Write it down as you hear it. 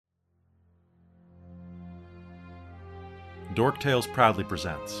Dork Tales proudly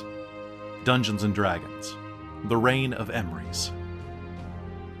presents Dungeons & Dragons, The Reign of Emrys.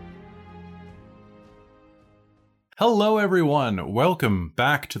 Hello everyone, welcome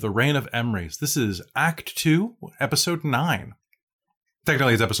back to The Reign of Emrys. This is Act 2, Episode 9.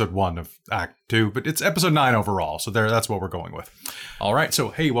 Technically it's Episode 1 of Act 2, but it's Episode 9 overall, so that's what we're going with. Alright, so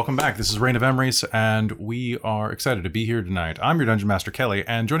hey, welcome back. This is Reign of Emrys, and we are excited to be here tonight. I'm your Dungeon Master, Kelly,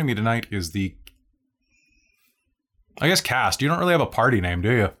 and joining me tonight is the cast. You don't really have a party name,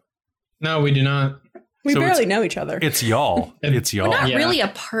 do you? No, we do not. We barely know each other. It's y'all. It's y'all. We're not really a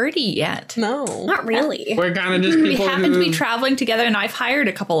party yet. No. Not really. We're kind of just people We happen to be traveling together, and I've hired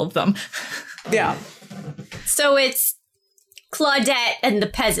a couple of them. Yeah. So it's Claudette and the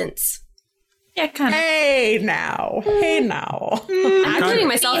peasants. Yeah, kind of. Hey now. I'm including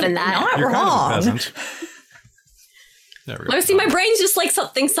myself in that. Not You're wrong. kind of a peasant. There we go. I see my brain's just like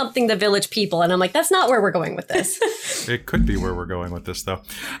something the village people, and I'm like, that's not where we're going with this. It could be where we're going with this, though.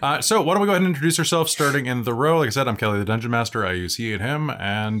 So why don't we go ahead and introduce ourselves, starting in the row. Like I said, I'm Kelly the Dungeon Master. I use he and him.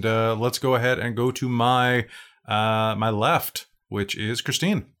 And let's go ahead and go to my left, which is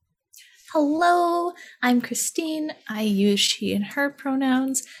Christine. Hello, I'm Christine. I use she and her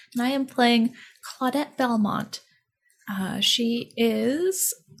pronouns, and I am playing Claudette Belmont. She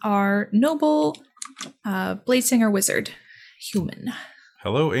is our noble Bladesinger wizard human.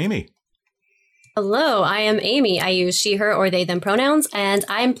 Hello, Amy. Hello, I am Amy. I use she, her, or they, them pronouns, and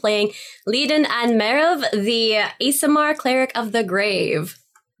I'm playing Leiden and Merev, the Asimar cleric of the grave.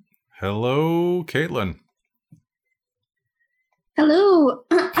 Hello, Caitlin. Hello.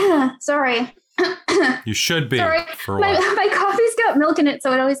 Sorry. You should be. Sorry. For a while. My coffee's got milk in it,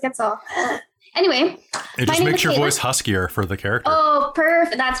 so it always gets all. Anyway. It just makes your voice huskier for the character. Oh,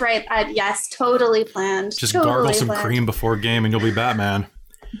 perfect. That's right. Yes, totally planned. Just totally gargle some planned. cream before game and you'll be Batman.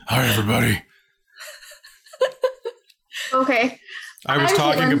 Hi, everybody. Okay. I was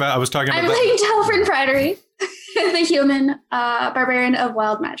talking about I'm playing Telfrin Fratery, the human barbarian of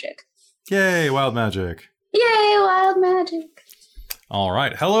wild magic. Yay, wild magic. Yay, wild magic. All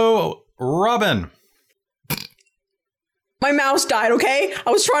right. Hello, Robin. My mouse died, okay? I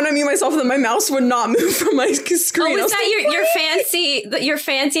was trying to mute myself and then my mouse would not move from my screen. Oh, was that your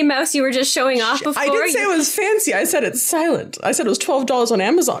fancy mouse you were just showing off before? I didn't say it was fancy. I said it's silent. I said it was $12 on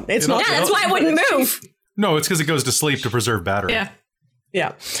Amazon. It's not. Yeah, that's why it wouldn't move. No, it's because it goes to sleep to preserve battery. Yeah.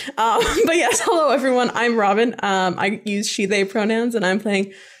 But yes, hello everyone. I'm Robin. I use she, they pronouns, and I'm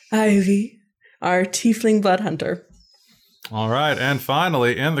playing Ivy, our tiefling blood hunter. All right. And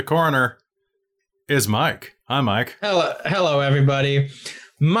finally, in the corner is Mike. Hi, Mike. Hello, everybody.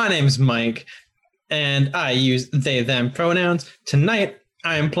 My name's Mike, and I use they, them pronouns. Tonight,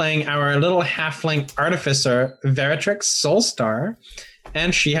 I am playing our little halfling artificer, Veritrix Soulstar,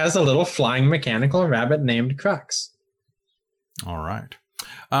 and she has a little flying mechanical rabbit named Crux. All right.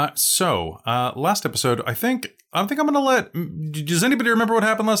 So last episode, I think I'm going to let... Does anybody remember what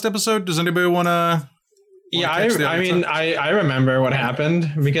happened last episode? Does anybody want to... Yeah, I remember what happened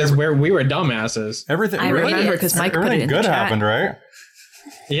because we were dumbasses. I remember because Mike put it in the chat. Good happened, right?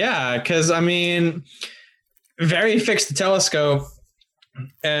 Yeah, because Very fixed the telescope,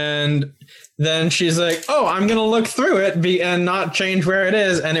 and then she's like, "Oh, I'm gonna look through it and not change where it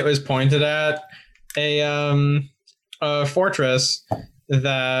is," and it was pointed at a fortress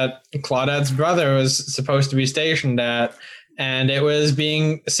that Claudette's brother was supposed to be stationed at, and it was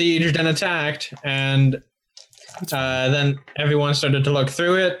being sieged and attacked, and then everyone started to look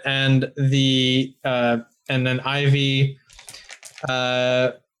through it, and then Ivy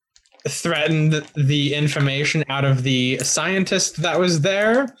threatened the information out of the scientist that was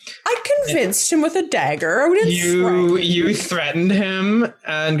there. I convinced him with a dagger. You threatened him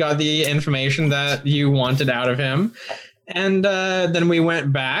and got the information that you wanted out of him, and then we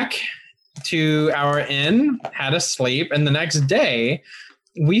went back to our inn, had a sleep, and the next day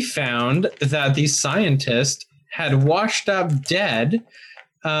we found that the scientist had washed up dead,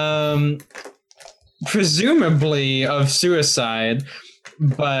 presumably of suicide,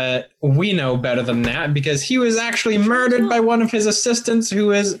 but we know better than that because he was actually murdered by one of his assistants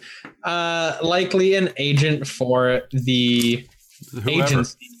who is likely an agent for the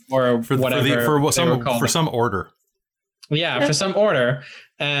agency or whatever for some order. Yeah, for some order.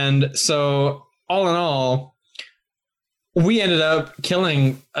 And so all in all, we ended up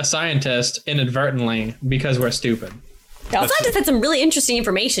killing a scientist inadvertently because we're stupid. Yeah, also, I just had some really interesting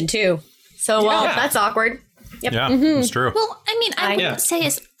information too. So, that's awkward. Yep. Yeah, it's true. Well, I mean, I wouldn't say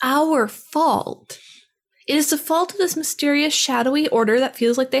it's our fault. It is the fault of this mysterious, shadowy order that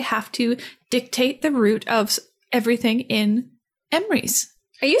feels like they have to dictate the route of everything in Emrys.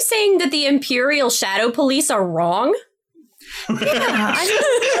 Are you saying that the Imperial Shadow Police are wrong? Yeah,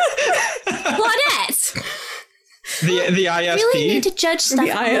 Claudette! The ISP. really need to judge stuff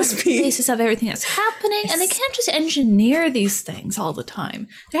The on ISP. the basis of everything that's happening, and they can't just engineer these things all the time.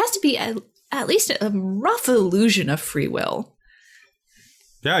 There has to be at least a rough illusion of free will.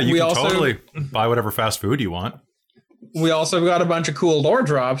 Yeah, you We can also- totally buy whatever fast food you want. We also got a bunch of cool lore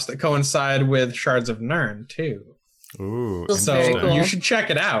drops that coincide with Shards of Nirn, too. Ooh, Those So Very interesting. cool. you should check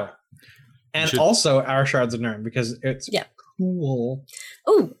it out. And should- also our Shards of Nirn, because it's Yeah. cool.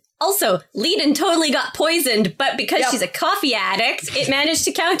 Oh, also, Leiden totally got poisoned, but because Yep. she's a coffee addict, it managed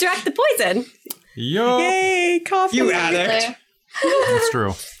to counteract the poison. Yo, Yay, coffee. You addict. that's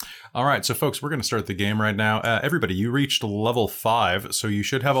true. All right, so folks, we're going to start the game right now. Everybody, you reached level 5, so you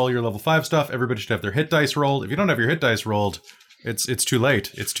should have all your level 5 stuff. Everybody should have their hit dice rolled. If you don't have your hit dice rolled, it's too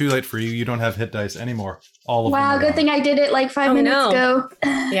late. It's too late for you. You don't have hit dice anymore. All of them. Wow, are good gone. thing I did it like 5 minutes no. ago.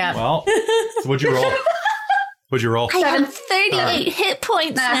 Yeah. Well, what'd you roll? What'd you roll? I Seven. have 38 hit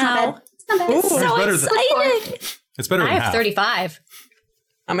points Nah, it's not now. bad. It's not bad. Ooh. It's better than- Exciting! It's better I than have half. 35.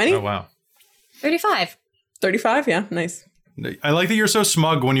 How many? Oh, wow. 35. 35, yeah, nice. I like that you're so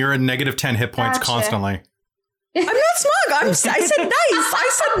smug when you're at negative 10 hit points Gotcha. constantly. I'm not smug. I said nice. I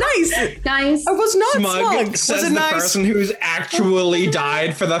said nice. Nice. I was not Smug smug. says Was it the nice? person who's actually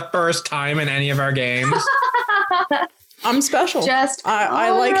died for the first time in any of our games. I'm special. Just I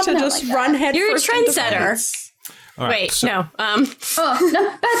all like to around just like run that. head You're a first into trendsetter. fights. All right, Wait, so- no. Oh,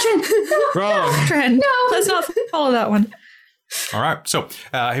 no, bad trend. Wrong. Trend. No. Let's not follow that one. All right. So,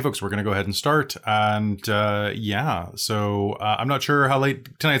 hey, folks, we're going to go ahead and start. And yeah, so I'm not sure how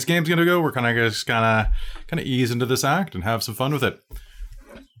late tonight's game's going to go. We're kind of just kind of ease into this act and have some fun with it.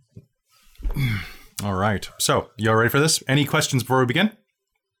 All right. So, you all ready for this? Any questions before we begin?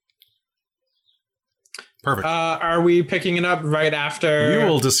 Perfect. Are we picking it up right after? You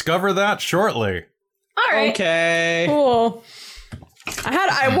will discover that shortly. All right. Okay. Cool.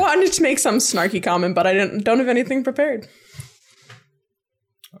 I wanted to make some snarky comment, but I don't have anything prepared.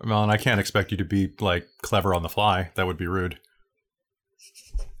 Well, and I can't expect you to be, like, clever on the fly. That would be rude.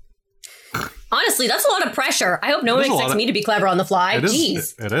 Honestly, that's a lot of pressure. I hope no one It is a lot expects of- me to be clever on the fly. It is.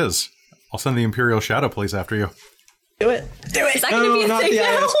 Jeez. It is. I'll send the Imperial Shadow Police after you. Do it. Do it. Is that going to be No, a not thing the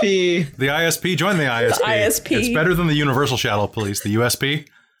now? ISP. The ISP, join the ISP. ISP. It's better than the Universal Shadow Police, the USP.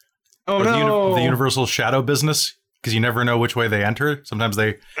 Oh Or no. the Universal Shadow Business, because you never know which way they enter. Sometimes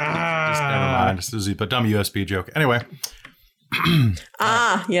they just never mind. This is a dumb USB joke. Anyway,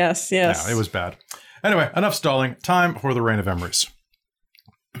 Yes. yeah, it was bad. Anyway, enough stalling. Time for the Reign of Emrys.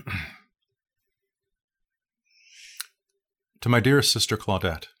 To my dearest sister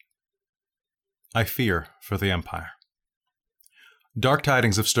Claudette, I fear for the Empire. Dark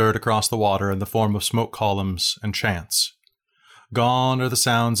tidings have stirred across the water in the form of smoke columns and chants. Gone are the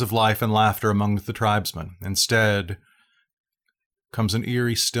sounds of life and laughter among the tribesmen. Instead comes an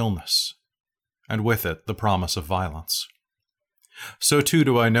eerie stillness, and with it the promise of violence. So too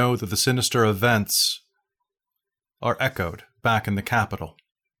do I know that the sinister events are echoed back in the capital.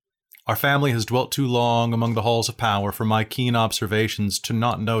 Our family has dwelt too long among the halls of power for my keen observations to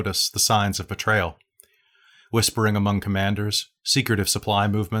not notice the signs of betrayal. Whispering among commanders, secretive supply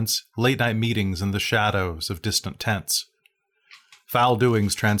movements, late-night meetings in the shadows of distant tents. Foul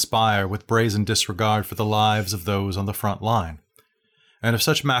doings transpire with brazen disregard for the lives of those on the front line. And if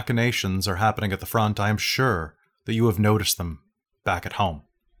such machinations are happening at the front, I am sure that you have noticed them back at home.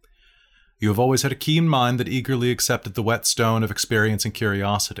 You have always had a keen mind that eagerly accepted the whetstone of experience and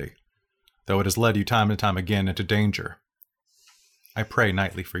curiosity, though it has led you time and time again into danger. I pray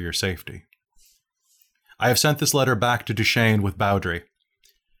nightly for your safety. I have sent this letter back to Duchesne with Bowdry.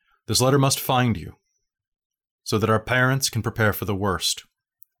 This letter must find you, so that our parents can prepare for the worst.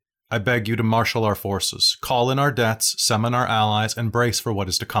 I beg you to marshal our forces, call in our debts, summon our allies, and brace for what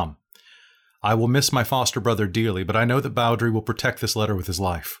is to come. I will miss my foster brother dearly, but I know that Bowdry will protect this letter with his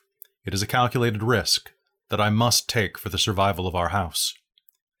life. It is a calculated risk that I must take for the survival of our house.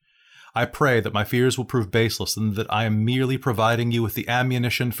 I pray that my fears will prove baseless and that I am merely providing you with the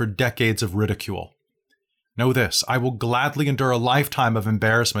ammunition for decades of ridicule. Know this, I will gladly endure a lifetime of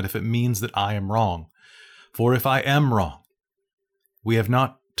embarrassment if it means that I am wrong. For if I am wrong, we have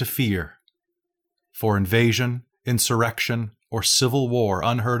not to fear for invasion, insurrection, or civil war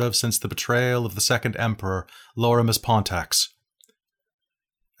unheard of since the betrayal of the Second Emperor, Lorimus Pontax.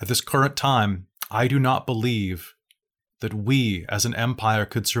 At this current time, I do not believe that we as an empire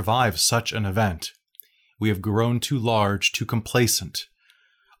could survive such an event. We have grown too large, too complacent.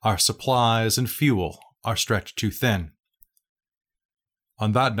 Our supplies and fuel are stretched too thin.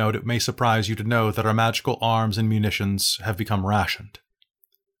 On that note, it may surprise you to know that our magical arms and munitions have become rationed.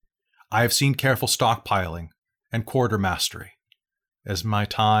 I have seen careful stockpiling and quartermastery as my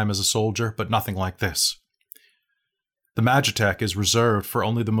time as a soldier, but nothing like this. The Magitech is reserved for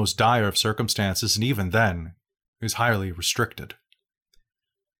only the most dire of circumstances, and even then is highly restricted.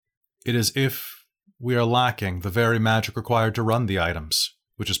 It is if we are lacking the very magic required to run the items,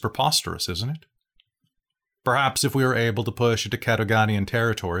 which is preposterous, isn't it? Perhaps if we are able to push into Kataganian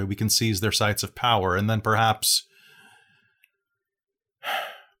territory, we can seize their sites of power, and then perhaps...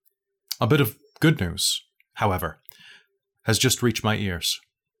 A bit of good news, however, has just reached my ears.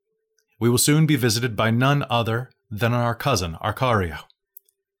 We will soon be visited by none other than our cousin, Arcario.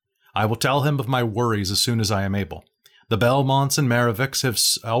 I will tell him of my worries as soon as I am able. The Belmonts and Maravix have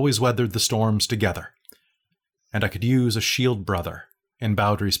always weathered the storms together, and I could use a shield brother in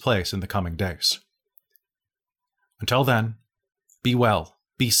Bowdry's place in the coming days. Until then, be well,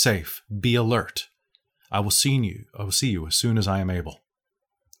 be safe, be alert. I will see you as soon as I am able.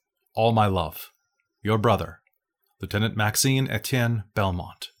 All my love, your brother, Lieutenant Maxime Etienne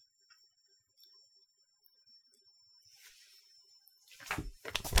Belmont.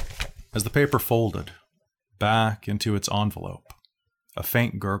 As the paper folded back into its envelope, a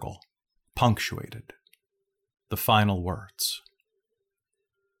faint gurgle punctuated the final words.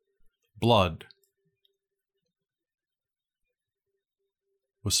 Blood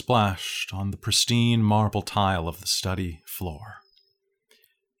was splashed on the pristine marble tile of the study floor.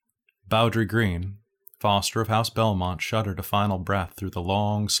 Bowdry Green, foster of House Belmont, shuddered a final breath through the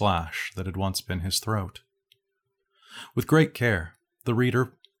long slash that had once been his throat. With great care, the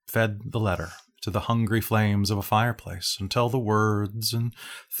reader fed the letter to the hungry flames of a fireplace until the words and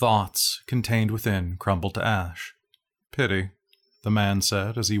thoughts contained within crumbled to ash. Pity, the man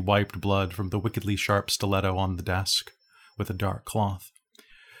said as he wiped blood from the wickedly sharp stiletto on the desk with a dark cloth.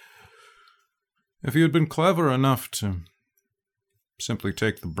 If you had been clever enough to simply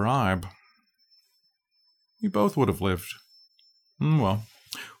take the bribe, you both would have lived. Well,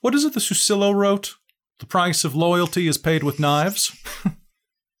 what is it the Susillo wrote? The price of loyalty is paid with knives?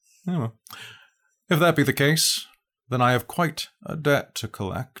 Well, if that be the case, then I have quite a debt to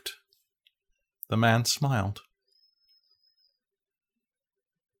collect. The man smiled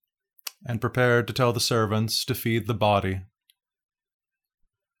and prepared to tell the servants to feed the body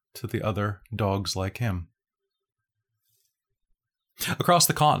to the other dogs like him. Across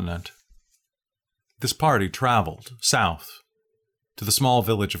the continent, this party traveled south to the small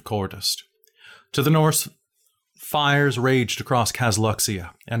village of Cordist. To the north, fires raged across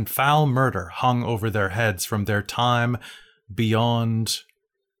Casluxia, and foul murder hung over their heads from their time beyond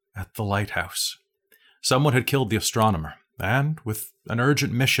at the lighthouse. Someone had killed the astronomer, and with an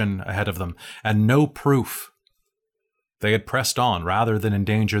urgent mission ahead of them, and no proof, they had pressed on rather than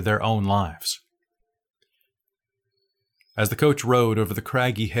endanger their own lives. As the coach rode over the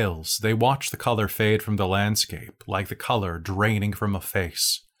craggy hills, they watched the color fade from the landscape, like the color draining from a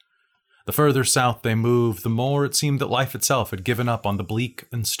face. The further south they moved, the more it seemed that life itself had given up on the bleak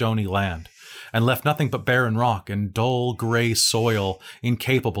and stony land, and left nothing but barren rock and dull gray soil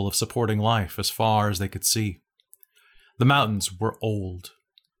incapable of supporting life as far as they could see. The mountains were old,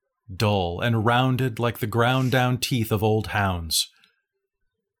 dull, and rounded like the ground-down teeth of old hounds.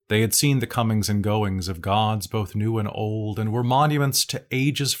 They had seen the comings and goings of gods both new and old, and were monuments to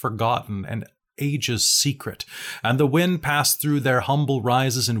ages forgotten and ages secret, and the wind passed through their humble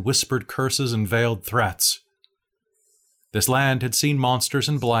rises and whispered curses and veiled threats. This land had seen monsters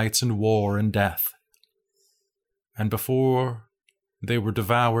and blights and war and death. And before they were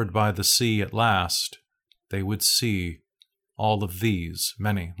devoured by the sea at last, they would see all of these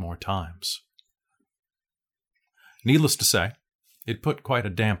many more times. Needless to say, it put quite a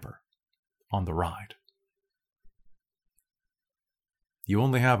damper on the ride. You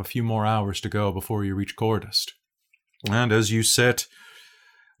only have a few more hours to go before you reach Cordist. And as you sit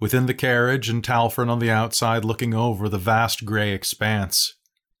within the carriage and Talfrin on the outside looking over the vast gray expanse,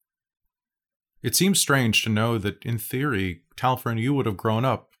 it seems strange to know that, in theory, Talfrin, you would have grown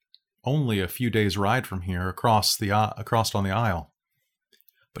up only a few days' ride from here across on the Isle.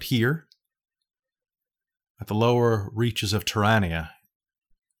 But here, at the lower reaches of Tyrannia,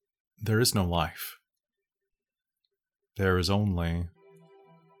 there is no life. There is only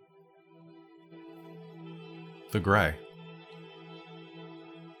the gray.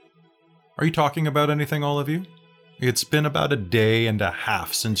 Are you talking about anything, all of you? It's been about a day and a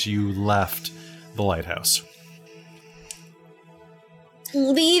half since you left the lighthouse.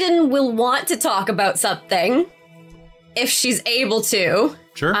 Leiden will want to talk about something if she's able to.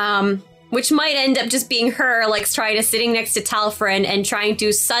 Sure. Which might end up just being her, like, sitting next to Talfrin and trying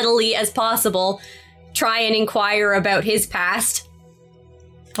to, subtly as possible, try and inquire about his past.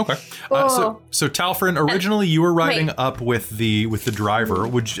 Okay. Cool. So Talfrin, originally you were riding wait. up with the driver.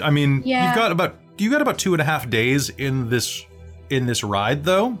 Yeah. you got about 2.5 days in this ride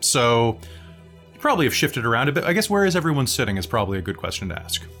though. So you probably have shifted around a bit. I guess where is everyone sitting is probably a good question to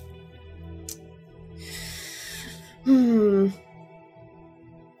ask. I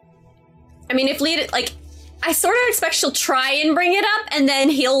mean, if Lead, like, I sort of expect she'll try and bring it up, and then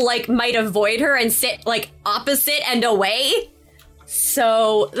he'll, like, might avoid her and sit, like, opposite and away.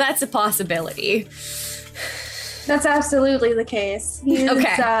 So that's a possibility. That's absolutely the case. He's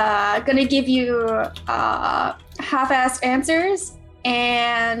gonna give you half-assed answers,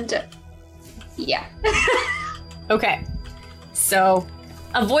 and yeah. Okay. So,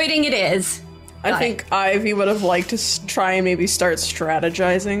 avoiding it is. I think Ivy would have liked to try and maybe start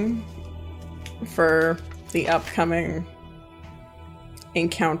strategizing for the upcoming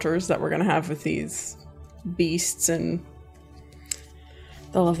encounters that we're going to have with these beasts and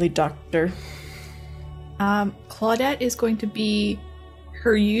the lovely doctor. Claudette is going to be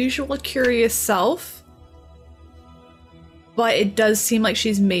her usual curious self, but it does seem like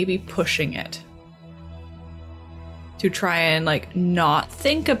she's maybe pushing it to try and, like, not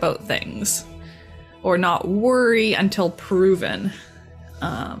think about things or not worry until proven.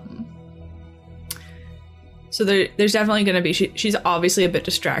 So there's definitely going to be, she's obviously a bit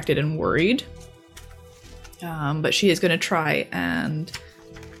distracted and worried, but she is going to try and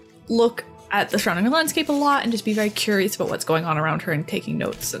look at the surrounding landscape a lot and just be very curious about what's going on around her and taking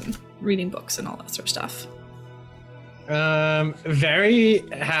notes and reading books and all that sort of stuff. Very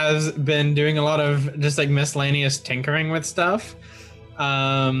has been doing a lot of just like miscellaneous tinkering with stuff.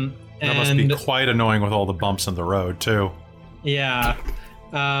 That must be quite annoying with all the bumps in the road too. Yeah.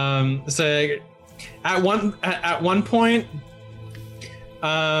 So at one point,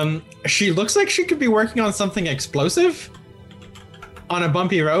 she looks like she could be working on something explosive on a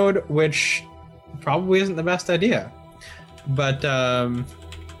bumpy road, which probably isn't the best idea. But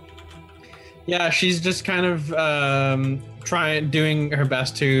yeah, she's just kind of doing her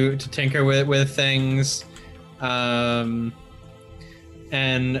best to tinker with things,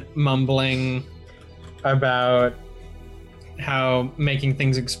 and mumbling about how making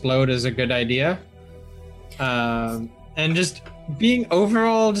things explode is a good idea, and just being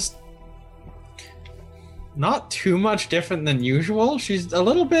overall just not too much different than usual. She's just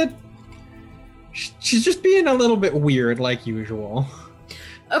being a little bit weird like usual.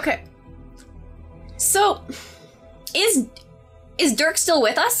 Okay. So, is Dirk still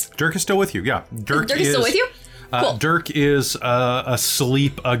with us? Dirk is still with you, yeah. Dirk is still with you? Cool. Dirk is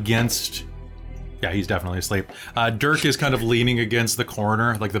asleep against... Yeah, he's definitely asleep. Dirk is kind of leaning against the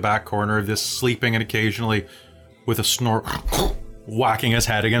corner, like the back corner of this, sleeping, and occasionally, with a snort, whacking his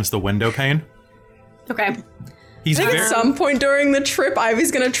head against the window pane. Okay. I think at some point during the trip,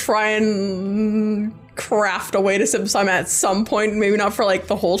 Ivy's gonna try and craft a way to sip some at some point, maybe not for like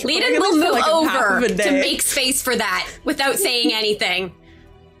the whole trip. Leiden will move over to make space for that without saying anything.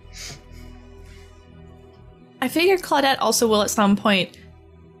 I figure Claudette also will at some point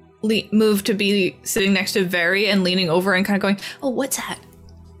move to be sitting next to Very and leaning over and kind of going, oh, what's that?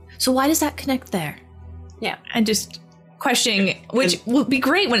 So why does that connect there? Yeah. And just questioning, which will be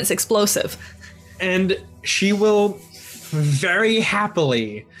great when it's explosive. And she will very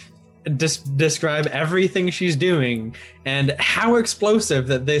happily describe everything she's doing and how explosive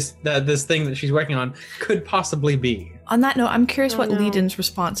that this thing that she's working on could possibly be. On that note, I'm curious what Leiden's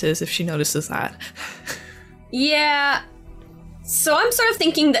response is if she notices that. Yeah. So I'm sort of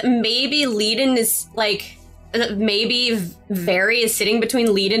thinking that maybe Leiden is like, maybe Very is sitting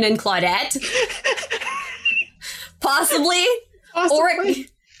between Leiden and Claudette. Possibly.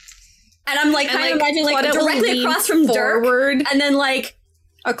 And I'm like kind of imagining like Claudette directly across from Dirk, forward, and then like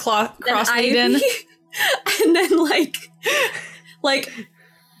cross Leiden, and then like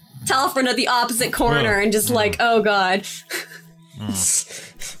Talfrin at the opposite corner, and just like, oh god,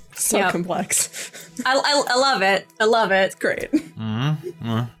 so complex. I love it. I love it. It's great.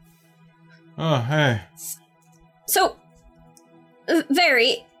 Oh, hey. So,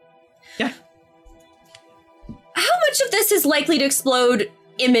 Very. Yeah. How much of this is likely to explode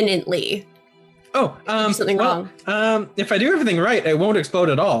imminently? Oh, something wrong. If I do everything right, it won't explode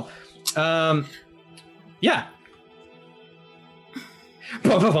at all. Yeah.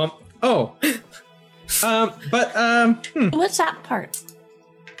 Oh. What's that part?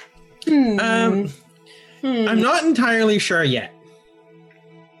 I'm not entirely sure yet,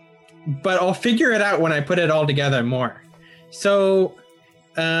 but I'll figure it out when I put it all together more. So,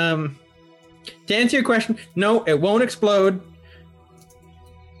 to answer your question, no, it won't explode.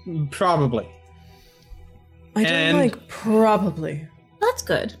 Probably. I don't like probably. That's good.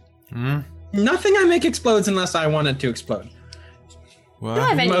 good. Nothing I make explodes unless I want it to explode. What? I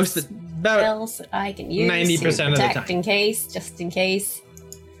have any Most about spells that I can use 90% of to the protect time. in case, just in case.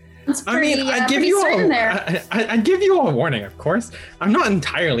 It's I pretty, mean, I'd give pretty you all. certain there. I'd give you all a warning, of course. I'm not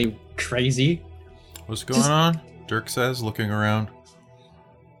entirely crazy. What's going on? Dirk says, looking around.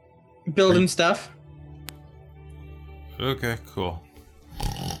 Building stuff. Okay, cool.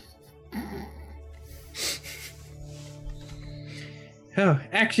 Oh,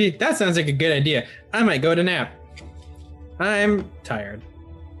 actually, that sounds like a good idea. I might go to nap. I'm tired.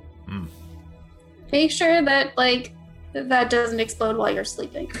 Make sure that that doesn't explode while you're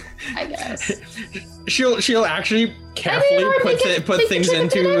sleeping, I guess. She'll actually carefully put things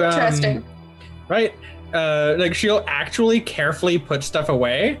into interesting. Right? Like she'll actually carefully put stuff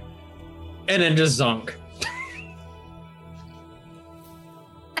away and then just zonk.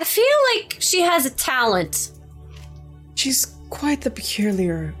 I feel like she has a talent. She's quite the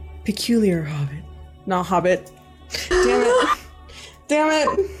peculiar hobbit. Not hobbit. Damn it. Damn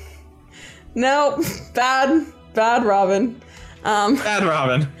it. No, bad Robin. Bad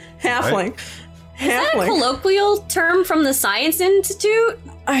Robin. Halfling. Is that a colloquial term from the Science Institute?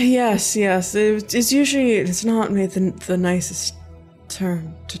 Yes. It's usually, it's not made the nicest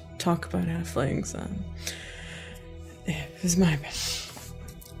term to talk about halflings. It's my bad.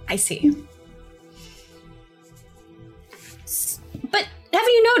 I see. But have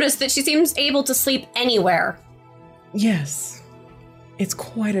you noticed that she seems able to sleep anywhere? Yes. It's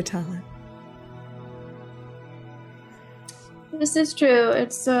quite a talent. This is true.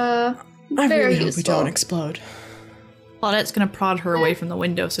 It's I very really hope useful. we don't explode. Claudette's gonna prod her away from the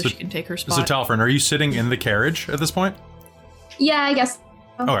window so she can take her So spot. Talfrin, are you sitting in the carriage at this point? Yeah, I guess.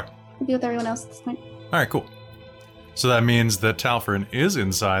 Okay. I'll be with everyone else at this point. All right, cool. So that means that Talfrin is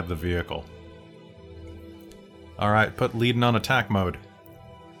inside the vehicle. All right, put Leadin on attack mode.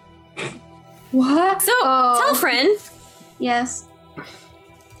 What? So, Talfrin, Yes.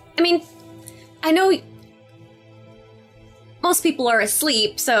 I mean, I know most people are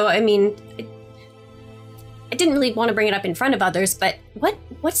asleep, so I mean, I didn't really want to bring it up in front of others, but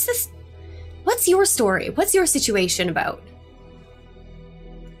what's this? What's your story? What's your situation about?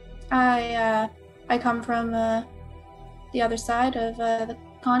 I come from the other side of the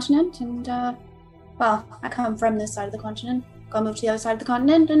continent, and well, I come from this side of the continent. Got moved to the other side of the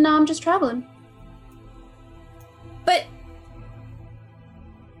continent, and now I'm just traveling. But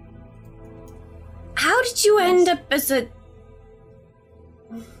how did you end up as a...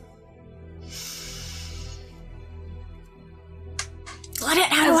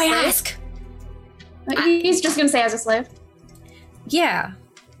 How do I ask? He's just gonna say as a slave. Yeah.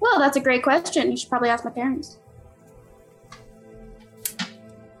 Well, that's a great question. You should probably ask my parents.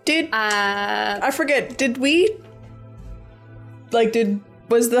 I forget,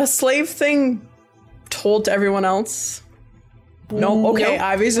 was the slave thing told to everyone else? No, okay, Nope.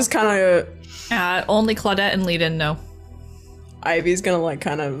 Ivy's just kind of, Only Claudette and Leadin know. Ivy's gonna like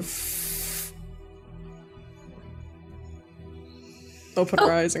kind of open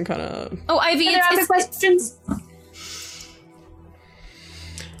her eyes and kind of, Oh, Ivy, Are there other questions?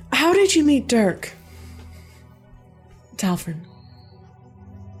 how did you meet Dirk? Talfrin.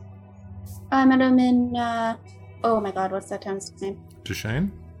 I met him in oh my god, what's that town's name? Duchesne?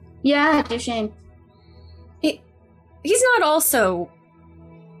 Yeah, Duchesne. he's not also...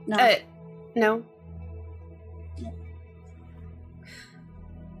 No. No.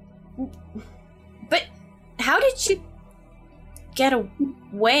 But how did you get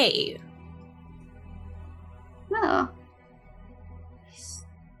away? No.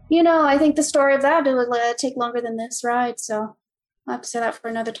 You know, I think the story of that will take longer than this ride, so I'll have to say that for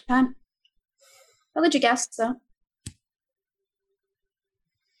another time. I'll let you guess, though.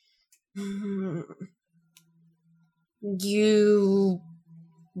 You...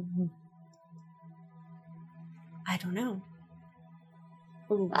 I don't know.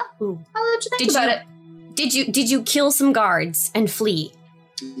 Ooh. I'll let you think about it. Did you kill some guards and flee?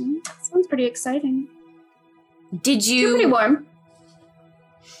 Sounds pretty exciting. Did You're pretty you... warm.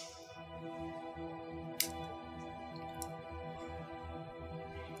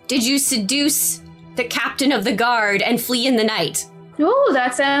 Did you seduce the captain of the guard and flee in the night? Ooh,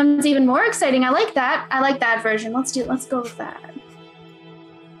 that sounds even more exciting. I like that. I like that version. Let's go with that.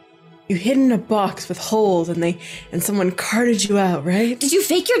 You hid in a box with holes and someone carted you out, right? Did you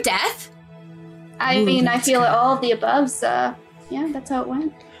fake your death? I Ooh, mean, I that's feel good. all of the above, so yeah, that's how it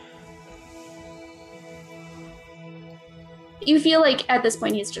went. You feel like at this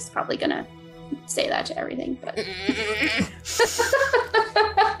point he's just probably gonna say that to everything, but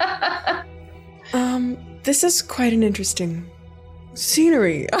This is quite an interesting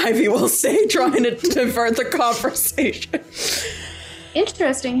scenery, Ivy will say, trying to divert the conversation.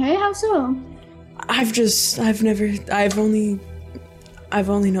 Interesting, hey? How so? I've only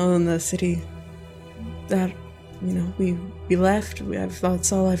known the city that, we left.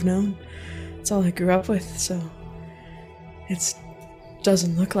 That's all I've known. It's all I grew up with, so it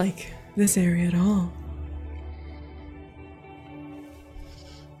doesn't look like this area at all.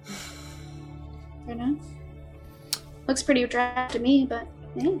 Fair enough. Looks pretty dry to me, but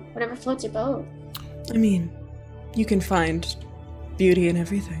whatever floats your boat. I mean, you can find beauty in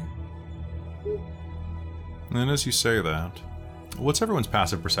everything. And as you say that, what's everyone's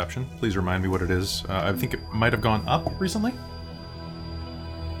passive perception? Please remind me what it is. I think it might have gone up recently.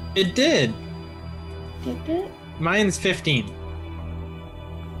 It did. Did it? Mine's 15.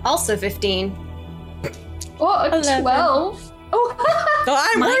 Also 15. Oh, a 11. 12. Oh,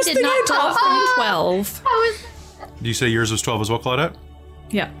 I'm Mine worse did than not I go thought. from 12. how is Do you say yours was 12 as well, Claudette?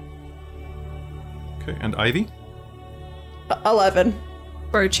 Yeah. Okay, and Ivy? 11.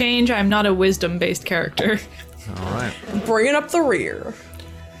 For a change, I'm not a wisdom-based character. All right. Bringing up the rear.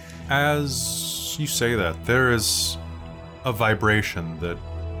 As you say that, there is a vibration that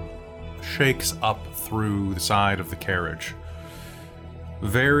shakes up through the side of the carriage.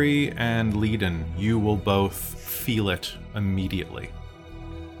 Very and Leiden, you will both feel it immediately.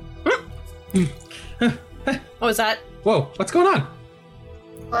 What was that? Whoa, what's going on?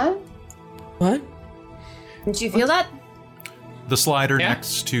 what? What? Did you feel that? The slider Yeah.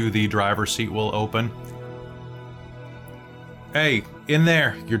 next to the driver's seat will open. Hey, in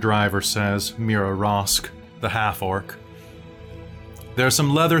there, your driver says, Mira Rosk, the half-orc. There's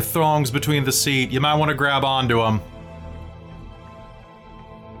some leather thongs between the seat. You might want to grab onto them.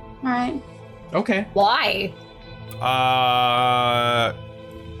 All right. Okay. Why?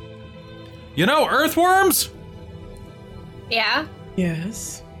 Earthworms? Yeah?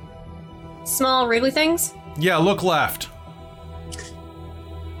 Yes. Small, wriggly things? Yeah, look left.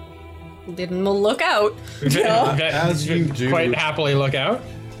 Didn't look out. As you do. Quite happily look out.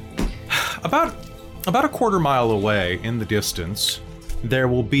 About a quarter mile away in the distance, there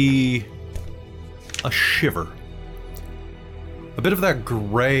will be a shiver. A bit of that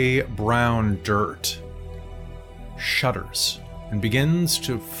gray-brown dirt shudders and begins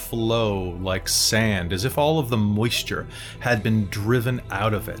to flow like sand, as if all of the moisture had been driven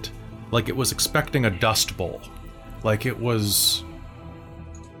out of it, like it was expecting a dust bowl, like it was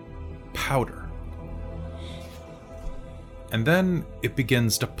powder. And then it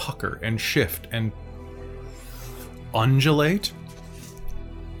begins to pucker and shift and undulate,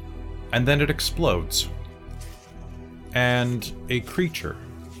 and then it explodes. And a creature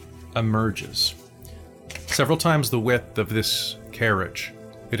emerges. Several times the width of this carriage.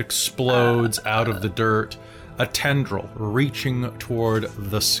 It explodes out of the dirt, a tendril reaching toward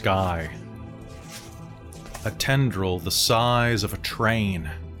the sky. A tendril the size of a train.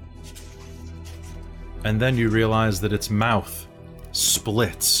 And then you realize that its mouth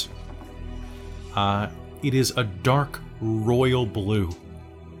splits. It is a dark royal blue,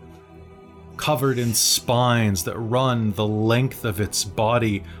 covered in spines that run the length of its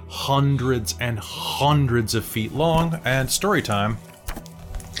body, hundreds and hundreds of feet long. And story time.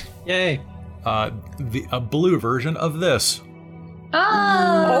 Yay. A blue version of this.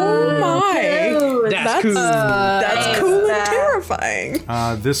 Oh my! Dude. That's cool. That's cool and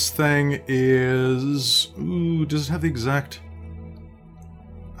terrifying. This thing is... Ooh, does it have the exact...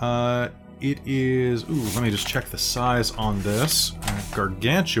 It is... Ooh, let me just check the size on this.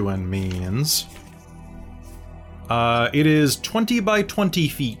 Gargantuan means... it is 20 by 20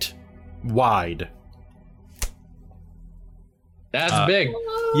 feet wide. That's big.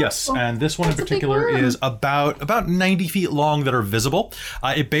 Yes, and this one in That's a big particular one. is about 90 feet long that are visible.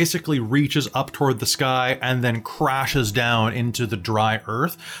 It basically reaches up toward the sky and then crashes down into the dry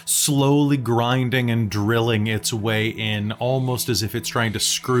earth, slowly grinding and drilling its way in, almost as if it's trying to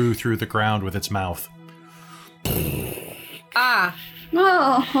screw through the ground with its mouth. Ah.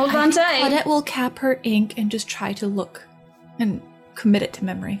 Oh, hold on tight. Claudette will cap her ink and just try to look and commit it to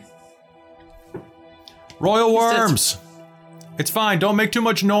memory. Royal worms! It's fine, don't make too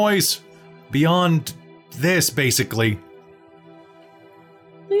much noise. Beyond this, basically.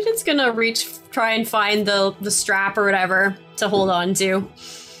 Leiden's gonna try and find the strap or whatever to hold on to.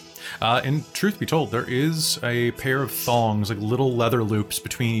 And truth be told, there is a pair of thongs, like little leather loops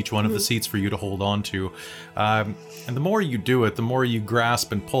between each one of the seats for you to hold on to. And the more you do it, the more you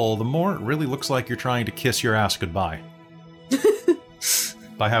grasp and pull, the more it really looks like you're trying to kiss your ass goodbye.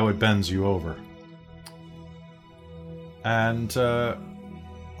 By how it bends you over. And, oh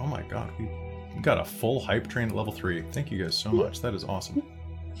my god, we got a full hype train at level 3. Thank you guys so much. That is awesome.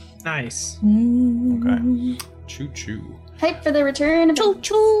 Nice. Okay. Choo choo. Hype for the return of Choo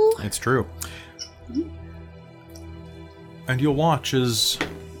choo. It's true. And you'll watch as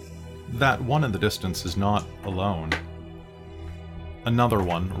that one in the distance is not alone. Another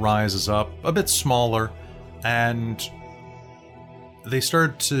one rises up, a bit smaller, and they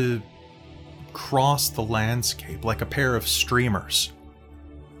start to cross the landscape like a pair of streamers,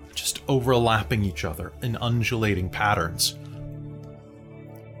 just overlapping each other in undulating patterns.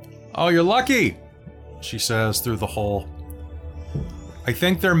 "Oh, you're lucky," she says through the hole. "I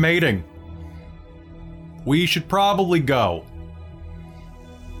think they're mating. We should probably go."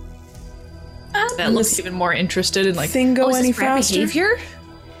 That looks even more interested in like Thing go is any this rat faster? behavior?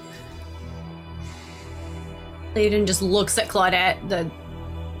 Layden just looks at Claudette.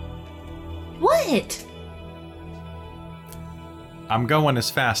 What? "I'm going as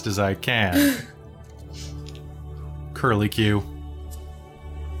fast as I can." Curly Q.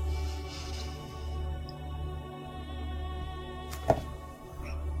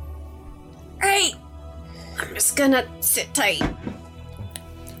 Right. I'm just gonna sit tight.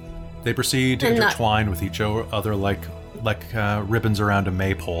 They proceed to I'm not- intertwine with each other like ribbons around a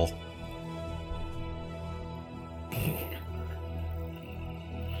maypole.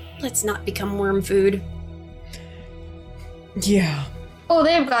 Let's not become worm food. Yeah. Oh,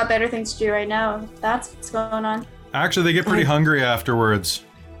 they've got better things to do right now. That's what's going on. Actually, they get pretty hungry afterwards.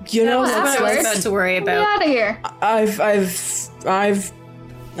 You know, Yeah, that's That's what I was like about to worry Get about. out of here.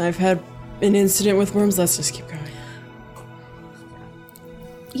 I've had an incident with worms. Let's just keep going.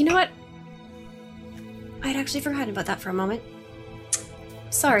 You know what? I'd actually forgotten about that for a moment.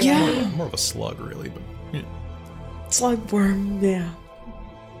 Sorry, Yeah. Abby. More of a slug, really, but yeah. Slug worm, yeah.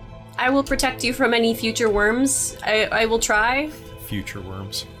 I will protect you from any future worms. I will try. Future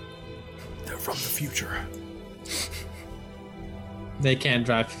worms. They're from the future. They can't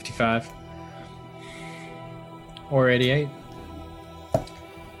drive 55. Or 88.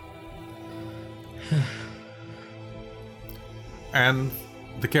 And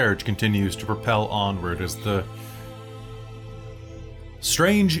the carriage continues to propel onward as the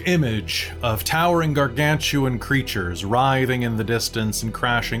strange image of towering gargantuan creatures writhing in the distance and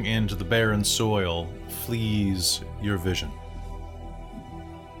crashing into the barren soil flees your vision.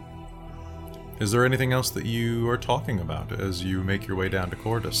 Is there anything else that you are talking about as you make your way down to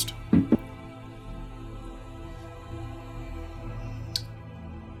Cordist?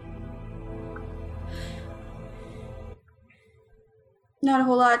 Not a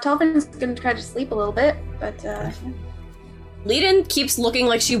whole lot. Telvin's gonna try to sleep a little bit, but Leiden keeps looking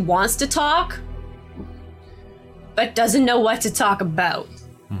like she wants to talk, but doesn't know what to talk about.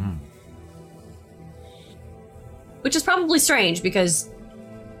 Which is probably strange because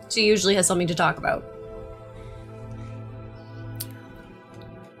she usually has something to talk about.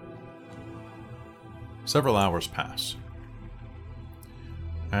 Several hours pass.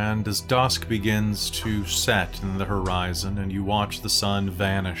 And as dusk begins to set in the horizon and you watch the sun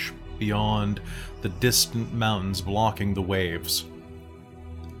vanish beyond the distant mountains blocking the waves,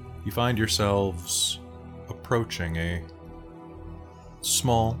 you find yourselves approaching a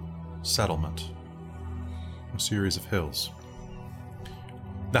small settlement, a series of hills.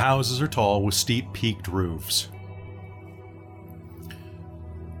 The houses are tall with steep peaked roofs.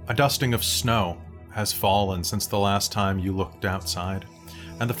 A dusting of snow has fallen since the last time you looked outside,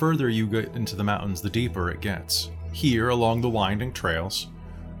 and the further you get into the mountains, the deeper it gets. Here, along the winding trails,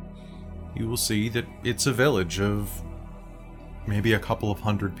 you will see that it's a village of maybe a couple of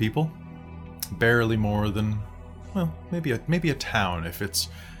hundred people. Barely more than, well, maybe a town if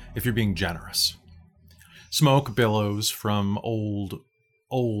you're being generous. Smoke billows from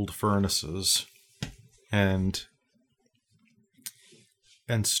old furnaces and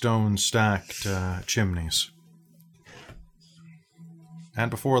stone-stacked chimneys. And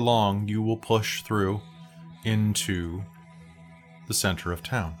before long, you will push through into the center of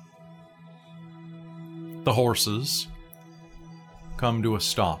town. The horses come to a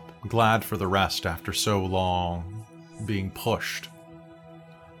stop, glad for the rest after so long being pushed.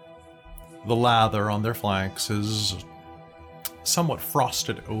 The lather on their flanks is somewhat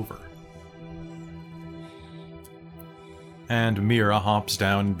frosted over. And Mira hops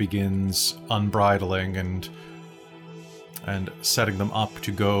down and begins unbridling and setting them up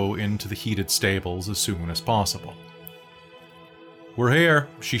to go into the heated stables as soon as possible. "We're here,"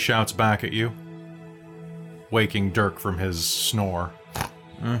 she shouts back at you, waking Dirk from his snore.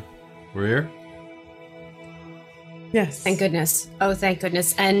 We're here? Yes. Thank goodness. Oh, thank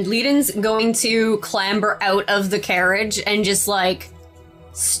goodness. And Leiden's going to clamber out of the carriage and just, like,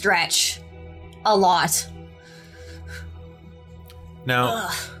 stretch a lot. Now,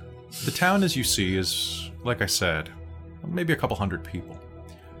 the town, as you see, is, like I said, maybe a couple hundred people.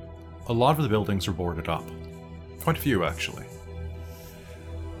 A lot of the buildings are boarded up. Quite a few, actually.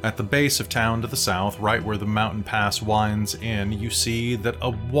 At the base of town to the south, right where the mountain pass winds in, you see that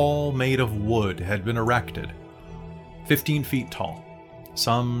a wall made of wood had been erected, 15 feet tall,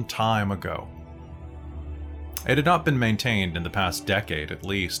 some time ago. It had not been maintained in the past decade, at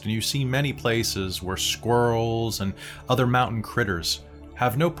least, and you see many places where squirrels and other mountain critters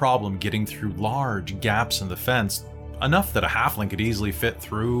have no problem getting through large gaps in the fence, enough that a halfling could easily fit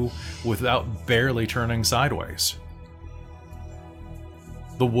through without barely turning sideways.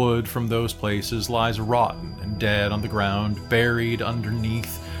 The wood from those places lies rotten and dead on the ground, buried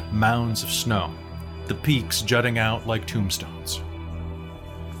underneath mounds of snow, the peaks jutting out like tombstones.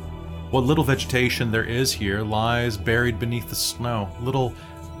 What little vegetation there is here lies buried beneath the snow, little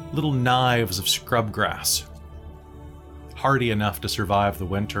knives of scrub grass. Hardy enough to survive the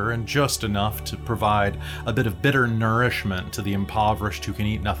winter, and just enough to provide a bit of bitter nourishment to the impoverished who can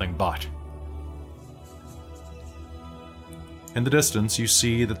eat nothing but. In the distance, you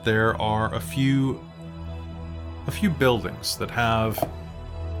see that there are a few buildings that have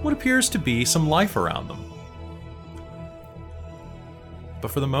what appears to be some life around them.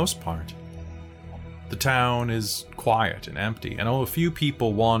 But for the most part, the town is quiet and empty, and a few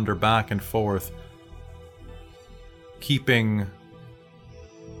people wander back and forth, keeping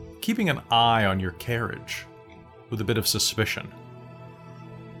an eye on your carriage with a bit of suspicion.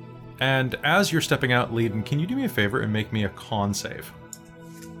 And as you're stepping out, Leiden, can you do me a favor and make me a con save?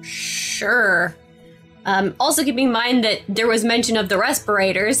 Sure. Also keeping in mind that there was mention of the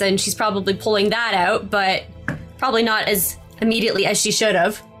respirators, and she's probably pulling that out, but probably not as immediately as she should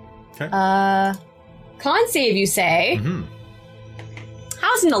have. Okay. Con save, you say? Mm-hmm.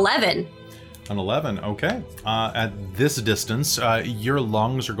 How's an 11? An 11, okay. At this distance, your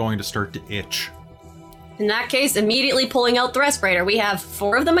lungs are going to start to itch. In that case, immediately pulling out the respirator. We have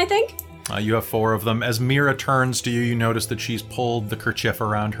 4 of them, I think? You have 4 of them. As Mira turns to you, you notice that she's pulled the kerchief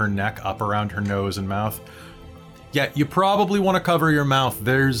around her neck, up around her nose and mouth. Yeah, you probably want to cover your mouth.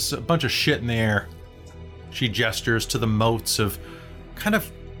 There's a bunch of shit in the air. She gestures to the motes of kind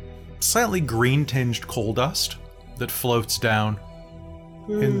of slightly green-tinged coal dust that floats down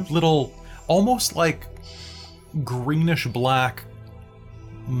in little, almost like greenish-black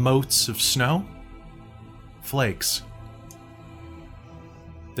motes of snow. Flakes.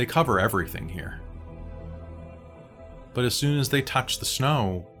 They cover everything here. But as soon as they touch the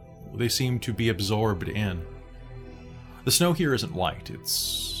snow, they seem to be absorbed in. The snow here isn't white,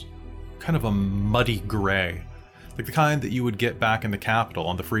 it's kind of a muddy gray, like the kind that you would get back in the capital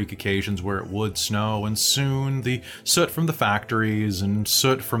on the freak occasions where it would snow, and soon the soot from the factories and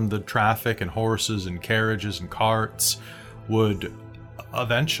soot from the traffic and horses and carriages and carts would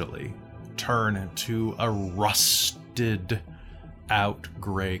eventually turn into a rusted out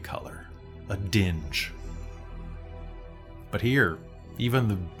gray color, a dinge. But here, even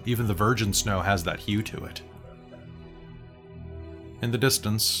the virgin snow has that hue to it. In the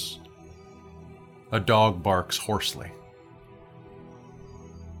distance, a dog barks hoarsely.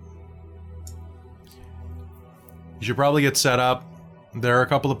 You should probably get set up. There are a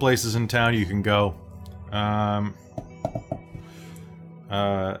couple of places in town you can go.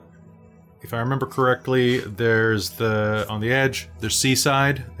 If I remember correctly, there's on the edge, there's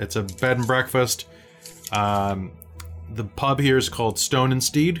Seaside. It's a bed and breakfast. The pub here is called Stone and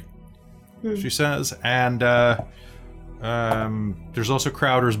Steed, she says. And there's also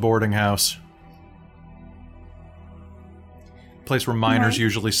Crowder's Boarding House. Place where miners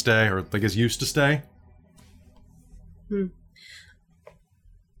usually stay, or I guess used to stay.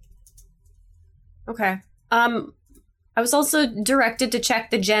 Okay. I was also directed to check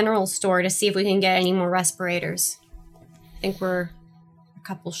the general store to see if we can get any more respirators. I think we're a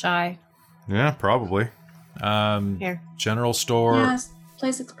couple shy. Yeah, probably. Here. General store. Yeah, this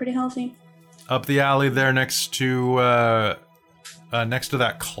place looks pretty healthy. Up the alley there next to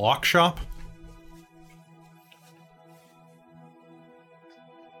that clock shop.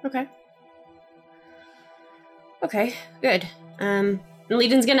 Okay. Okay, good.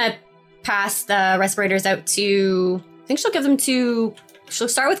 Leiden's gonna pass the respirators out to... I think she'll give them to... She'll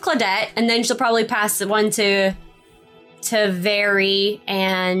start with Claudette, and then she'll probably pass the one to Very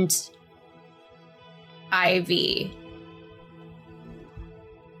and Ivy.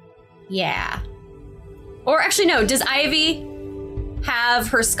 Yeah. Or actually, no. Does Ivy have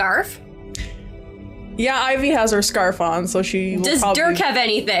her scarf? Yeah, Ivy has her scarf on, so she will Does probably... Dirk have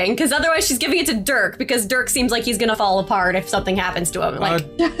anything? Because otherwise she's giving it to Dirk, because Dirk seems like he's gonna fall apart if something happens to him. Like,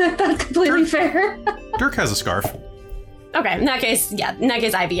 That's completely fair. Dirk has a scarf. okay, in that case,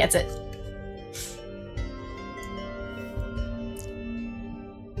 Ivy gets it.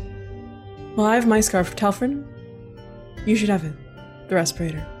 Well, I have my scarf. Telfrin, you should have it. The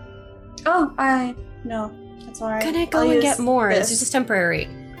respirator. Oh, no, that's alright. Can I go and get more? This is just temporary.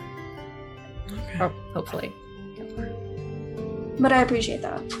 Okay. Oh, hopefully. But I appreciate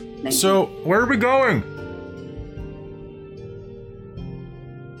that. Thank So, where are we going?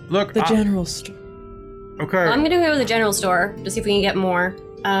 Look, The general store. okay. I'm gonna go to the general store to see if we can get more.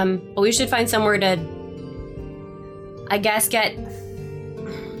 But we should find somewhere to, I guess, get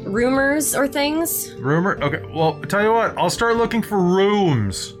rumors or things. Okay, well, tell you what, I'll start looking for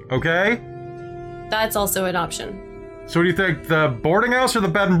rooms, okay? That's also an option. So what do you think, the boarding house or the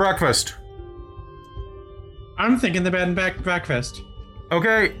bed and breakfast? I'm thinking the bed and breakfast.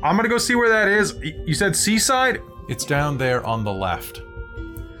 Okay, I'm gonna go see where that is. You said Seaside? It's down there on the left.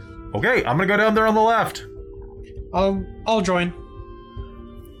 Okay, I'm gonna go down there on the left. I'll join.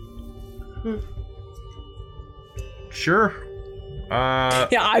 Sure.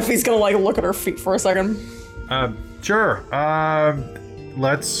 Yeah, Ivy's gonna like look at her feet for a second. Sure.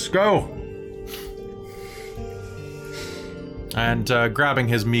 Let's go. And grabbing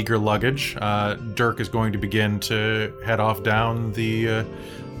his meager luggage, Dirk is going to begin to head off down the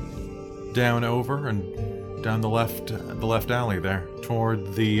down over and down the left alley there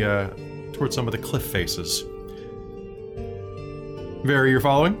toward the toward some of the cliff faces. Very, you're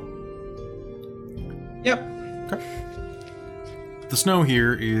following? Yep. Okay. The snow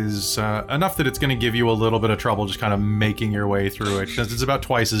here is enough that it's going to give you a little bit of trouble just kind of making your way through it, because it's about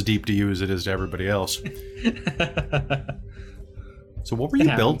twice as deep to you as it is to everybody else. So what were you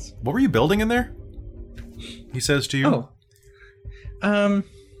What were you building in there? He says to you. Oh.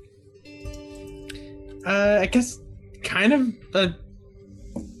 I guess kind of a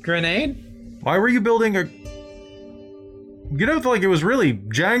grenade? Why were you building a... You know, like, it was really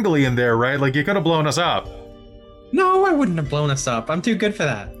jangly in there, right? Like, you could have blown us up. No, I wouldn't have blown us up. I'm too good for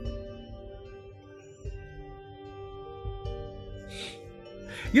that.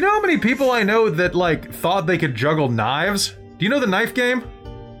 You know how many people I know that, like, thought they could juggle knives? Do you know the knife game?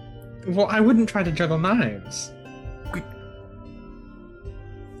 Well, I wouldn't try to juggle knives.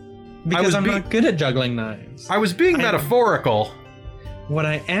 Because I'm not good at juggling knives. I was being metaphorical. What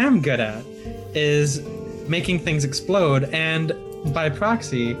I am good at is making things explode, and by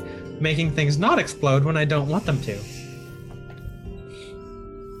proxy, making things not explode when I don't want them to.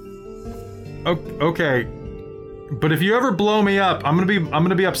 Okay. But if you ever blow me up, I'm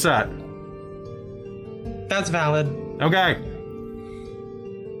gonna be upset. That's valid. Okay.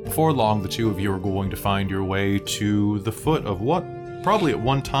 Before long, the two of you are going to find your way to the foot of what probably at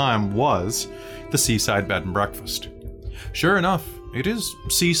one time was the Seaside Bed and Breakfast. Sure enough, it is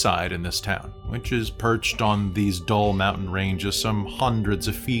seaside in this town, which is perched on these dull mountain ranges some hundreds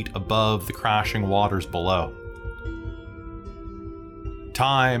of feet above the crashing waters below.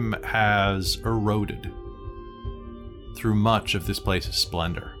 Time has eroded through much of this place's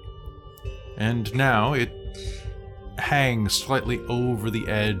splendor, and now it hangs slightly over the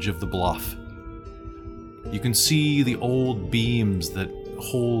edge of the bluff. You can see the old beams that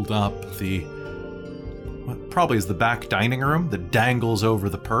hold up the what probably is the back dining room that dangles over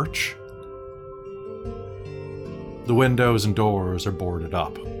the perch. The windows and doors are boarded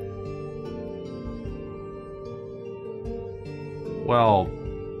up. Well,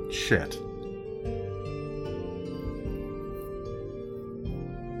 shit.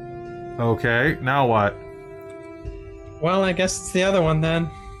 Okay, now what? Well, I guess it's the other one then.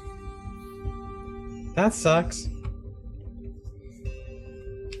 That sucks.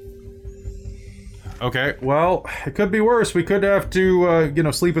 Okay, well, it could be worse. We could have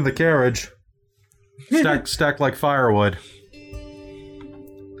to, sleep in the carriage. Stack like firewood.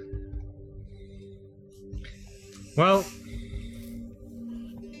 Well,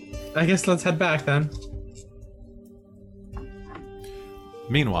 I guess let's head back then.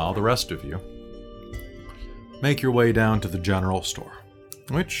 Meanwhile, the rest of you make your way down to the general store,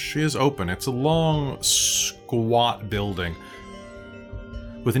 which is open. It's a long, squat building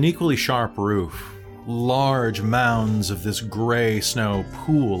with an equally sharp roof. Large mounds of this gray snow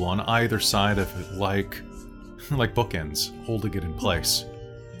pool on either side of it like bookends, holding it in place.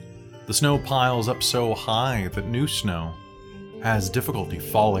 The snow piles up so high that new snow has difficulty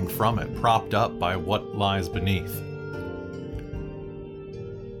falling from it, propped up by what lies beneath.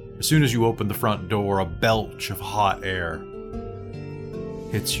 As soon as you open the front door, a belch of hot air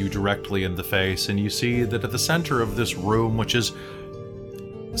hits you directly in the face, and you see that at the center of this room, which is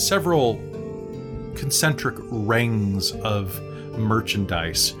several concentric rings of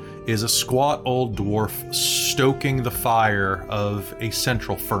merchandise, is a squat old dwarf stoking the fire of a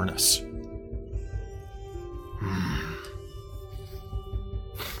central furnace.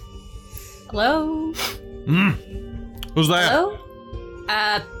 Hello? Who's that? Hello?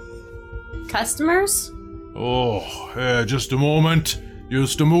 Customers? Oh, just a moment.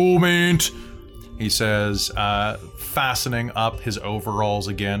 Just a moment. He says, fastening up his overalls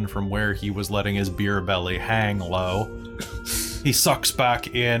again from where he was letting his beer belly hang low. He sucks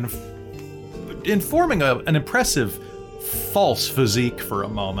back in forming an impressive false physique for a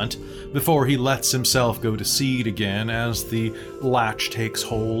moment, before he lets himself go to seed again as the latch takes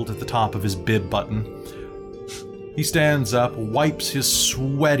hold at the top of his bib button. He stands up, wipes his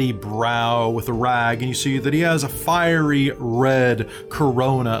sweaty brow with a rag, and you see that he has a fiery red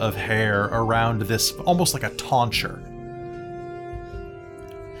corona of hair around this, almost like a tonsure.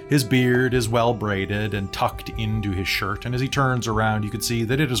 His beard is well braided and tucked into his shirt, and as he turns around, you can see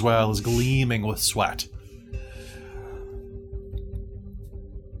that it as well is gleaming with sweat.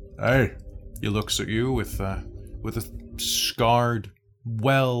 Hey, he looks at you with a scarred,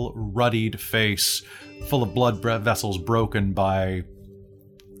 well-ruddied face, full of blood vessels broken by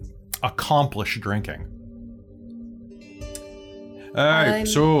accomplished drinking. Hey,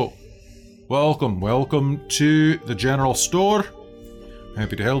 so, welcome to the general store.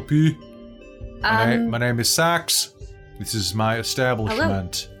 Happy to help you. My name is Sax. This is my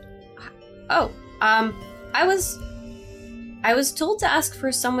establishment. Hello. Oh, I was told to ask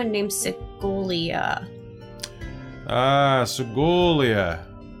for someone named Segolia. Segolia.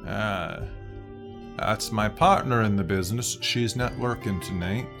 That's my partner in the business. She's not working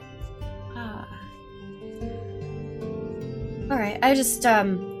tonight. Alright, I just,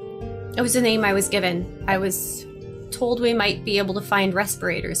 it was the name I was given. I was told we might be able to find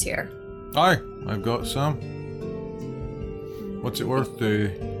respirators here. Aye, I've got some. What's it worth to you?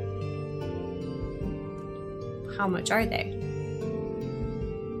 How much are they?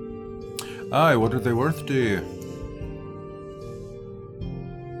 Aye, what are they worth to you?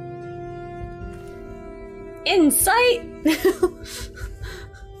 Insight?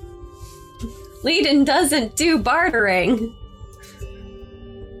 Leiden doesn't do bartering.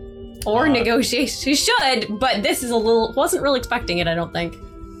 Or negotiation. She should, but this is wasn't really expecting it, I don't think.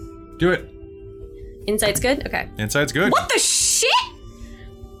 Do it. Insight's good? Okay. Insight's good. What the shit?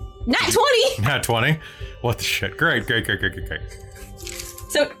 Nat 20! Nat 20? What the shit? Great.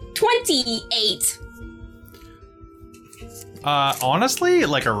 So, 28. Honestly,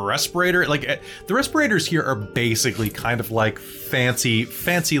 like a respirator, like the respirators here are basically kind of like fancy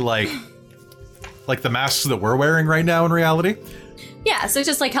like the masks that we're wearing right now in reality. Yeah, so it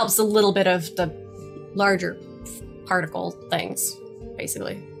just like helps a little bit of the larger particle things,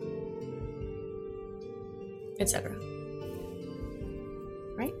 basically. Etc.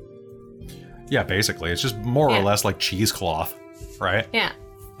 Right? Yeah, basically. It's just more or less like cheesecloth, right? Yeah.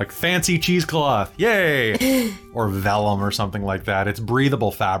 Like fancy cheesecloth, yay! Or vellum or something like that. It's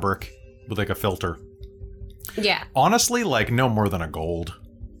breathable fabric with like a filter. Yeah. Honestly, like no more than a gold.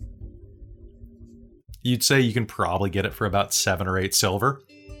 You'd say you can probably get it for about 7 or 8 silver.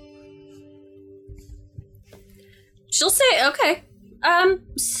 She'll say, okay,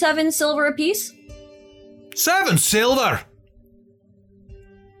 7 silver apiece. 7 silver!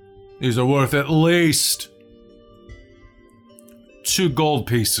 These are worth at least 2 gold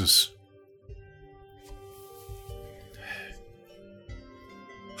pieces.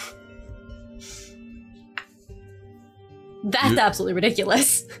 That's absolutely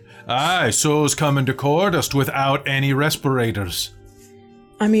ridiculous. Aye, so's coming to Cordust without any respirators.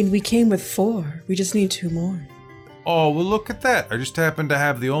 I mean, we came with 4. We just need 2 more. Oh, well look at that. I just happen to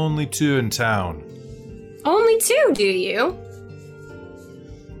have the only 2 in town. Only 2, do you?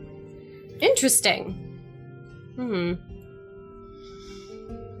 Interesting.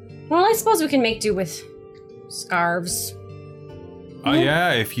 Well, I suppose we can make do with scarves. Oh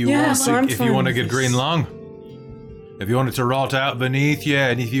yeah, if you want to get green lung. If you want it to rot out beneath you,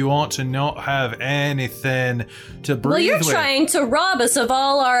 and if you want to not have anything to breathe with. Well, you're trying to rob us of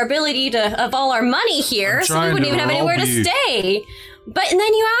all our ability of all our money here, so we wouldn't even have anywhere to stay. But and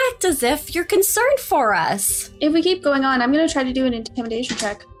then you act as if you're concerned for us. If we keep going on, I'm going to try to do an intimidation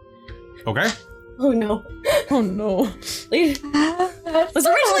check. Okay. Oh no. Oh no. Was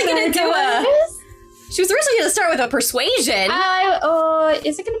originally going to do She was originally going to start with a persuasion.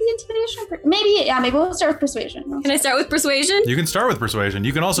 Is it going to be intimidation? Maybe, maybe we'll start with persuasion. Can I start with persuasion? You can start with persuasion.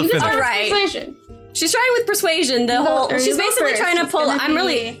 You can also finish. All right. Persuasion. She's trying with persuasion. She's basically trying to pull. I'm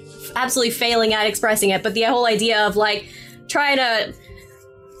really absolutely failing at expressing it, but the whole idea of like trying to.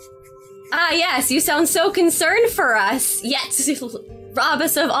 Ah, yes, you sound so concerned for us, yet rob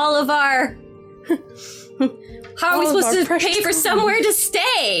us of all of our. How are we supposed to pay for somewhere to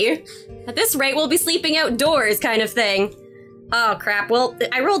stay? At this rate, we'll be sleeping outdoors, kind of thing. Oh crap! Well,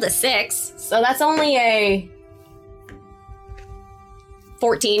 I rolled a 6, so that's only a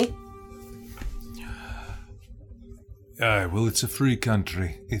 14. Well, it's a free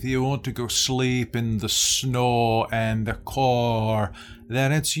country. If you want to go sleep in the snow and the car,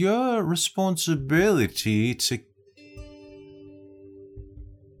 then it's your responsibility to...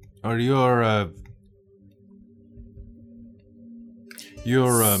 Or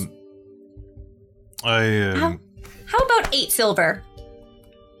How about 8 silver?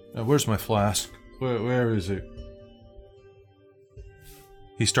 Where's my flask? Where is it?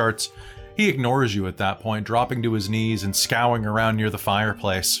 He ignores you at that point, dropping to his knees and scowling around near the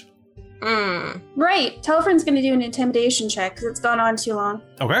fireplace. Right. Telfrin's going to do an intimidation check because it's gone on too long.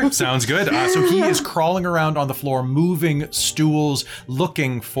 Okay, sounds good. So he is crawling around on the floor, moving stools,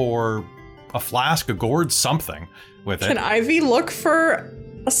 looking for a flask, a gourd, something with it. Can Ivy look for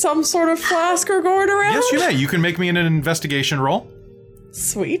some sort of flask or gourd around? Yes, you may. You can make me an investigation roll.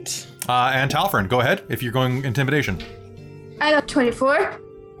 Sweet. And Talfrin, go ahead if you're going intimidation. I got 24.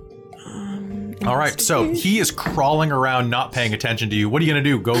 All right, so he is crawling around, not paying attention to you. What are you going to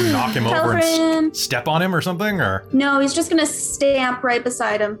do? Go knock him over and step on him or something? Or no, he's just going to stamp right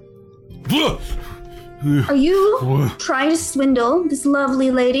beside him. Are you trying to swindle this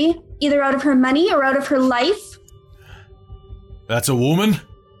lovely lady, either out of her money or out of her life? That's a woman?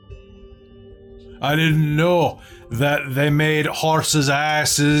 I didn't know that they made horses'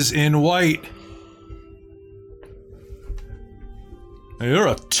 asses in white. You're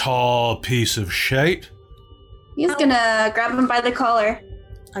a tall piece of shit. He's gonna grab him by the collar.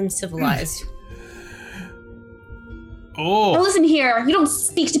 Uncivilized. Oh. Now listen here, you don't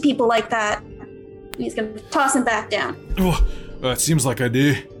speak to people like that. And he's gonna toss him back down. Oh, it seems like I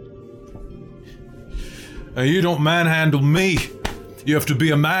do. You don't manhandle me. You have to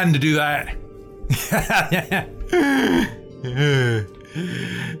be a man to do that.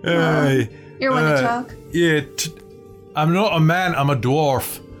 You're one to talk. Yeah, I'm not a man, I'm a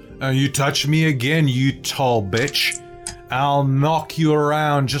dwarf. You touch me again, you tall bitch. I'll knock you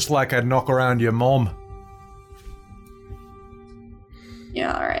around just like I'd knock around your mom.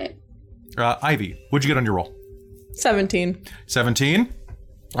 Yeah, alright. Ivy, what'd you get on your roll? 17. 17?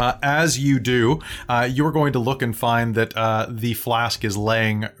 As you do, you're going to look and find that the flask is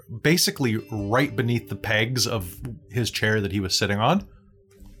laying basically right beneath the pegs of his chair that he was sitting on.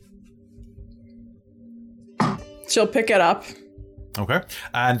 She'll pick it up. Okay.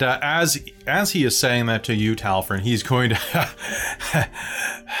 And as he is saying that to you, Talfrin, he's going to...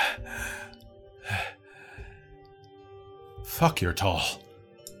 Fuck, you're tall.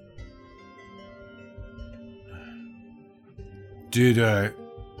 Did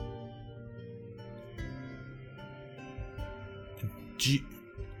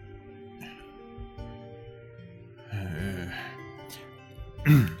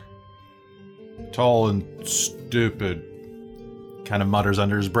tall and stupid, kind of mutters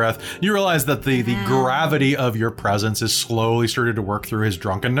under his breath. You realize that the gravity of your presence is slowly starting to work through his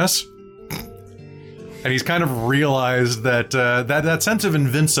drunkenness. And he's kind of realized that that sense of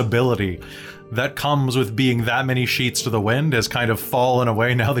invincibility that comes with being that many sheets to the wind has kind of fallen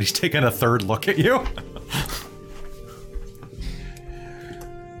away now that he's taken a third look at you.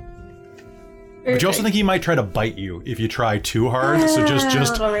 But you also think he might try to bite you if you try too hard, so just a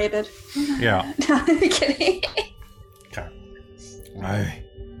little rabid. Yeah. No, I'm kidding. Okay.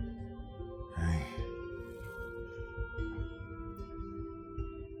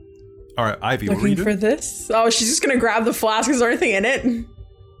 All right, Ivy, what were you Looking for this? Oh, she's just gonna grab the flask. Is there anything in it?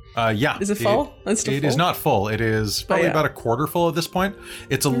 Yeah. Is it full? It is not full. It is probably about a quarter full at this point.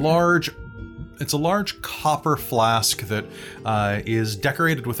 It's a large copper flask that is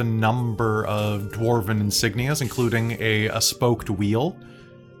decorated with a number of dwarven insignias, including a spoked wheel.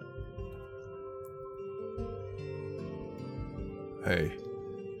 Hey.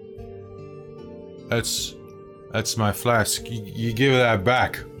 That's my flask. You give that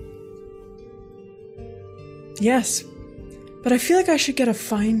back. Yes. But I feel like I should get a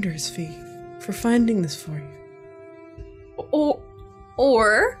finder's fee for finding this for you.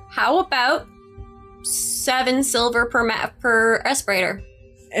 Or how about 7 silver per respirator?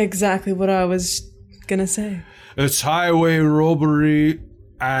 Exactly what I was gonna say. It's highway robbery,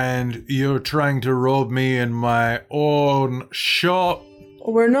 and you're trying to rob me in my own shop.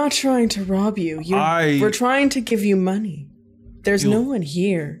 We're not trying to rob you. We're trying to give you money. There's no one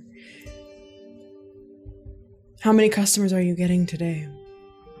here. How many customers are you getting today?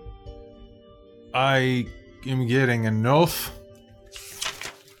 I am getting enough.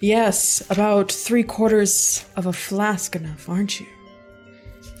 Yes, about 3/4 of a flask enough, aren't you?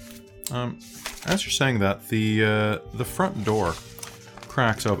 As you're saying that, the front door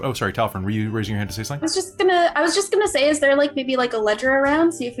cracks open. Oh, sorry, Talfrin, were you raising your hand to say something? I was just gonna say, is there like maybe like a ledger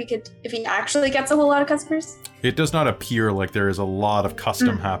around? See if he actually gets a whole lot of customers. It does not appear like there is a lot of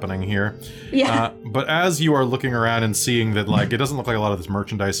custom happening here. Yeah. But as you are looking around and seeing that, like, it doesn't look like a lot of this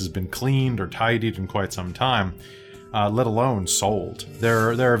merchandise has been cleaned or tidied in quite some time, let alone sold.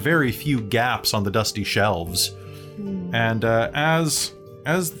 There are very few gaps on the dusty shelves. And as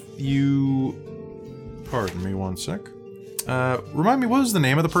you... Pardon me one sec. Remind me, what was the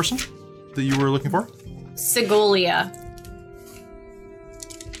name of the person that you were looking for? Segolia.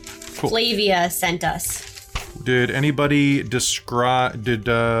 Cool. Flavia sent us. Did anybody describe... Did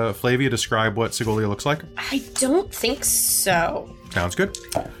Flavia describe what Segolia looks like? I don't think so. Sounds good.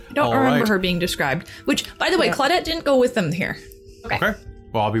 I don't remember her being described. Which, by the way, Claudette didn't go with them here. Okay.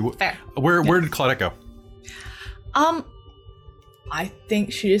 Well, I'll be... Fair. Where did Claudette go? I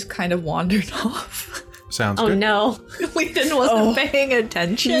think she just kind of wandered off. Sounds good. good. Oh, no. We wasn't paying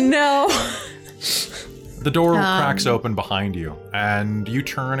attention. No. The door cracks open behind you, and you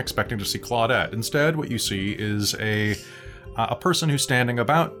turn expecting to see Claudette. Instead, what you see is a person who's standing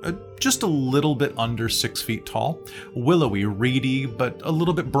about just a little bit under 6 feet tall, willowy, reedy, but a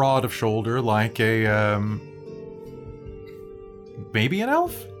little bit broad of shoulder, like a maybe an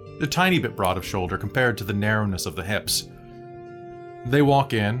elf? A tiny bit broad of shoulder compared to the narrowness of the hips. They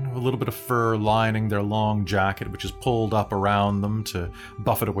walk in, a little bit of fur lining their long jacket, which is pulled up around them to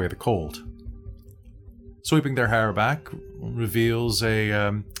buffet away the cold. Sweeping their hair back reveals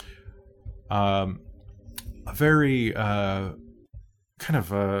a very kind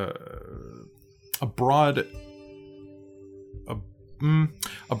of a broad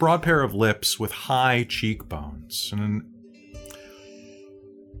pair of lips with high cheekbones and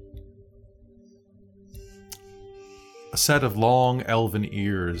a set of long elven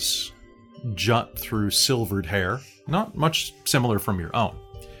ears jut through silvered hair, not much similar from your own.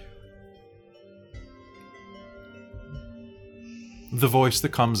 The voice that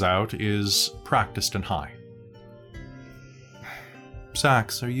comes out is practiced and high.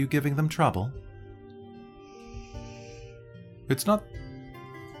 Sax, are you giving them trouble? It's not...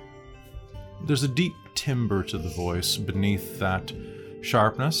 There's a deep timbre to the voice beneath that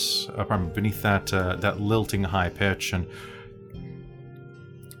sharpness, beneath that lilting high pitch, and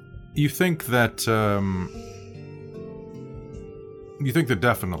you think that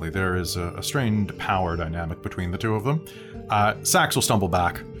definitely there is a strained power dynamic between the two of them. Sax will stumble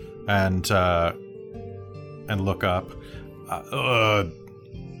back and look up.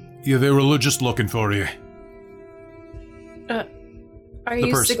 Yeah, they were just looking for you. Are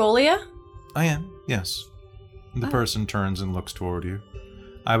you Segolia? I am, yes. The person turns and looks toward you.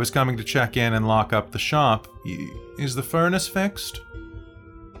 I was coming to check in and lock up the shop. Is the furnace fixed?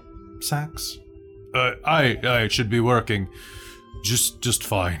 Sax? I should be working. Just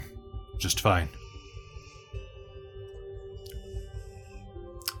fine. Just fine.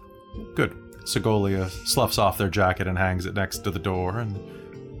 Good. Segolia sloughs off their jacket and hangs it next to the door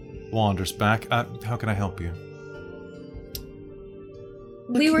and wanders back. How can I help you?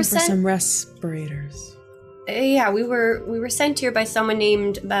 We were sent for some respirators. Yeah, we were sent here by someone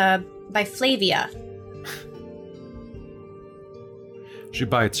named by Flavia. She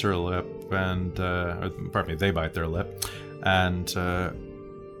bites her lip, and pardon me, they bite their lip, and an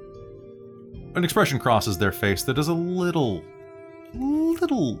expression crosses their face that is a little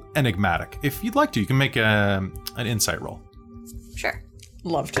enigmatic. If you'd like to, you can make an insight roll. Sure.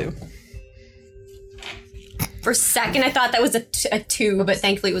 Love to. For a second, I thought that was a 2, but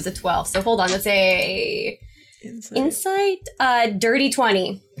thankfully it was a 12. So hold on, let's say insight. Dirty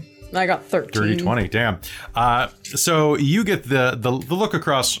 20. I got 13. Dirty 20, damn. So you get the look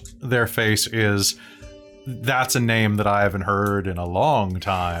across their face is, that's a name that I haven't heard in a long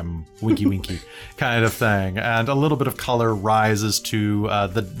time. Winky winky kind of thing. And a little bit of color rises to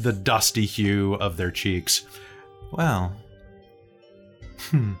the dusty hue of their cheeks. Well.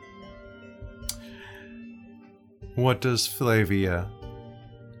 What does Flavia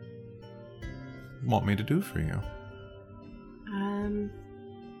want me to do for you?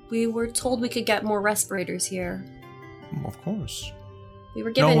 We were told we could get more respirators here. Of course. We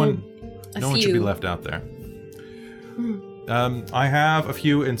were given no a one few. should be left out there. I have a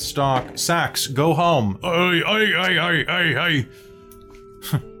few in stock. Sax, go home. Aye.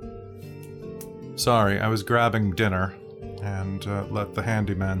 Sorry, I was grabbing dinner and let the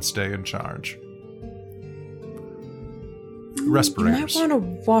handyman stay in charge. Respirators. You might want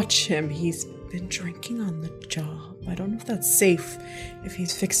to watch him. He's been drinking on the job. I don't know if that's safe if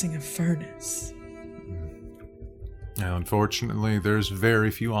he's fixing a furnace. Now, unfortunately, there's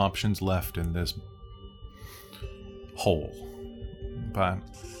very few options left in this hole. But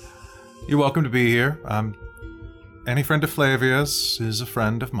you're welcome to be here. Any friend of Flavia's is a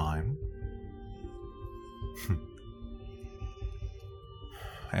friend of mine.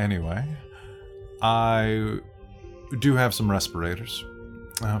 Anyway, I do have some respirators.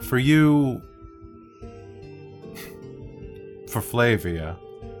 For you... For Flavia,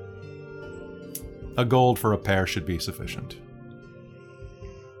 a gold for a pair should be sufficient.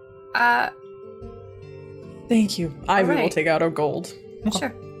 Thank you. Ivy will take out a gold.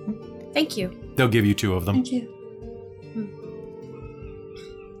 Sure. Thank you. They'll give you 2 of them. Thank you.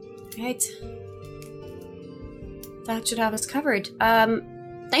 Right. That should have us covered.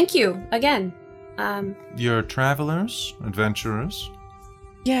 Thank you again. You're travelers, adventurers.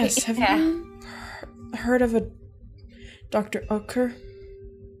 Yes, have you heard of a Dr. Oker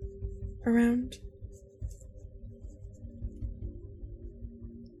around?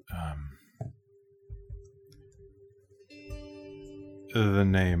 The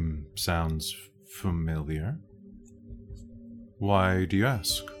name sounds familiar. Why do you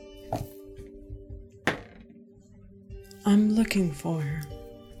ask? I'm looking for her.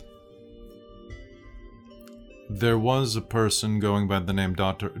 There was a person going by the name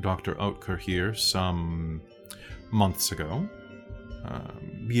Dr. Oetker here some months ago.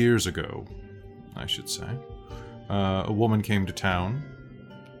 Years ago, I should say. A woman came to town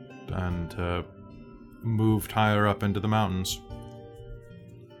and moved higher up into the mountains.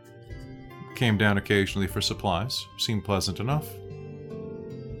 Came down occasionally for supplies. Seemed pleasant enough.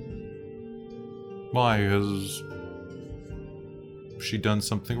 Why, has she done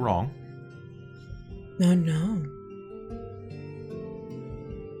something wrong? No.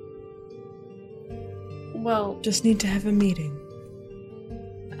 Well, Just need to have a meeting.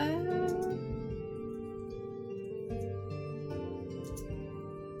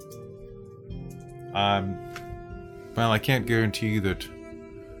 Well, I can't guarantee that.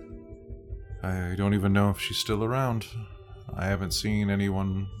 I don't even know if she's still around. I haven't seen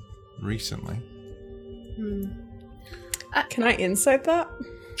anyone recently. Can I insight that?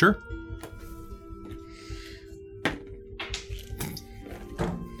 Sure.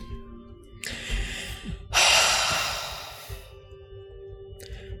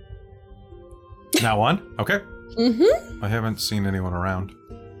 Now one? Okay. I haven't seen anyone around.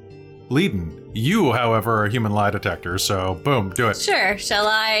 Leiden, you, however, are a human lie detector, so boom, do it. sure. Shall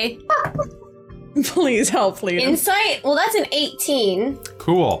I? Please help, Leiden. Insight? Well, that's an 18.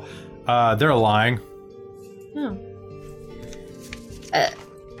 Cool. They're lying. Oh.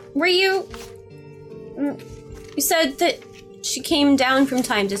 Were you... You said that she came down from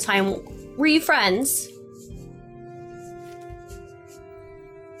time to time. Were you friends?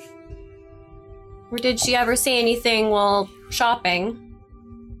 Or did she ever say anything while shopping?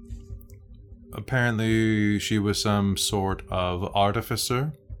 Apparently, she was some sort of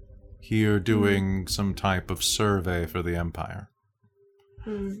artificer here doing some type of survey for the Empire.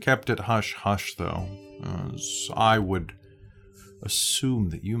 Kept it hush-hush, though, as I would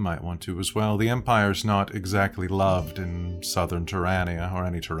assume that you might want to as well. The Empire's not exactly loved in southern Tyrannia, or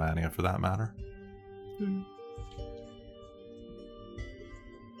any Tyrannia for that matter.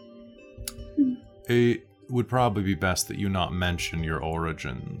 It would probably be best that you not mention your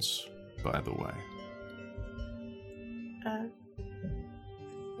origins, by the way.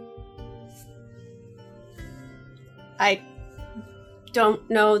 I don't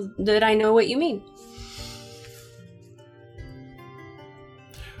know that I know what you mean.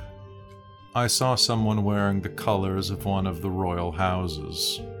 I saw someone wearing the colors of one of the royal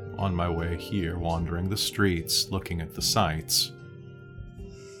houses on my way here, wandering the streets, looking at the sights.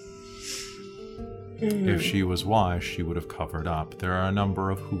 If she was wise, she would have covered up. There are a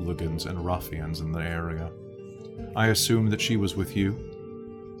number of hooligans and ruffians in the area. I assume that she was with you.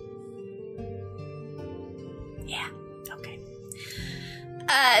 Yeah, okay.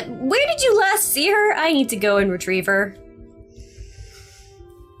 Where did you last see her? I need to go and retrieve her.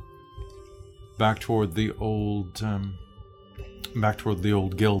 Back toward the old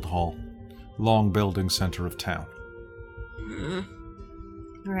guild hall. Long building center of town.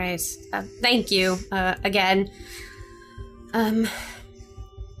 All right. Thank you again.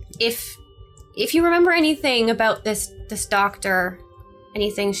 If you remember anything about this doctor,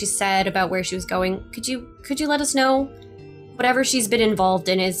 anything she said about where she was going, could you let us know? Whatever she's been involved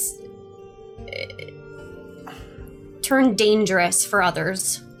in is turn dangerous for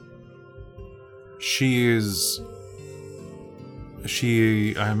others. I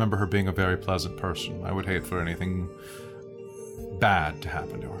remember her being a very pleasant person. I would hate for anything bad to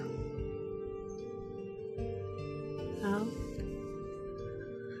happen to her. Oh.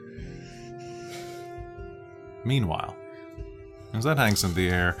 Meanwhile, as that hangs in the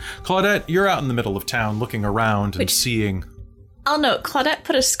air, Claudette, you're out in the middle of town looking around and seeing... I'll note, Claudette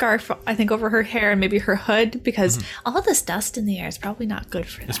put a scarf, I think, over her hair and maybe her hood, because all this dust in the air is probably not good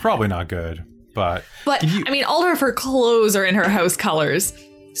for that. It's probably not good, but... I mean, all of her clothes are in her house colors.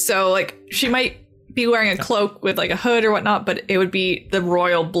 So, like, she might be wearing a cloak with, like, a hood or whatnot, but it would be the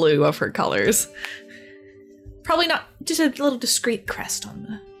royal blue of her colors. Probably not, just a little discreet crest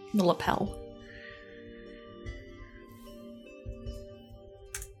on the lapel.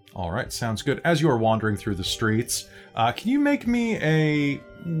 All right, sounds good. As you are wandering through the streets, can you make me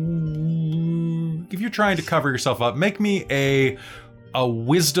if you're trying to cover yourself up, make me a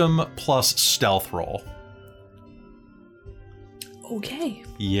wisdom plus stealth roll. Okay.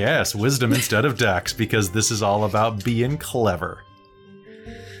 Yes, wisdom instead of dex, because this is all about being clever.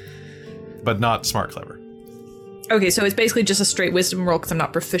 But not smart clever. Okay, so it's basically just a straight wisdom roll because I'm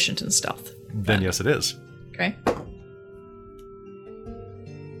not proficient in stealth. Then yes, it is. Okay.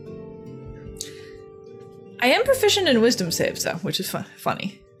 I am proficient in wisdom saves, though, which is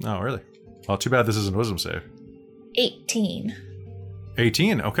funny. Oh, really? Well, too bad this isn't a wisdom save. 18.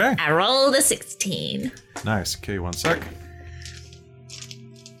 18, okay. I rolled a 16. Nice. Okay, one sec.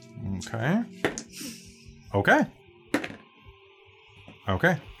 Okay. Okay.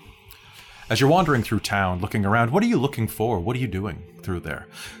 Okay. As you're wandering through town, looking around, what are you looking for? What are you doing through there?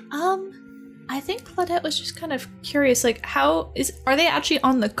 I think Claudette was just kind of curious, like, are they actually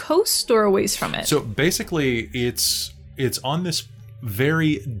on the coast or a ways from it? So basically, it's on this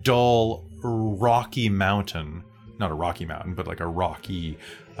very dull, rocky mountain. Not a rocky mountain, but like a rocky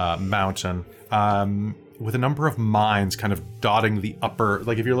mountain with a number of mines kind of dotting the upper...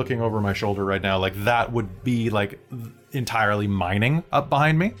 Like, if you're looking over my shoulder right now, like, that would be, like, entirely mining up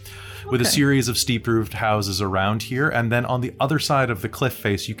behind me. With a series of steep-roofed houses around here, and then on the other side of the cliff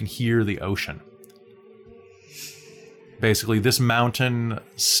face, you can hear the ocean. Basically, this mountain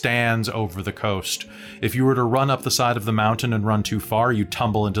stands over the coast. If you were to run up the side of the mountain and run too far, you'd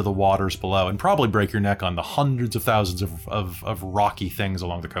tumble into the waters below and probably break your neck on the hundreds of thousands of rocky things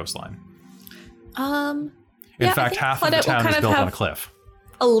along the coastline. In fact, half of the town is built on a cliff.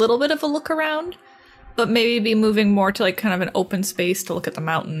 A little bit of a look around, but maybe be moving more to like kind of an open space to look at the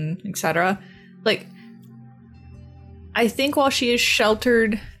mountain, etc. Like, I think while she is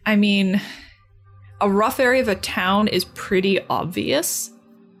sheltered, I mean, a rough area of a town is pretty obvious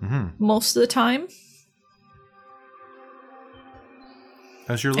most of the time.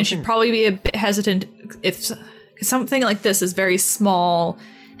 As you're looking, and she'd probably be a bit hesitant if something like this is very small.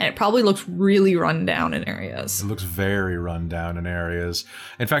 And it probably looks really run down in areas. It looks very run down in areas.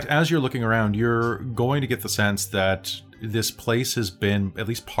 In fact, as you're looking around, you're going to get the sense that this place has been at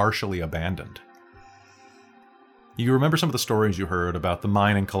least partially abandoned. You remember some of the stories you heard about the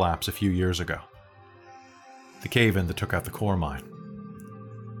mining collapse a few years ago. The cave-in that took out the core mine.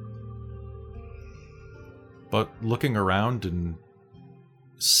 But looking around and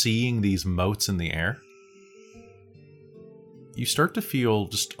seeing these motes in the air, you start to feel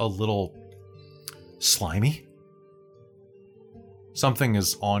just a little slimy. Something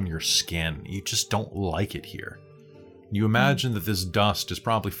is on your skin. You just don't like it here. You imagine that this dust is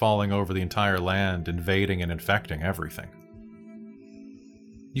probably falling over the entire land, invading and infecting everything.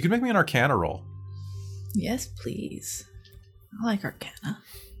 You can make me an Arcana roll. Yes, please. I like Arcana.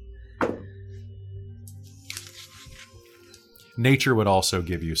 Nature would also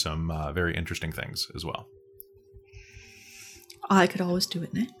give you some very interesting things as well. I could always do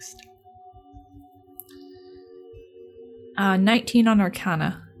it next. 19 on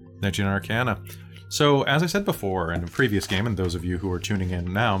Arcana. 19 on Arcana. So, as I said before in a previous game, and those of you who are tuning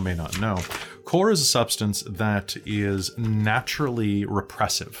in now may not know, core is a substance that is naturally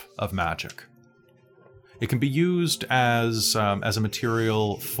repressive of magic. It can be used as a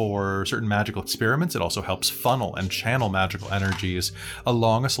material for certain magical experiments. It also helps funnel and channel magical energies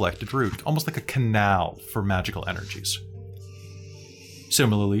along a selected route, almost like a canal for magical energies.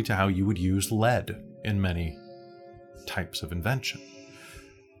 Similarly to how you would use lead in many types of invention.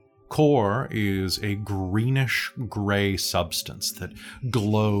 Core is a greenish-gray substance that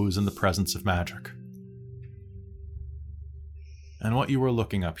glows in the presence of magic. And what you are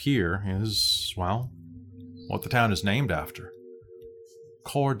looking up here is, well, what the town is named after.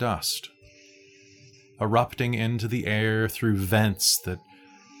 Core dust. Erupting into the air through vents that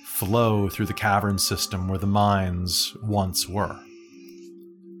flow through the cavern system where the mines once were.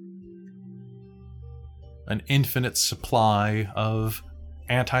 An infinite supply of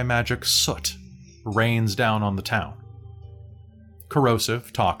anti-magic soot rains down on the town.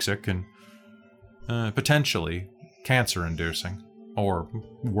 Corrosive, toxic, and potentially cancer-inducing, or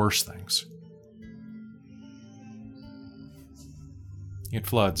worse things. It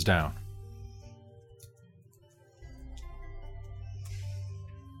floods down.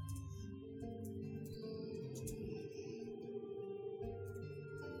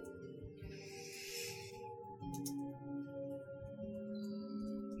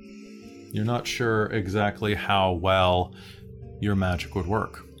 You're not sure exactly how well your magic would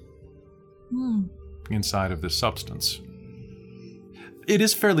work inside of this substance. It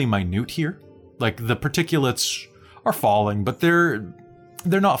is fairly minute here. Like, the particulates are falling, but they're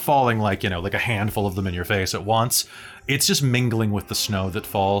not falling like, like a handful of them in your face at once. It's just mingling with the snow that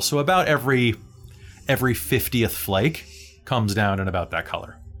falls. So about every 50th flake comes down in about that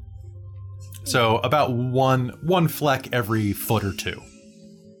color. So about one fleck every foot or two.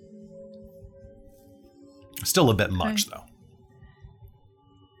 Still a bit much, though.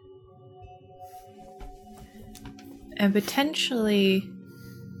 And potentially,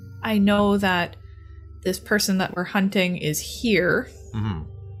 I know that this person that we're hunting is here. Mm-hmm.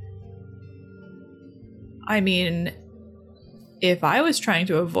 I mean, if I was trying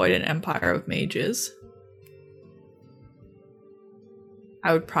to avoid an empire of mages,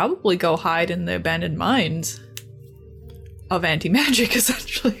 I would probably go hide in the abandoned mines of anti-magic,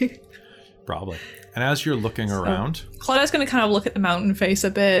 essentially. Probably. And as you're looking around... Claudia's going to kind of look at the mountain face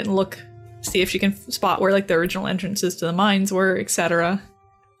a bit and see if she can spot where, like, the original entrances to the mines were, etc.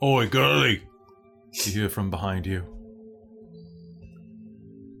 Oi, girlie! You hear from behind you.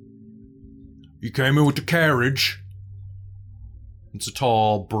 You came in with the carriage? It's a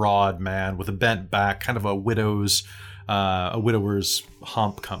tall, broad man with a bent back, kind of a widower's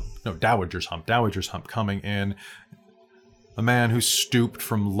hump. Dowager's hump coming in. A man who's stooped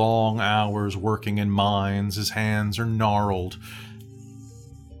from long hours working in mines. His hands are gnarled.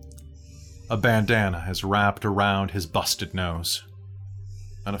 A bandana is wrapped around his busted nose,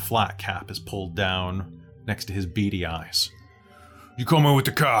 and a flat cap is pulled down next to his beady eyes. You coming with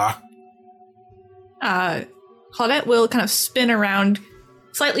the car? Claudette will kind of spin around,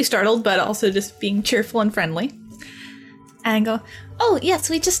 slightly startled, but also just being cheerful and friendly, and go, "Oh, yes,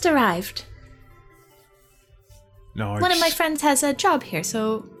 we just arrived. Nice. One of my friends has a job here,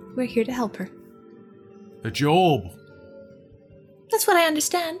 so we're here to help her." A job? That's what I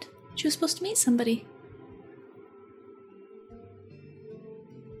understand. She was supposed to meet somebody.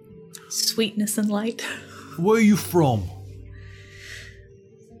 Sweetness and light. Where are you from?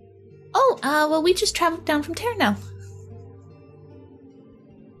 Oh, well, we just traveled down from Terranel.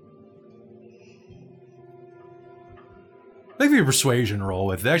 Make me a persuasion roll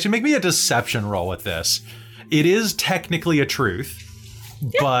with this. Actually, make me a deception roll with this. It is technically a truth,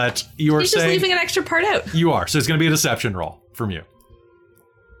 but you're He's saying... just leaving an extra part out. You are, so it's going to be a deception roll from you.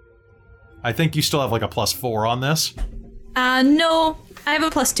 I think you still have like a +4 on this. No, I have a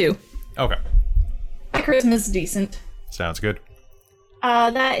 +2. Okay. My charisma is decent. Sounds good.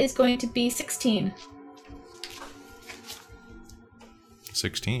 That is going to be 16.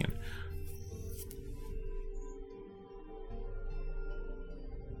 16.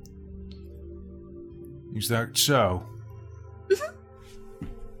 Is that so? Mm-hmm.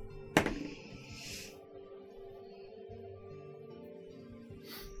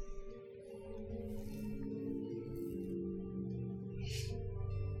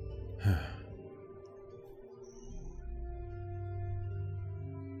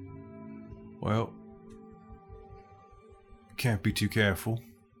 Well, can't be too careful.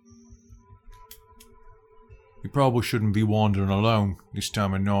 You probably shouldn't be wandering alone this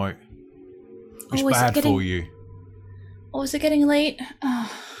time of night. It's bad for you. Oh, is it getting late?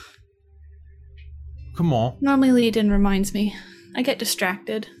 Come on. Normally Leiden reminds me. I get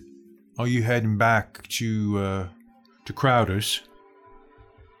distracted. Are you heading back to Crowder's?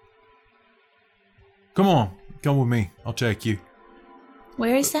 Come on, come with me. I'll take you.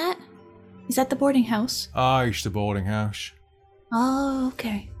 Where is that? Is that the boarding house? It's the boarding house. Oh,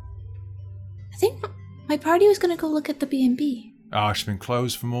 okay. I think my party was going to go look at the B&B. It's been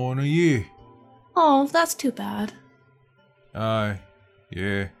closed for more than a year. Oh, that's too bad.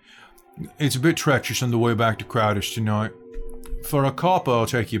 Yeah. It's a bit treacherous on the way back to Crowder's tonight. For a copper, I'll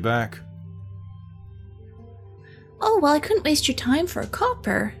take you back. Oh, well, I couldn't waste your time for a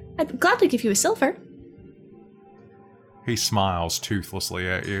copper. I'd gladly give you a silver. He smiles toothlessly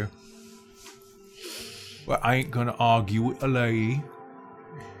at you. Well, I ain't gonna argue with a lady.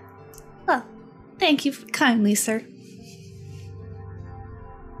 Well, thank you kindly, sir.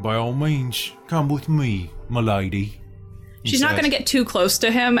 By all means, come with me, my lady. She's not going to get too close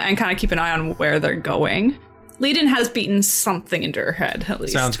to him and kind of keep an eye on where they're going. Leiden has beaten something into her head, at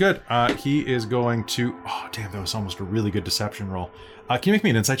least. Sounds good. He is going to... Oh, damn, that was almost a really good deception roll. Can you make me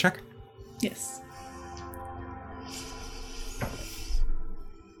an insight check? Yes.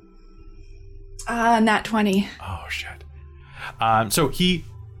 Nat 20. Oh, shit. So he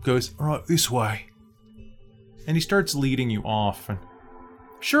goes, all right, this way. And he starts leading you off. And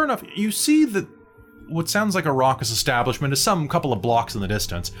sure enough, you see that what sounds like a raucous establishment is some couple of blocks in the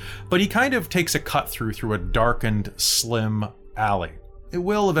distance, but he kind of takes a cut through a darkened, slim alley. It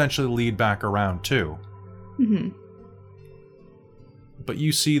will eventually lead back around, too. Mm-hmm. But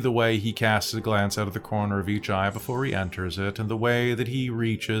you see the way he casts a glance out of the corner of each eye before he enters it, and the way that he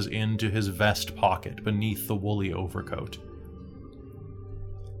reaches into his vest pocket beneath the woolly overcoat.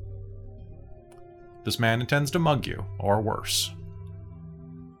 This man intends to mug you, or worse.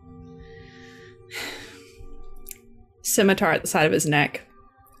 Scimitar at the side of his neck.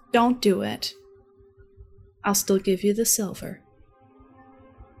 Don't do it. I'll still give you the silver.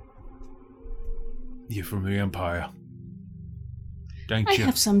 You're from the Empire. Ain't I you?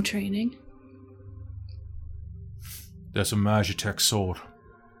 have some training. That's a Magitech sword.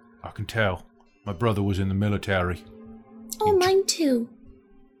 I can tell. My brother was in the military. Oh, mine too.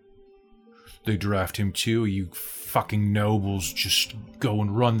 They draft him too, you fucking nobles just go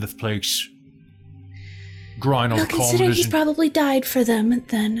and run the place. Grind all Well, the considering corners he's and... probably died for them,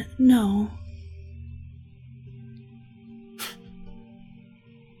 then no.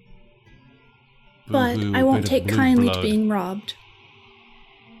 But I won't take kindly to being robbed.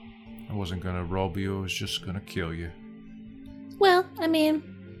 I wasn't gonna rob you, I was just gonna kill you. Well, I mean,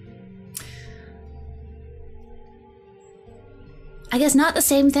 I guess not the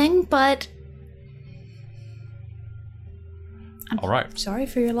same thing, but All right. sorry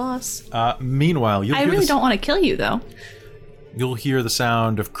for your loss. Meanwhile, I really don't want to kill you, though. You'll hear the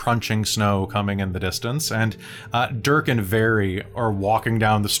sound of crunching snow coming in the distance, and Dirk and Very are walking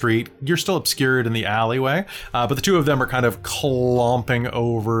down the street. You're still obscured in the alleyway, but the two of them are kind of clomping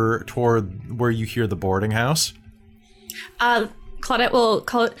over toward where you hear the boarding house. Claudette will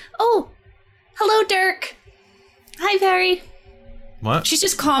call it. Oh, hello, Dirk. Hi, Very. What? She's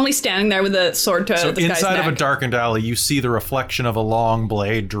just calmly standing there with a sword to So this guy's inside of a neck. darkened alley, you see the reflection of a long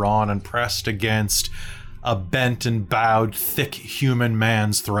blade drawn and pressed against a bent and bowed, thick human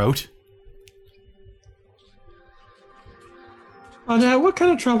man's throat. Claudette, what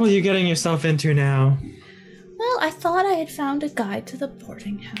kind of trouble are you getting yourself into now? Well, I thought I had found a guide to the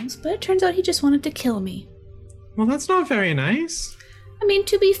boarding house, but it turns out he just wanted to kill me. Well, that's not very nice. I mean,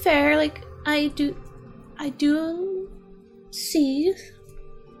 to be fair, like, I do see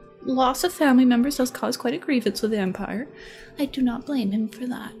Loss of family members does cause quite a grievance with the Empire. I do not blame him for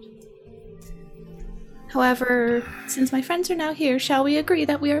that. However, since my friends are now here, shall we agree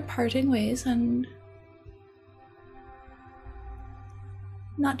that we are parting ways and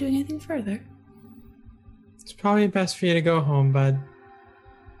not doing anything further? It's probably best for you to go home, bud.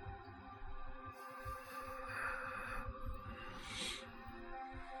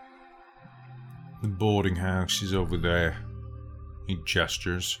 The boarding house is over there. He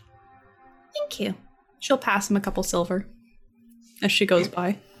gestures. Thank you. She'll pass him a couple silver as she goes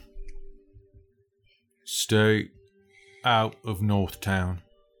by. Stay out of Northtown,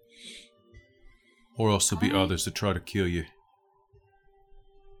 or else there'll be others that try to kill you.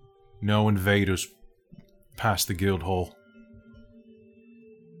 No invaders past the guild hall.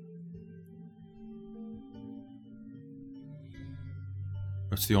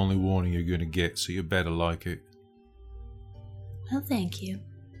 That's the only warning you're gonna get, so you better like it. Well, thank you.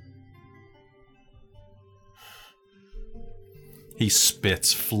 He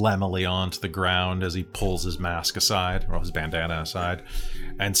spits phlegmily onto the ground as he pulls his mask aside, or his bandana aside,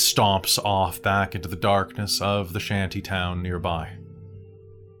 and stomps off back into the darkness of the shanty town nearby.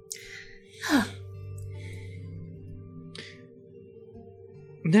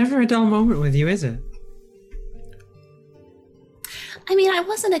 Never a dull moment with you, is it? I mean, I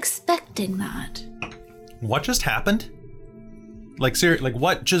wasn't expecting that. What just happened? Like, seriously, like,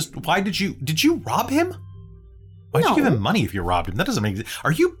 what just, why did you rob him? Why'd you give him money if you robbed him? That doesn't make sense.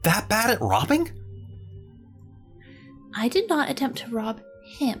 Are you that bad at robbing? I did not attempt to rob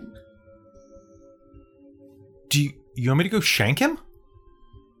him. Do you want me to go shank him?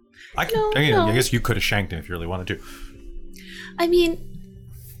 I guess you could have shanked him if you really wanted to. I mean,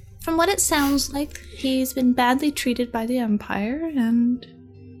 from what it sounds like, he's been badly treated by the Empire, and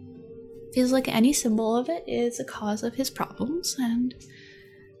feels like any symbol of it is a cause of his problems, and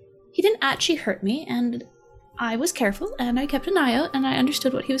he didn't actually hurt me, and I was careful, and I kept an eye out, and I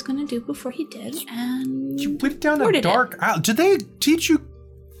understood what he was going to do before he did, and You went down a dark alley. Did they teach you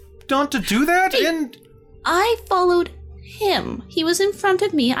not to do that? Hey, I followed him. He was in front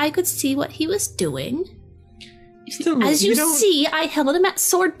of me. I could see what he was doing. As you see, I held him at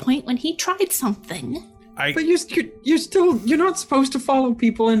sword point when he tried something. But you're not supposed to follow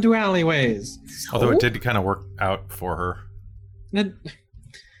people into alleyways. Although it did kind of work out for her.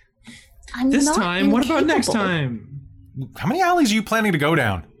 What about next time? How many alleys are you planning to go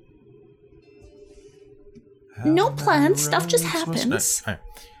down? No plans. Stuff just happens.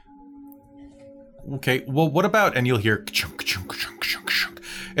 Okay, well, what about, and you'll hear chunk, chunk, chunk, chunk, chunk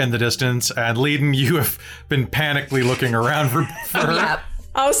in the distance, and Leiden, you have been panically looking around for her. Yeah.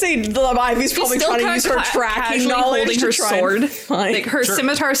 I was saying Ivy's probably trying to use her tracking knowledge holding her sword. Like her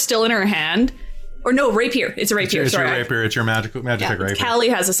scimitar still in her hand. Or no, rapier. It's a rapier. It's your rapier. It's your magic rapier. Callie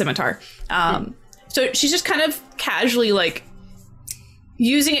has a scimitar. So she's just kind of casually like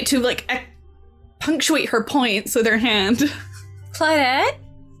using it to like punctuate her points with her hand. Claudette?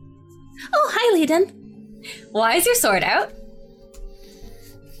 Oh, hi, Leiden. Why is your sword out?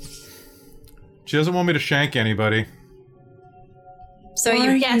 She doesn't want me to shank anybody. So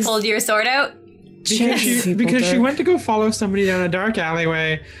you pulled your sword out? Because she went to go follow somebody down a dark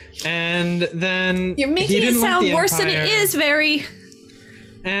alleyway, and then you're making it sound worse than it is. Very.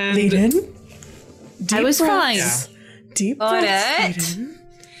 And Leiden? I was fine. Yeah. Deep breaths.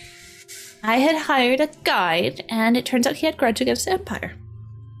 I had hired a guide, and it turns out he had grudge against the Empire.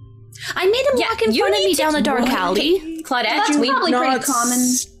 I made him walk in front of me down the dark alley. Claudette, That's probably pretty common.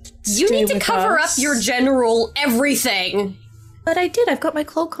 You need to cover up your general everything. But I did. I've got my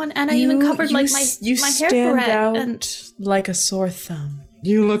cloak on, and I even covered like my hair thread. Out and like a sore thumb.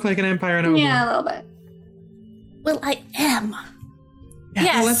 You look like an Empire noble. Yeah, a little bit. Well, I am.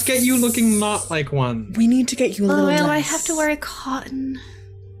 Yes. Well, let's get you looking not like one. We need to get you a little well, nice. I have to wear cotton.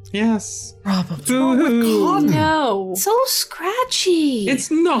 Yes. Probably. Boo-hoo. No. So scratchy. It's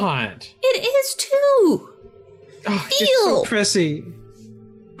not. It is too. Oh, it's so prissy.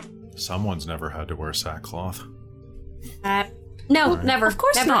 Someone's never had to wear sackcloth. No, never. Of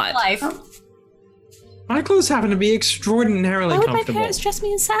course never not. In life. My clothes happen to be extraordinarily Why would my comfortable. parents dress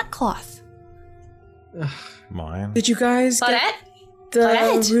me in sackcloth? Mine. Did you guys get the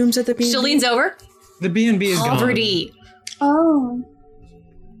Claudette? rooms at the B&B? She leans over. The B&B is Poverty. Oh.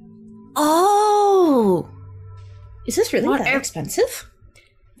 Oh. Is this really that expensive?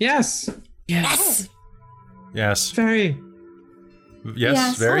 Yes. Yes. Yes. Very.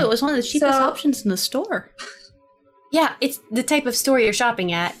 Yes, very. Oh, it was one of the cheapest options in the store. Yeah, it's the type of store you're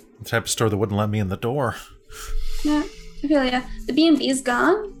shopping at. The type of store that wouldn't let me in the door. Yeah, I feel ya. The B&B's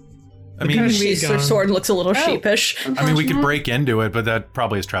gone. I mean, her sword looks a little sheepish. I mean, we could break into it, but that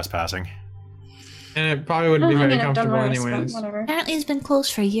probably is trespassing. And it probably wouldn't be very comfortable anyways. Whatever. Apparently it's been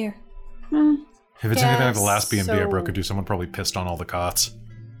closed for a year. If it's anything like the last B&B I broke into, someone probably pissed on all the cots.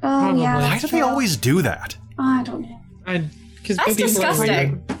 Oh, yeah. Why do they always do that? I don't know. That's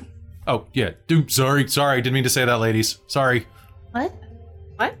disgusting. Oh, yeah. Sorry. Didn't mean to say that, ladies. Sorry. What?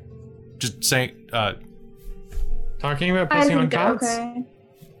 What? Just saying, Talking about pissing on cots? Okay.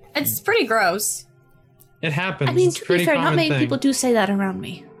 It's pretty gross. It happens. I mean, It's to a pretty be fair, not common many thing. people do say that around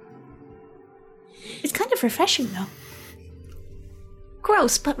me. It's kind of refreshing, though.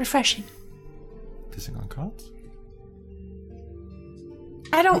 Gross, but refreshing. Pissing on cots?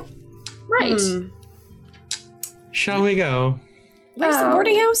 I don't... Right. Shall we go? Where's the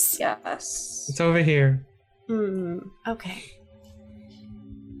boarding house? Yes. It's over here. Okay.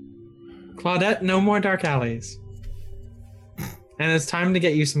 Claudette, no more dark alleys. And it's time to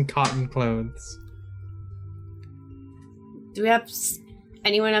get you some cotton clothes. Do we have...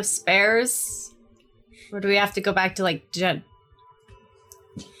 anyone have spares? Or do we have to go back to, like, Jen?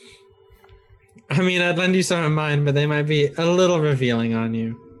 I mean, I'd lend you some of mine, but they might be a little revealing on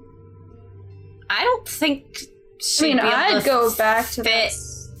you. I don't think I mean, I'd go back to fit.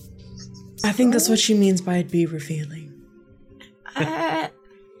 I think that's what she means by it be revealing. That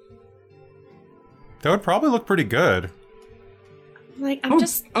would probably look pretty good. Like, I'm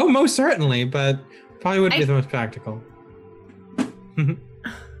just... Oh, most certainly, but probably would be the most practical.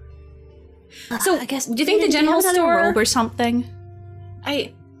 So, I guess. do you think the general another store... robe or something?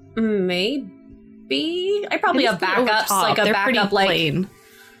 Maybe? I probably have backups, like a They're backup, pretty like... plain.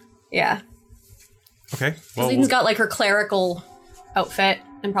 Yeah. Okay. Well, Leiden's got, like, her clerical outfit,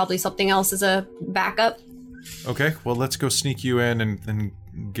 and probably something else as a backup. Okay, well, let's go sneak you in and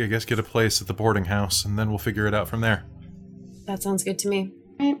I guess get a place at the boarding house, and then we'll figure it out from there. That sounds good to me.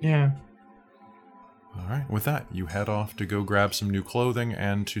 Yeah. All right, with that, you head off to go grab some new clothing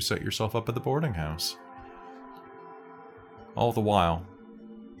and to set yourself up at the boarding house. All the while,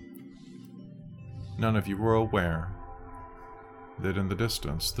 none of you were aware that in the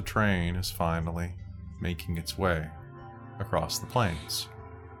distance, the train is finally making its way across the plains,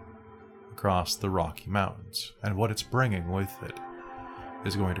 across the Rocky Mountains, and what it's bringing with it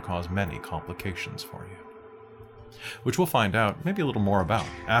is going to cause many complications for you, which we'll find out maybe a little more about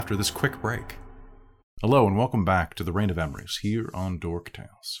after this quick break. Hello and welcome back to the Reign of Emrys here on Dork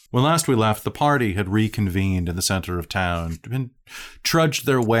Tales. When last we left, the party had reconvened in the center of town and trudged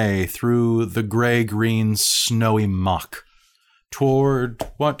their way through the gray-green snowy muck toward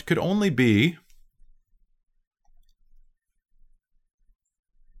what could only be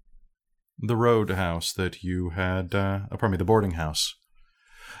the roadhouse that you had, the boarding house.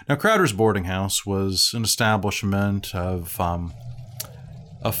 Now, Crowder's boarding house was an establishment of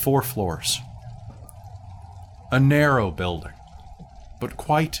 4 floors. A narrow building, but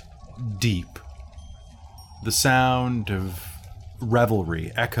quite deep. The sound of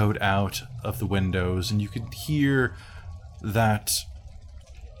revelry echoed out of the windows, and you could hear that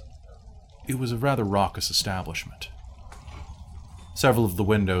it was a rather raucous establishment. Several of the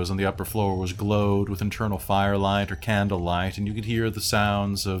windows on the upper floor was glowed with internal firelight or candlelight, and you could hear the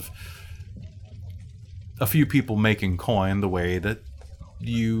sounds of a few people making coin the way that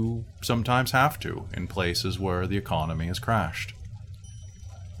you sometimes have to in places where the economy has crashed.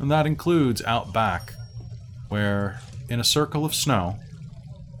 And that includes out back, where, in a circle of snow,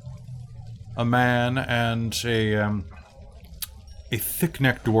 a man and a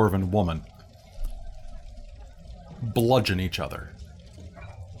thick-necked dwarven woman bludgeon each other.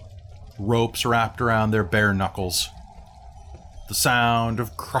 Ropes wrapped around their bare knuckles. The sound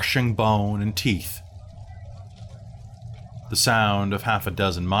of crushing bone and teeth. The sound of half a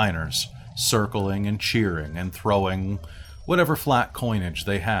dozen miners circling and cheering and throwing whatever flat coinage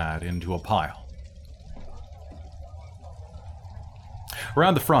they had into a pile.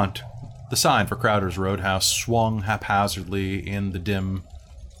 Around the front, the sign for Crowder's Roadhouse swung haphazardly in the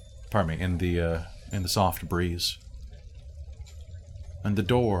soft breeze. And the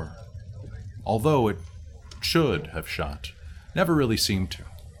door, although it should have shut, never really seemed to.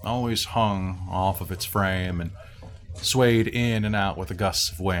 Always hung off of its frame and swayed in and out with the gusts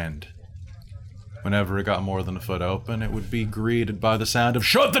of wind. Whenever it got more than a foot open, it would be greeted by the sound of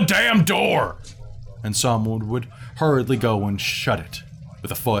 "Shut the damn door!" And someone would hurriedly go and shut it,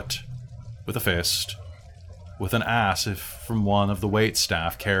 with a foot, with a fist, with an ass if from one of the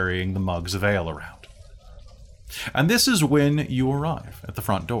waitstaff carrying the mugs of ale around. And this is when you arrive at the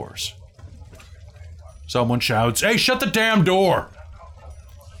front doors. Someone shouts, "Hey, shut the damn door!"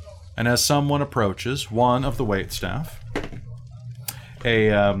 And as someone approaches, one of the waitstaff,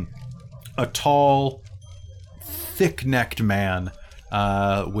 a tall, thick-necked man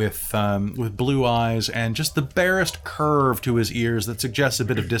with blue eyes and just the barest curve to his ears that suggests a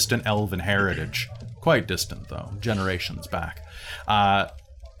bit of distant elven heritage. Quite distant, though, generations back.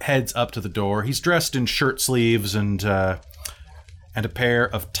 Heads up to the door. He's dressed in shirt sleeves and a pair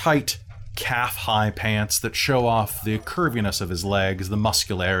of tight, calf-high pants that show off the curviness of his legs, the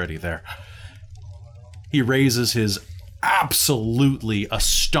muscularity there. He raises his absolutely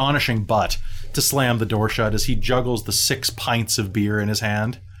astonishing butt to slam the door shut as he juggles the 6 pints of beer in his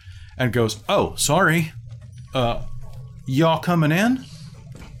hand and goes, "Oh, sorry. Y'all coming in?"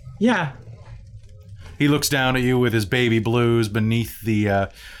 Yeah. He looks down at you with his baby blues beneath the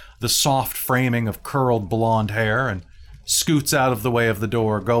soft framing of curled blonde hair and scoots out of the way of the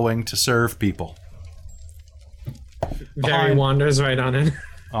door, going to serve people. Gary wanders right on in.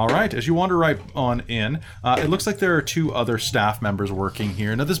 All right, as you wander right on in, it looks like there are 2 other staff members working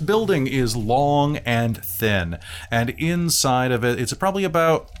here. Now, this building is long and thin, and inside of it, it's probably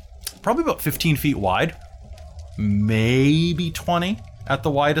about 15 feet wide, maybe 20 at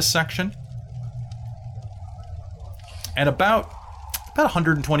the widest section, and about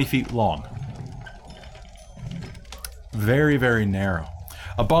 120 feet long. Very, very narrow.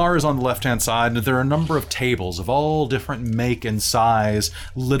 A bar is on the left-hand side, and there are a number of tables of all different make and size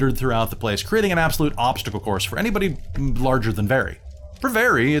littered throughout the place, creating an absolute obstacle course for anybody larger than Very. For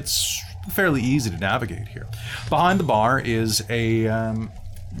Very, it's fairly easy to navigate here. Behind the bar is a,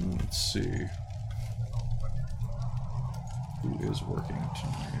 let's see, who is working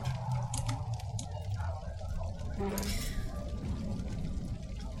tonight?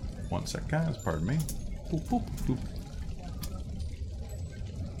 One sec, guys, pardon me. Boop, boop, boop.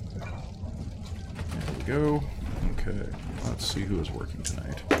 There we go. Okay, let's see who is working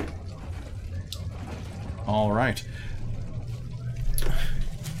tonight. All right.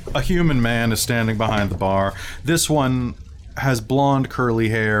 A human man is standing behind the bar. This one has blonde curly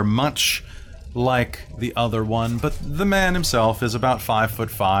hair, much like the other one, but the man himself is about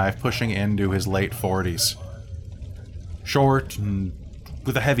 5'5", pushing into his late 40s. Short and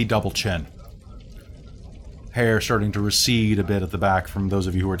with a heavy double chin. Hair starting to recede a bit at the back from those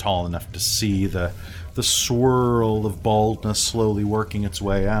of you who are tall enough to see the swirl of baldness slowly working its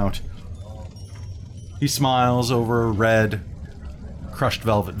way out. He smiles over a red, crushed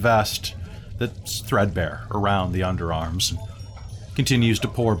velvet vest that's threadbare around the underarms, and continues to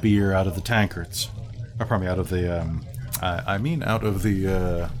pour beer out of the tankards. Or probably out of the, out of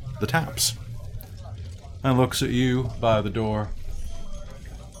the taps. And looks at you by the door.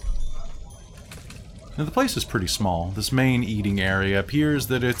 Now, the place is pretty small. This main eating area appears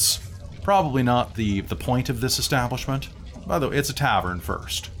that it's probably not the point of this establishment. By the way, it's a tavern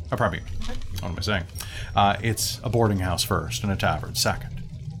first. What am I saying? It's a boarding house first and a tavern second.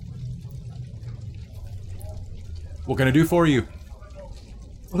 What can I do for you?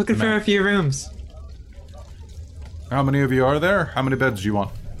 Looking for a few rooms. How many of you are there? How many beds do you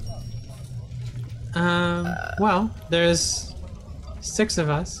want? Well, there's 6 of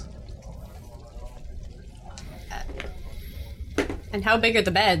us. And how big are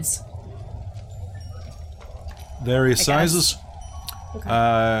the beds? Various sizes. Okay.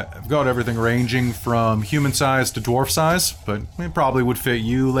 I've got everything ranging from human size to dwarf size, but it probably would fit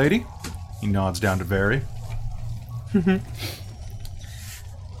you, lady. He nods down to Barry.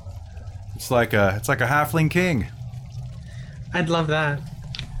 It's like a halfling king. I'd love that.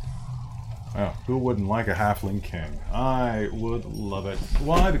 Oh, who wouldn't like a halfling king? I would love it.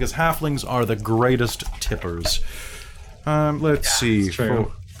 Why? Because halflings are the greatest tippers. Let's see. It's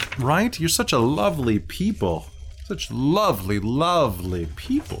true. Right? You're such a lovely people. Such lovely, lovely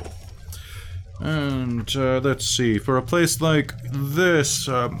people. And, let's see. For a place like this,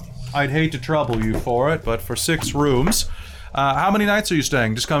 I'd hate to trouble you for it, but for 6 rooms, how many nights are you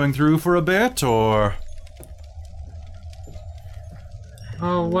staying? Just coming through for a bit, or...?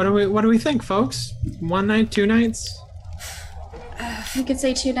 Oh, what do we think, folks? 1 night, 2 nights? We could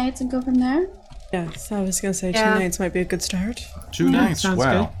say 2 nights and go from there. Yes, I was gonna say 2 Yeah. nights might be a good start. 2 nights, sounds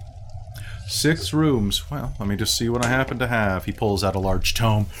wow. 6 rooms. Well, let me just see what I happen to have. He pulls out a large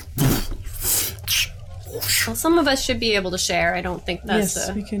tome. Well, some of us should be able to share. I don't think that's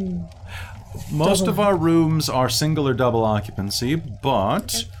Yes, we can. Most of our rooms are single or double occupancy,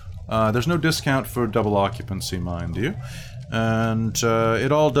 but there's no discount for double occupancy, mind you. And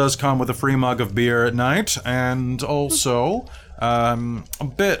it all does come with a free mug of beer at night, and also a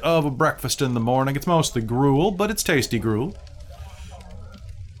bit of a breakfast in the morning. It's mostly gruel, but it's tasty gruel.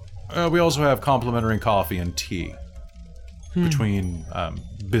 We also have complimentary coffee and tea between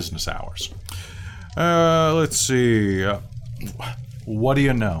business hours. Let's see. What do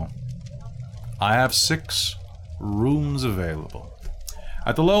you know? I have 6 rooms available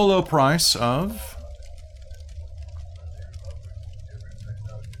at the low, low price of...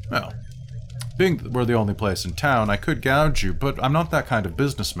 Well, being that we're the only place in town, I could gouge you, but I'm not that kind of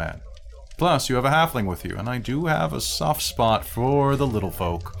businessman. Plus, you have a halfling with you, and I do have a soft spot for the little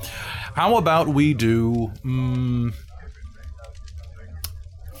folk. How about we do...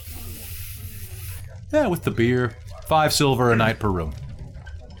 yeah, with the beer, 5 silver a night per room.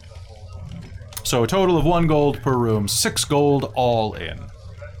 So a total of 1 gold per room, 6 gold all in.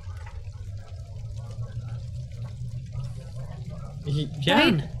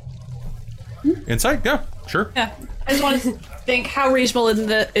 Yeah. Insight? Yeah, sure. Yeah. I just want to think, how reasonable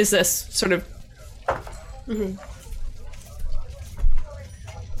is this sort of...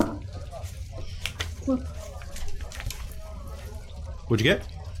 What'd you get?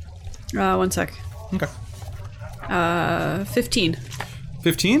 1 sec. Okay. 15.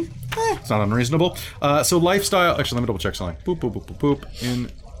 15? It's not unreasonable. So lifestyle... Actually, let me double check something. Boop, boop, boop, boop, boop.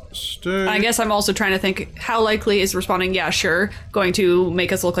 Instead... I guess I'm also trying to think, how likely is responding, yeah, sure, going to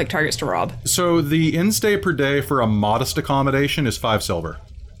make us look like targets to rob? So the in-stay per day for a modest accommodation is 5 silver.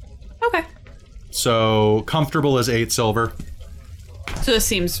 Okay. So comfortable is 8 silver. So this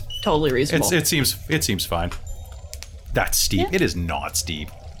seems totally reasonable. It seems fine. That's steep. Yeah. It is not steep.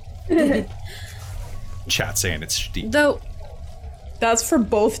 Chat saying it's steep. Though... That's for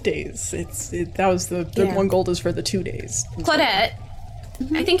both days. That was the 1 gold is for the 2 days. Claudette,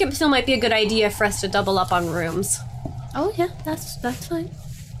 I think it still might be a good idea for us to double up on rooms. Oh yeah, that's fine.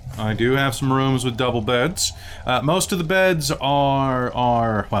 I do have some rooms with double beds. Most of the beds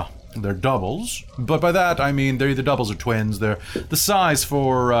are well, they're doubles, but by that I mean they're either doubles or twins. They're the size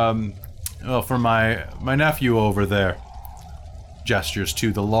for my nephew over there. gestures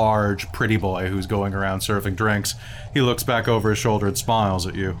to the large, pretty boy who's going around serving drinks. He looks back over his shoulder and smiles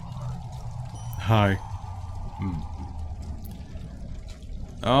at you. Hi.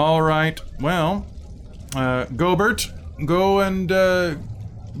 All right. Well, Gobert, go and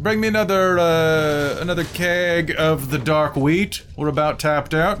bring me another keg of the dark wheat. We're about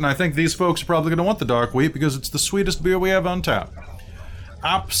tapped out, and I think these folks are probably going to want the dark wheat because it's the sweetest beer we have on tap.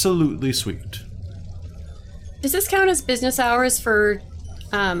 Absolutely sweet. Does this count as business hours for,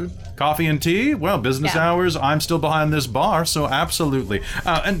 Coffee and tea? Well, business hours, I'm still behind this bar, so absolutely.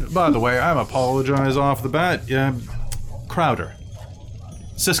 And by the way, I apologize off the bat. Crowder.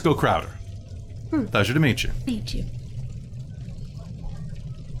 Cisco Crowder. Pleasure to meet you. Meet you.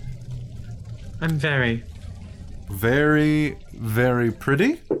 I'm very, very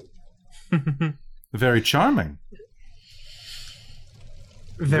pretty. Very charming.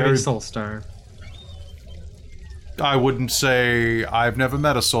 very Soulstar. I wouldn't say I've never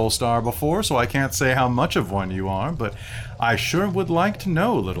met a Soul Star before, so I can't say how much of one you are, but I sure would like to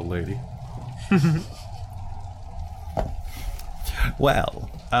know, little lady.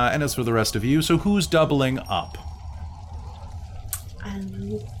 Well, and as for the rest of you, so who's doubling up?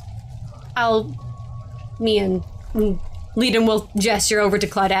 Me and Leadon will gesture over to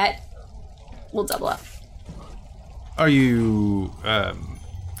Claudette. We'll double up. Are you,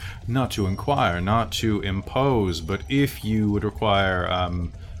 not to inquire, not to impose, but if you would require,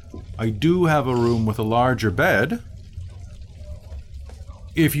 I do have a room with a larger bed.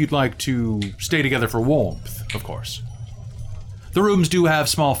 If you'd like to stay together for warmth, of course. The rooms do have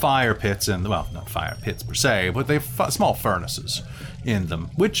small fire pits in them. Well, not fire pits per se, but they have small furnaces in them,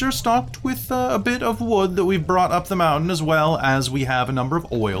 which are stocked with a bit of wood that we've brought up the mountain, as well as we have a number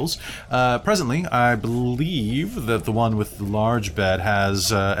of oils. Presently, I believe that the one with the large bed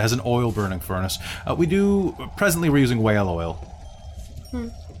has an oil burning furnace. Presently we're using whale oil.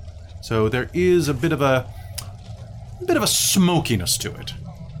 So there is a bit of a smokiness to it.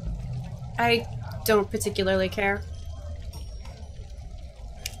 I don't particularly care.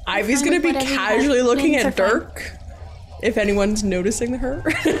 Ivy's gonna be casually looking at Dirk, if anyone's noticing her.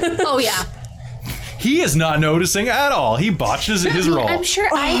 Oh, yeah. He is not noticing at all. He botches his roll. I'm sure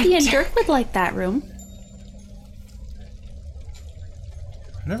Ivy and Dirk would like that room.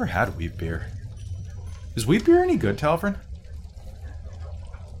 I've never had wheat beer. Is wheat beer any good, Talfrin?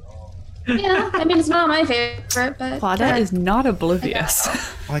 Yeah, I mean, it's not my favorite, but... Claudette is not oblivious.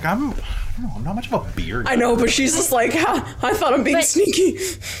 Like, I'm not much of a beer guy. I know, but she's just like, I thought I'm being sneaky.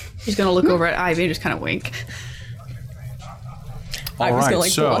 She's gonna look over at Ivy and just kind of wink. All right,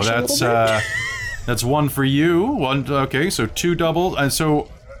 so that's one for you. One, okay, so two doubles, and so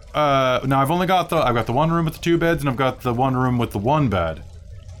now I've got the one room with the two beds, and I've got the one room with the one bed.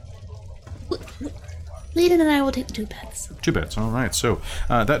 Leadon and I will take the two beds. Two beds. All right, so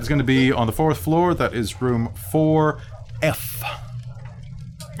that is going to be on the 4th floor. That is room 4F.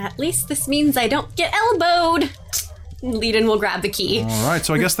 At least this means I don't get elbowed. Leadon will grab the key. All right,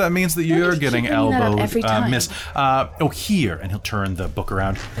 so I guess that means that you're getting elbowed, miss. Here, and he'll turn the book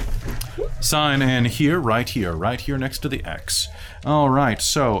around. Sign in here, right here next to the X. All right,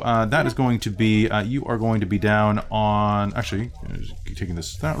 so that is going to be, you are going to be down on, actually, taking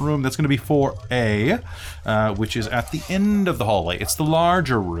that room, that's going to be 4A, which is at the end of the hallway. It's the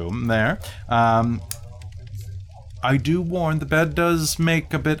larger room there. I do warn, the bed does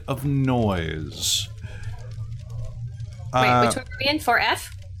make a bit of noise. Wait, which one are we in? 4F?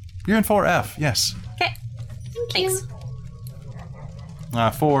 You're in 4F, yes. Okay. Thanks.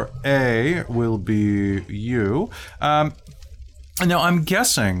 4A will be you. Now, I'm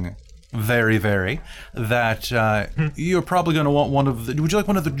guessing, very, that you're probably going to want one of the... Would you like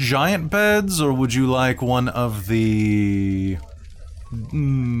one of the giant beds, or would you like one of the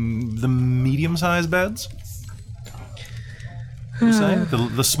medium-sized beds? You say?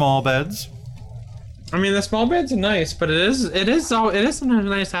 The small beds? I mean, the small bed's nice, but it is sometimes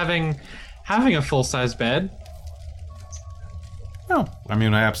nice having a full-size bed. Oh, I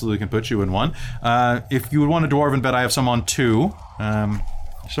mean, I absolutely can put you in one. If you would want a dwarven bed, I have some on 2.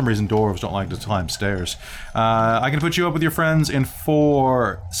 For some reason, dwarves don't like to climb stairs. I can put you up with your friends in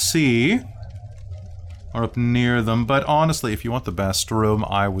 4C, or up near them. But honestly, if you want the best room,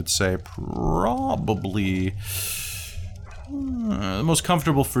 I would say probably... the most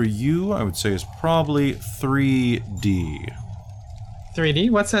comfortable for you, I would say, is probably 3D. 3D?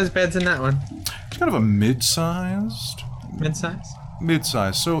 What size bed's in that one? It's kind of a mid-sized. Mid-size?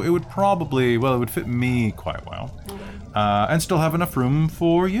 Mid-size. So it would probably, well, it would fit me quite well. And still have enough room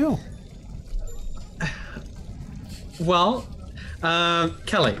for you. Well,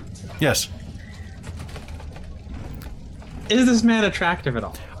 Kelly. Yes. Is this man attractive at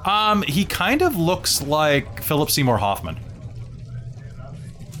all? He kind of looks like Philip Seymour Hoffman.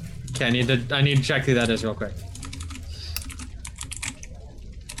 Okay, I need to check who that is real quick.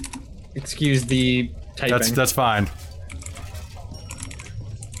 Excuse the typing. That's fine.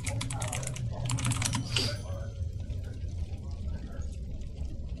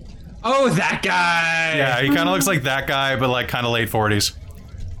 Oh, that guy! Yeah, he kind of looks like that guy, but like kind of late 40s.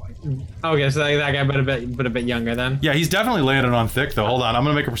 Okay, so that guy, but a bit younger then. Yeah, he's definitely laying it on thick though. Hold on, I'm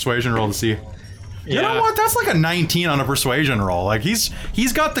gonna make a persuasion roll to see. You know what? That's like a 19 on a persuasion roll. Like he's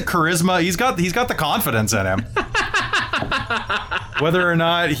got the charisma, he's got the confidence in him. Whether or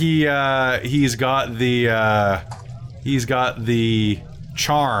not he's got the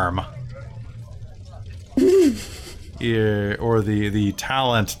charm. Yeah, or the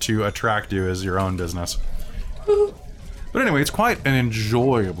talent to attract you is your own business. But anyway, it's quite an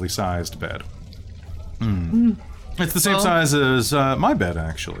enjoyably sized bed. It's the same size as my bed,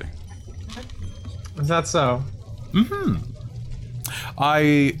 actually. Is that so?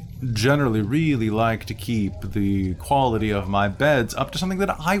 I generally really like to keep the quality of my beds up to something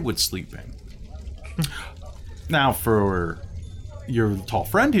that I would sleep in. Now, for your tall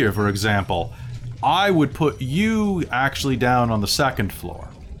friend here, for example, I would put you actually down on the second floor.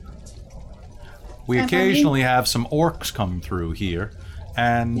 We occasionally have some orcs come through here,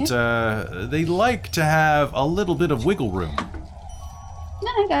 and they like to have a little bit of wiggle room. No,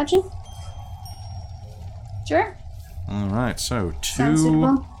 I got you. Sure. All right, so Sounds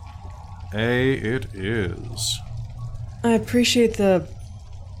suitable. 2A it is. I appreciate the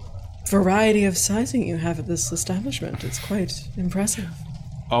variety of sizing you have at this establishment. It's quite impressive.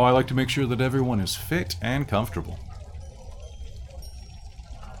 Oh, I like to make sure that everyone is fit and comfortable.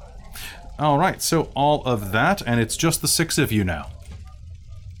 All right, so all of that, and it's just the 6 of you now.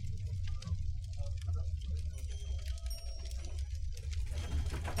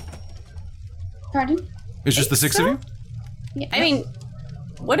 Pardon? It's just the 6 of you? Yeah. I mean,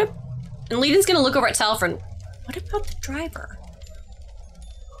 what if... And Leden's gonna look over at Talfrin. What about the driver?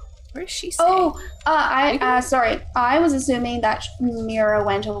 Where does she stay? Oh, sorry. I was assuming that Mira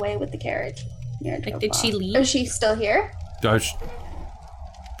went away with the carriage. Like, did she leave? Is she still here?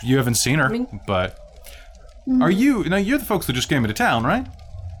 You haven't seen her, but... Are you... Now, you're the folks who just came into town, right?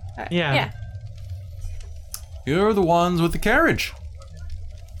 Yeah. You're the ones with the carriage.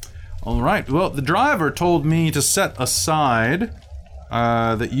 All right. Well, the driver told me to set aside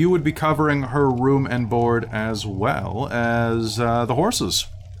that you would be covering her room and board as well as the horses.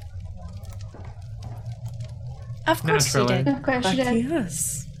 Of course she did. Of course she did.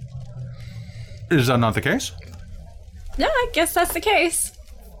 Yes. Is that not the case? Yeah, I guess that's the case.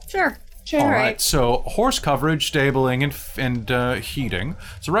 Sure. All right. So horse coverage, stabling, and heating.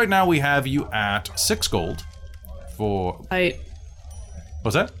 So right now we have you at 6 gold for.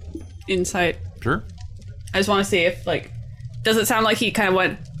 What's that? Insight. Sure. I just want to see if, like, does it sound like he kind of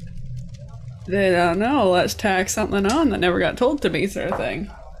went, they don't know, let's tack something on that never got told to me, sort of thing.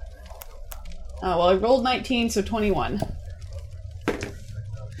 Well, I rolled 19, so 21.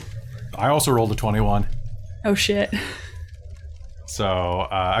 I also rolled a 21. Oh, shit. So,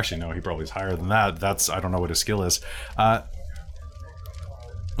 actually, no, he probably is higher than that. I don't know what his skill is. Well,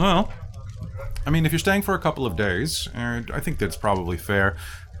 I mean, if you're staying for a couple of days, I think that's probably fair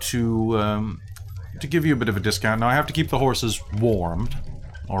to give you a bit of a discount. Now, I have to keep the horses warmed,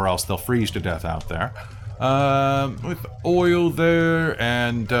 or else they'll freeze to death out there. With oil there,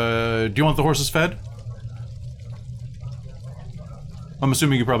 and do you want the horses fed? I'm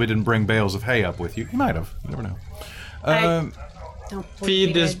assuming you probably didn't bring bales of hay up with you. You might have. You never know.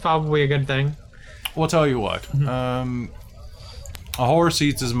 Feed is probably a good thing. Well, I'll tell you what. A horse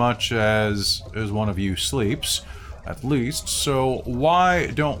eats as much as one of you sleeps, at least. So why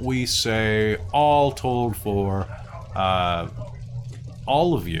don't we say all told for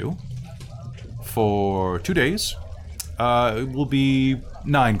all of you for 2 days? It will be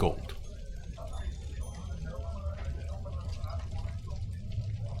 9 gold.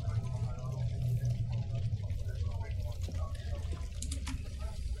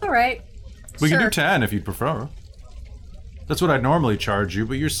 All right. We can do 10 if you'd prefer. That's what I'd normally charge you,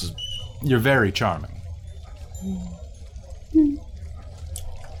 but you're very charming.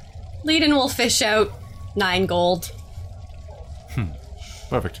 Leden will fish out 9 gold.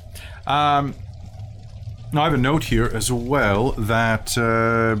 Perfect. Now I have a note here as well that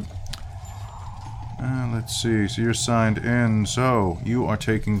let's see. So you're signed in. So you are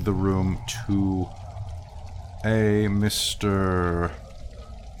taking the room to a Mr.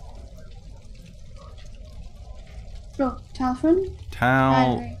 Oh, Talfrin?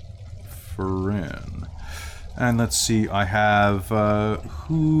 Talfrin. And let's see, I have,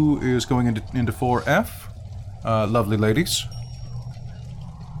 who is going into 4F? Lovely ladies.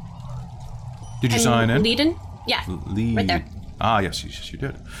 Did you sign in? Lead-in? Yeah, right there. Ah, yes, you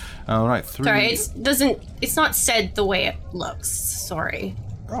did. All right, 3. Sorry, it's not said the way it looks. Sorry.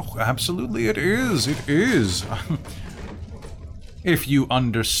 Oh, absolutely it is. It is. If you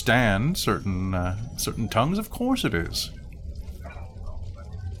understand certain tongues, of course it is.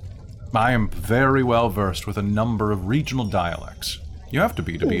 I am very well versed with a number of regional dialects. You have to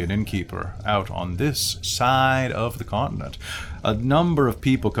be an innkeeper out on this side of the continent. A number of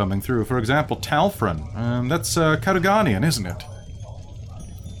people coming through. For example, Talfrin. That's Kataganian, isn't it?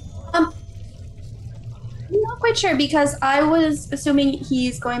 I'm not quite sure because I was assuming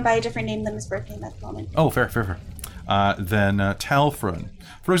he's going by a different name than his birth name at the moment. Oh, fair. Then Talfrin.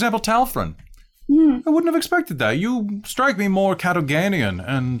 For example, Talfrin. I wouldn't have expected that. You strike me more Kataganian,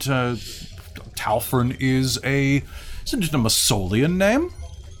 and Talfrin isn't just a Masolian name?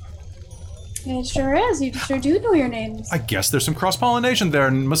 It sure is. You sure do know your names. I guess there's some cross-pollination there,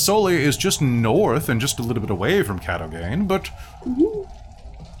 and Masolia is just north and just a little bit away from Katogane, but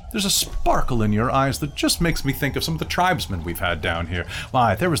there's a sparkle in your eyes that just makes me think of some of the tribesmen we've had down here.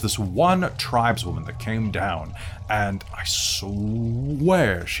 Why, there was this one tribeswoman that came down, and I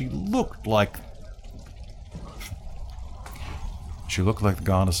swear she looked like the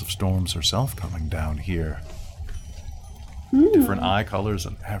goddess of storms herself coming down here. Different eye colors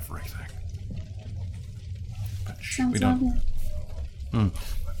and everything. But Sounds lovely.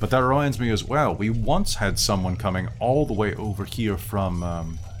 But that reminds me as well, we once had someone coming all the way over here from,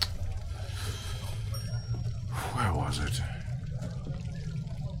 where was it?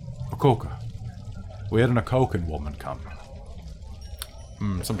 Okoka. We had an Okokan woman come.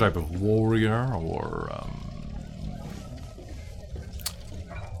 Some type of warrior or,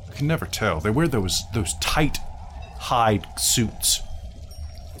 I can never tell. They wear those tight hide suits.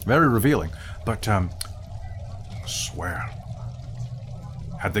 Very revealing. But, I swear,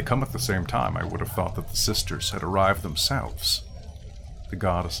 had they come at the same time, I would have thought that the sisters had arrived themselves. The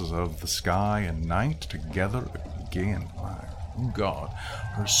goddesses of the sky and night together again. My God,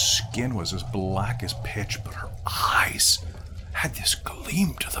 her skin was as black as pitch, but her eyes had this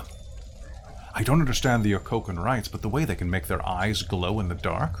gleam to them. I don't understand the Okokan rites, but the way they can make their eyes glow in the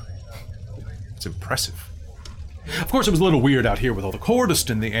dark, it's impressive. Of course, it was a little weird out here with all the cordist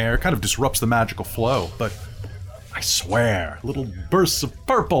in the air. It kind of disrupts the magical flow, but I swear, little bursts of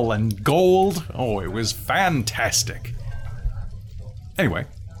purple and gold. Oh, it was fantastic. Anyway.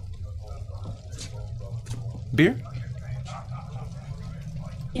 Beer?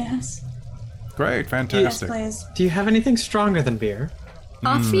 Yes. Great, fantastic. Yes, please. Do you have anything stronger than beer?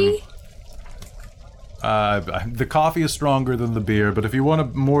 Coffee? The coffee is stronger than the beer, but if you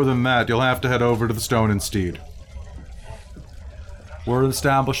want more than that, you'll have to head over to the Stone and Steed. We're an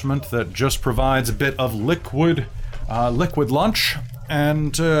establishment that just provides a bit of liquid lunch,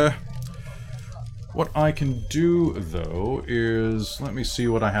 and what I can do, though, is let me see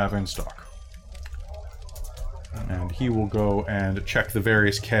what I have in stock. And he will go and check the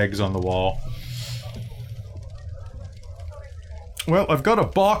various kegs on the wall. Well, I've got a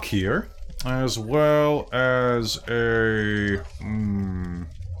bock here, as well as a...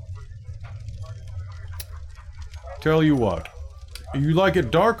 Tell you what. You like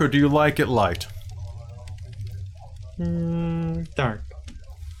it dark or do you like it light? Dark.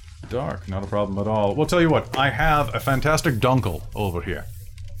 Dark, not a problem at all. Well, tell you what, I have a fantastic dunkel over here.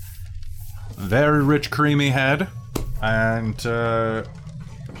 Very rich, creamy head, and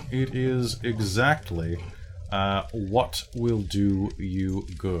it is exactly what will do you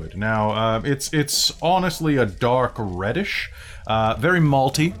good. Now, it's honestly a dark reddish, very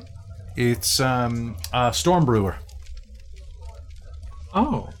malty. It's a Storm Brewer.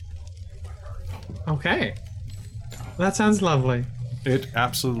 Oh. Okay. That sounds lovely. It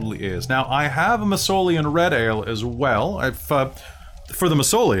absolutely is. Now, I have a Masolian Red Ale as well. I've for the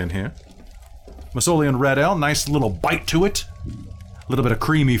Masolian here. Masolian Red Ale, nice little bite to it. A little bit of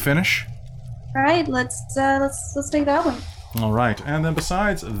creamy finish. All right, let's take that one. All right, and then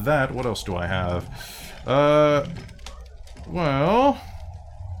besides that, what else do I have? Well,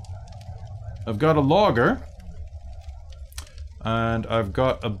 I've got a lager, and I've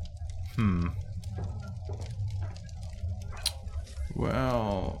got a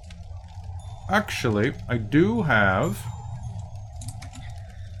Well, actually, I do have,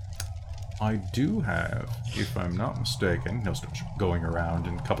 if I'm not mistaken, he'll start going around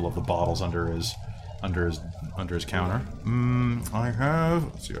in a couple of the bottles under his counter. I have,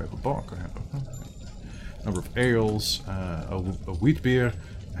 let's see, I have a bock, I have a number of ales, a wheat beer,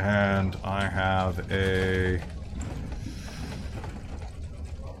 And I have a...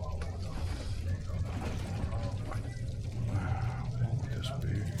 What would this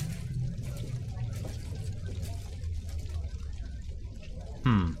be?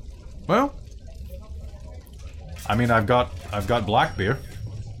 Well, I mean, I've got black beer.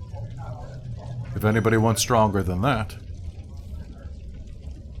 If anybody wants stronger than that.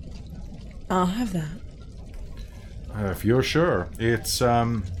 I'll have that. If you're sure. It's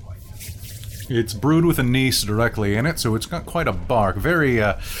brewed with anise directly in it, so it's got quite a bark. Very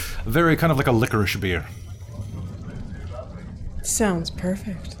kind of like a licorice beer. Sounds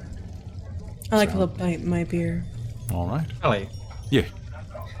perfect. I like a little bite in my beer. All right. Ellie, Yeah.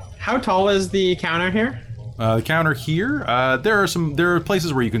 how tall is the counter here? The counter here, there are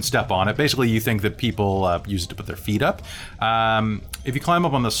places where you can step on it. Basically, you think that people use it to put their feet up. If you climb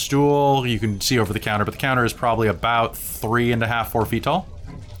up on the stool, you can see over the counter, but the counter is probably about 3.5, 4 feet tall.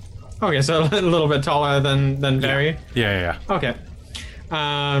 Okay, so a little bit taller than Barry. Yeah. Okay.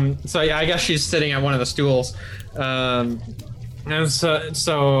 So yeah, I guess she's sitting at one of the stools. And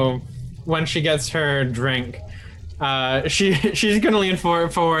so when she gets her drink, she's gonna lean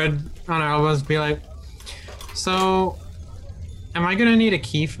forward on her elbows and be like, so, am I gonna need a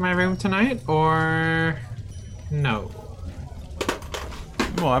key for my room tonight, or no?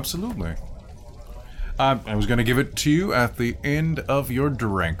 Well, absolutely. I was going to give it to you at the end of your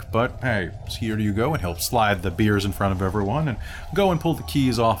drink, but hey, here you go, and he'll slide the beers in front of everyone and go and pull the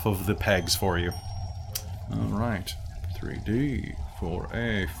keys off of the pegs for you. All right. 3D,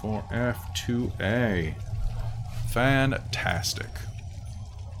 4A, 4F, 2A. Fantastic.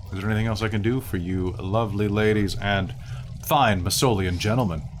 Is there anything else I can do for you lovely ladies and fine Masolian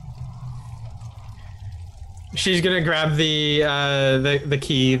gentlemen? She's gonna grab the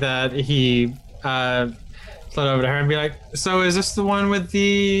key that he slid over to her and be like, so is this the one with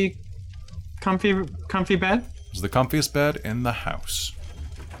the comfy bed? It's the comfiest bed in the house.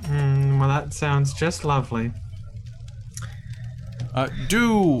 Well, that sounds just lovely.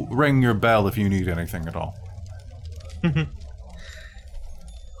 Do ring your bell if you need anything at all.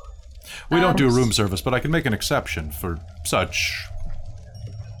 We don't do room service, but I can make an exception for such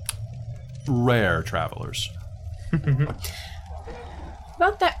rare travelers.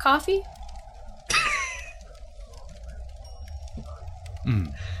 About that coffee?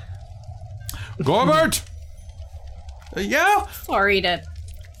 Gorbert! Yeah? Sorry to...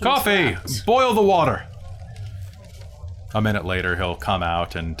 Coffee! Boil the water! A minute later, he'll come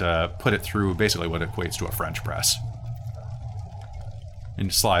out and put it through basically what equates to a French press.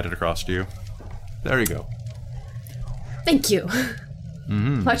 And slide it across to you. There you go. Thank you.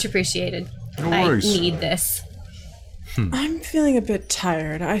 Much appreciated. No worries. I need this. I'm feeling a bit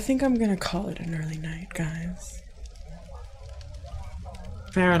tired. I think I'm gonna call it an early night, guys.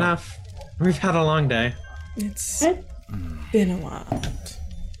 Fair enough. We've had a long day. It's been a while.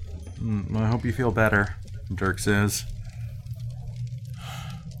 I hope you feel better, Dirk says.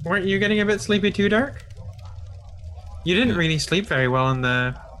 Weren't you getting a bit sleepy too, Dirk? You didn't really sleep very well in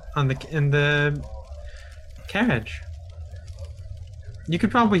the carriage. You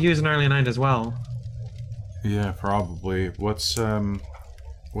could probably use an early night as well. Yeah, probably. What's our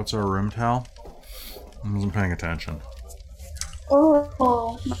room towel? I wasn't paying attention.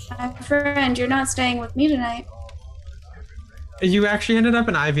 Oh, my friend, you're not staying with me tonight. You actually ended up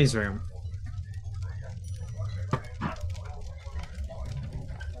in Ivy's room.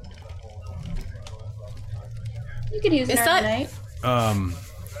 You could use an early night.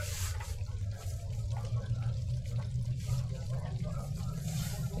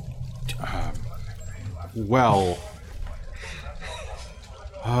 Well,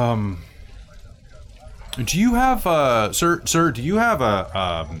 do you have sir, do you have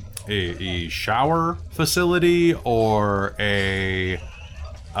a shower facility or a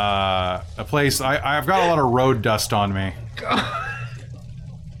place? I've got a lot of road dust on me.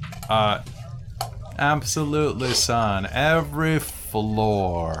 Absolutely, son. Every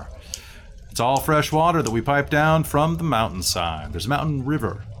floor. It's all fresh water that we pipe down from the mountainside. There's a mountain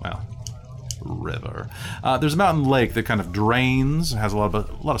river. Well, river. There's a mountain lake that kind of drains, has a lot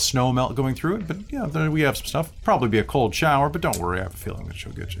of snow melt going through it, but yeah, we have some stuff. Probably be a cold shower, but don't worry, I have a feeling that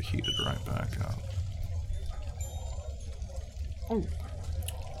she'll get you heated right back up.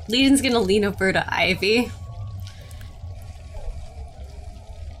 Legion's gonna lean over to Ivy.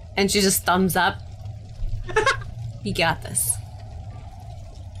 And she just thumbs up. You got this.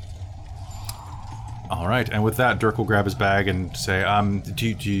 All right, and with that, Dirk will grab his bag and say, do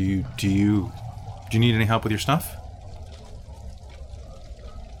you need any help with your stuff?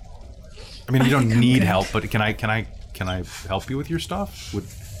 I mean, you don't need help, but can I help you with your stuff?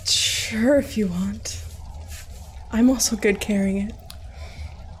 Sure, if you want. I'm also good carrying it.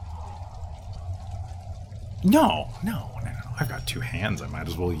 No. I've got 2 hands. I might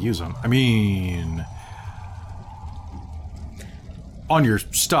as well use them. I mean, on your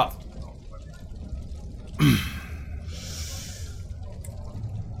stuff.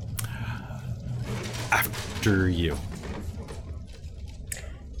 After you.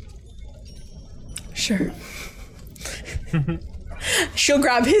 Sure. She'll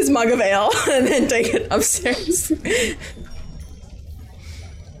grab his mug of ale and then take it upstairs.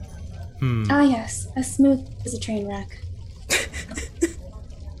 Ah, yes. As smooth as a train wreck.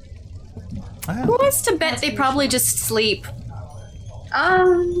 Who wants to bet they probably just sleep?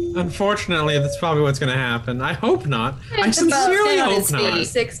 Unfortunately, that's probably what's going to happen. I hope not. I sincerely hope not.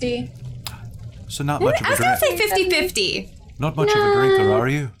 60. So not much of I a was gonna drink. say 50-50. Not much of a drinker, are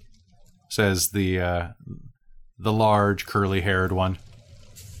you? Says the large curly-haired one.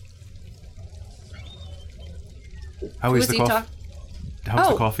 How is the coffee? How's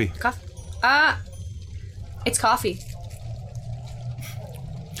the coffee? It's coffee.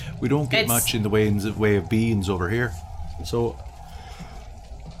 We don't get much in the way of beans over here, so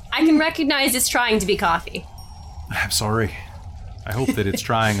I can recognize it's trying to be coffee. I'm sorry. I hope that it's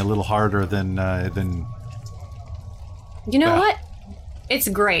trying a little harder than. You know what? It's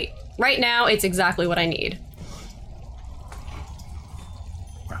great. Right now, it's exactly what I need.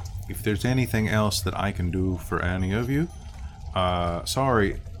 Well, if there's anything else that I can do for any of you,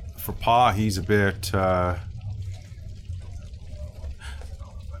 sorry for Pa. He's a bit.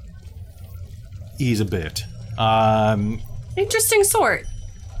 Interesting sort.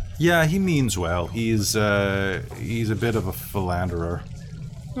 Yeah, he means well. He's a bit of a philanderer.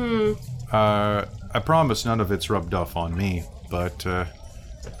 I promise none of it's rubbed off on me, but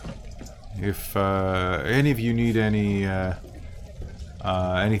if any of you need anything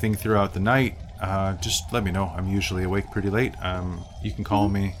throughout the night, just let me know. I'm usually awake pretty late. You can call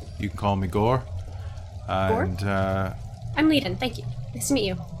me Gore. And I'm Leiden, thank you. Nice to meet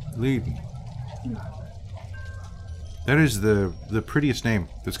you. Leiden. That is the prettiest name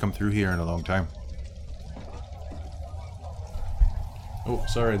that's come through here in a long time. Oh,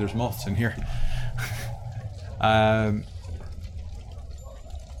 sorry, there's moths in here.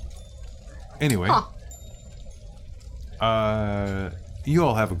 Anyway. You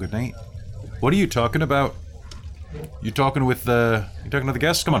all have a good night. What are you talking about? You talking to the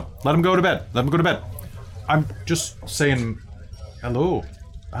guests? Come on, let them go to bed. Let them go to bed. I'm just saying hello.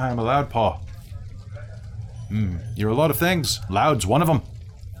 I'm a loud paw. You're a lot of things. Loud's one of them.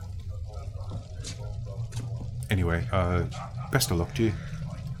 Anyway, best of luck to you.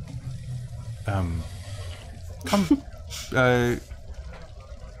 Come.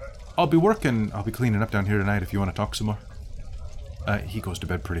 I'll be cleaning up down here tonight if you want to talk some more. He goes to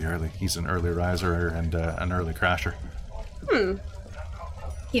bed pretty early. He's an early riser and an early crasher.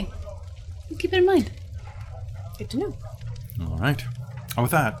 Yeah. We'll keep it in mind. Good to know. All right. And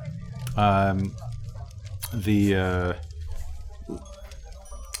with that, the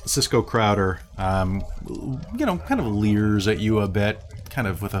Cisco Crowder, kind of leers at you a bit, kind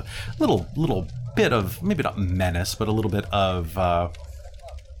of with a little bit of, maybe not menace, but a little bit of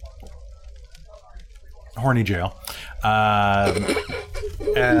horny jail.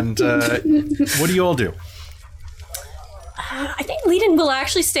 And what do you all do? I think Leiden will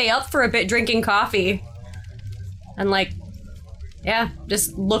actually stay up for a bit drinking coffee. And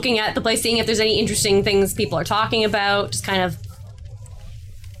just looking at the place, seeing if there's any interesting things people are talking about, just kind of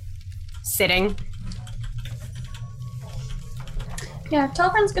sitting. Yeah,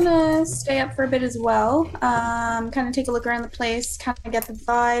 Telfrin's gonna stay up for a bit as well. Kind of take a look around the place, kind of get the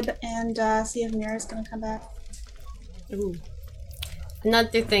vibe, and see if Mira's gonna come back. Ooh.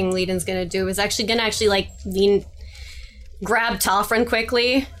 Another thing Leiden's gonna do is grab Telfrin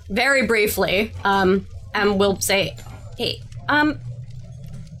quickly, very briefly, and we'll say, hey,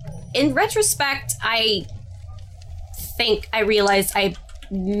 in retrospect, I think I realized I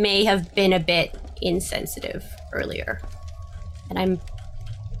may have been a bit insensitive earlier. And I'm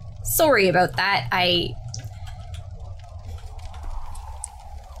sorry about that.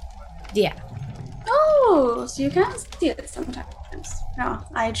 Yeah. Oh, so you can see it sometimes. No,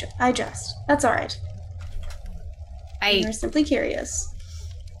 I just. That's all right. You're simply curious.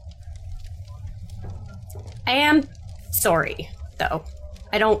 I am sorry, though.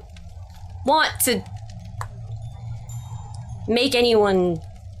 I don't want to make anyone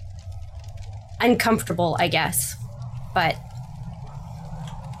uncomfortable, I guess. But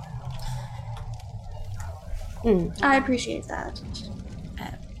I appreciate that.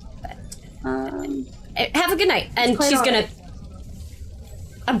 have a good night. And she's gonna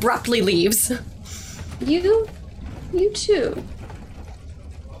abruptly leaves. You too.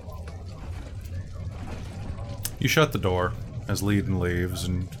 You shut the door as Leiden leaves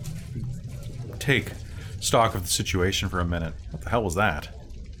and take stock of the situation for a minute. What the hell was that?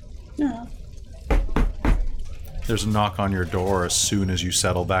 No. There's a knock on your door as soon as you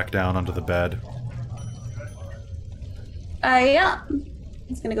settle back down onto the bed. Yeah.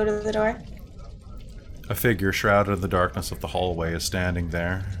 He's gonna go to the door. A figure shrouded in the darkness of the hallway is standing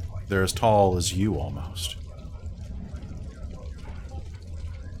there. They're as tall as you, almost.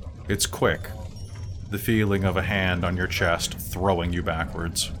 It's quick. The feeling of a hand on your chest throwing you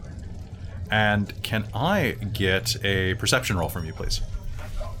backwards. And can I get a perception roll from you, please?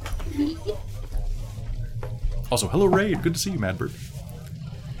 Also, hello, Raid. Good to see you, Madbird.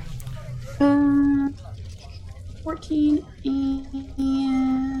 14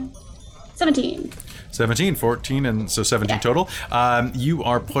 and 17. 17, 14, and so 17 total. You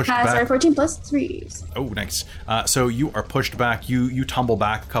are pushed back. Sorry, 14 plus 3. Oh, nice. So you are pushed back. You tumble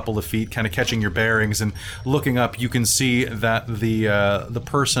back a couple of feet, kind of catching your bearings, and looking up, you can see that the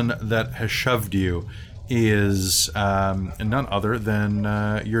person that has shoved you is none other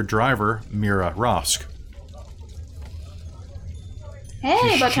than your driver, Mira Rosk.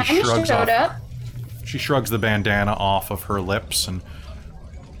 Hey, but time you showed up. She shrugs the bandana off of her lips and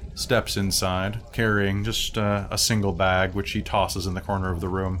steps inside, carrying just a single bag, which she tosses in the corner of the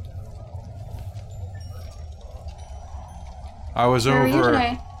room. I was How over. are you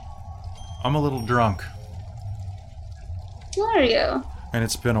today? I'm a little drunk, What are you? and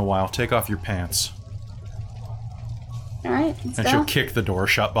it's been a while. Take off your pants. All right, let's And go. she'll kick the door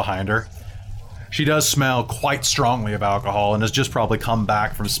shut behind her. She does smell quite strongly of alcohol and has just probably come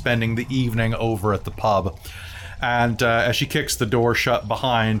back from spending the evening over at the pub. And as she kicks the door shut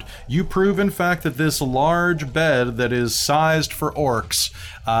behind, you prove, in fact, that this large bed that is sized for orcs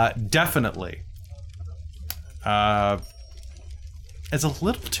definitely is a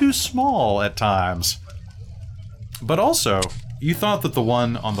little too small at times. But also, you thought that the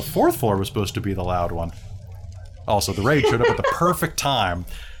one on the 4th floor was supposed to be the loud one. Also, the raid showed up at the perfect time.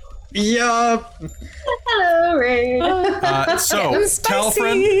 Yup. Hello, Ray. So,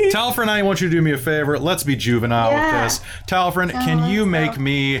 Talfrin, I want you to do me a favor. Let's be juvenile with this. Talfrin, can you make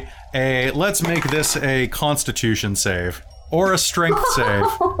me let's make this a Constitution save. Or a Strength save.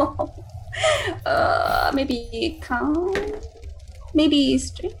 Maybe con? Maybe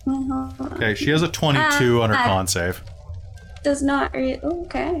straight? Okay, she has a 22 on her con save. Does not really...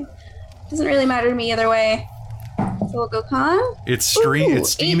 Okay. Doesn't really matter to me either way. So we'll go con. It's steamy in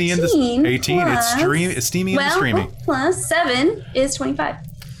the 18. It's steamy in the streamy. Plus 7 is 25.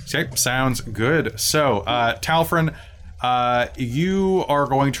 Okay, sounds good. So, Talfrin, you are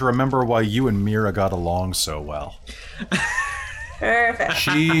going to remember why you and Mira got along so well. Perfect.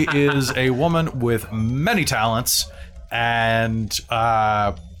 She is a woman with many talents, and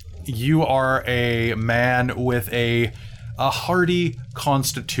you are a man with a hardy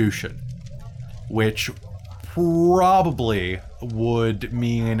constitution, which probably would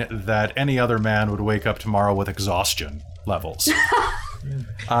mean that any other man would wake up tomorrow with exhaustion levels.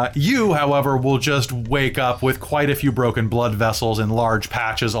 You, however, will just wake up with quite a few broken blood vessels in large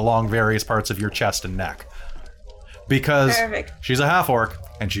patches along various parts of your chest and neck. Because she's a half-orc,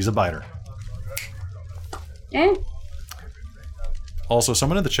 and she's a biter. Yeah. Also,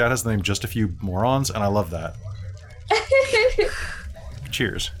 someone in the chat has the name Just a Few Morons, and I love that.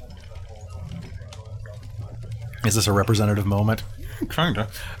 Cheers. Is this a representative moment? Kinda.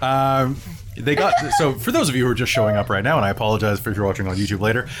 So for those of you who are just showing up right now, and I apologize if you're watching on YouTube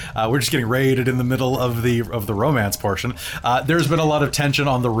later, we're just getting raided in the middle of the romance portion. There's been a lot of tension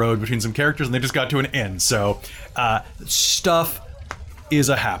on the road between some characters, and they just got to an end. So stuff is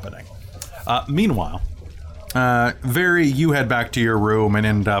happening. Meanwhile, Very, you head back to your room and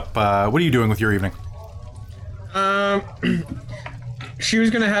end up. What are you doing with your evening? She was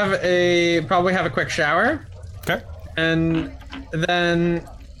gonna probably have a quick shower. Okay. And then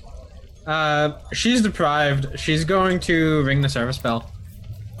she's deprived. She's going to ring the service bell.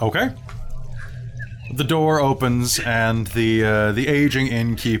 Okay. The door opens and the aging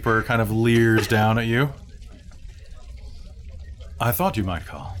innkeeper kind of leers down at you. I thought you might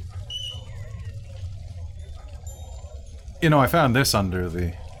call. You know, I found this under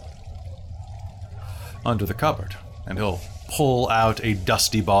the cupboard, and he'll pull out a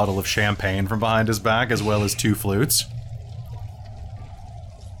dusty bottle of champagne from behind his back, as well as 2 flutes.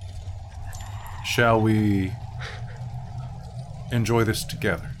 Shall we enjoy this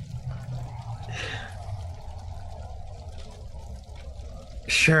together?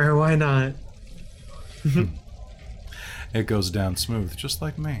 Sure, why not? It goes down smooth, just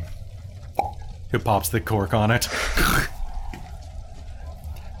like me. He pops the cork on it.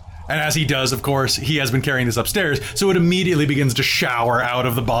 And as he does, of course, he has been carrying this upstairs, so it immediately begins to shower out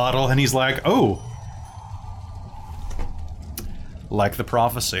of the bottle, and he's like, oh. Like the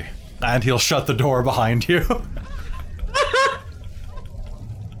prophecy. And he'll shut the door behind you.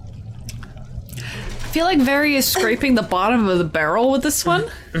 I feel like Very is scraping the bottom of the barrel with this one.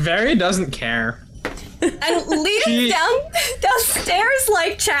 Very doesn't care. And leading downstairs,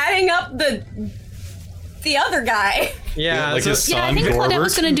 like chatting up the other guy. Yeah, like his son, Yeah, I think Claudette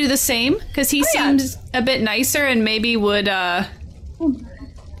was Gorbert. going to do the same, because he seems a bit nicer and maybe would yeah,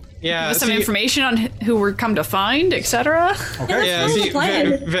 give us some information on who we're come to find, etc. Okay. Yeah, see,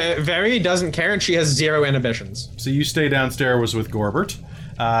 Very doesn't care, and she has zero inhibitions. So you stay downstairs with Gorbert.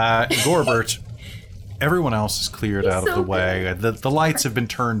 Gorbert, everyone else is cleared out of the way. The lights have been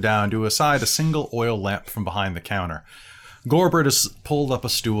turned down to aside a single oil lamp from behind the counter. Gorbert has pulled up a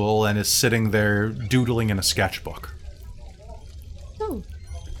stool and is sitting there doodling in a sketchbook. Oh.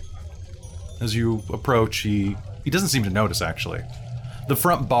 As you approach, he doesn't seem to notice, actually. The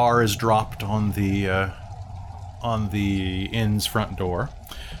front bar is dropped on the inn's front door,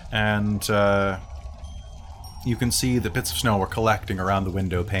 and you can see that bits of snow are collecting around the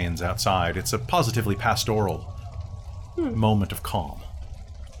window panes outside. It's a positively pastoral moment of calm.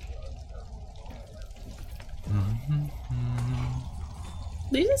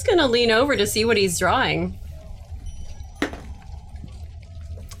 Lisa's gonna lean over to see what he's drawing.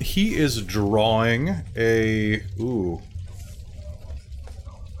 He is drawing a... Ooh.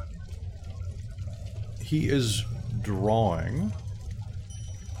 He is drawing...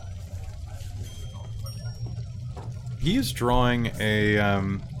 He is drawing a...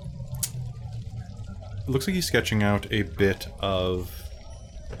 It looks like he's sketching out a bit of...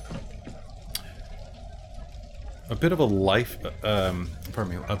 A bit of a life... pardon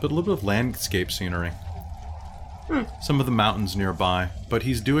me. A little bit of landscape scenery. Some of the mountains nearby, but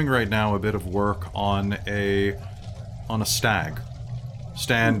he's doing right now a bit of work on a stag,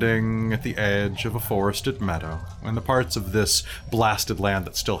 standing at the edge of a forested meadow, in the parts of this blasted land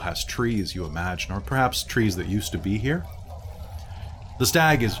that still has trees, you imagine, or perhaps trees that used to be here. The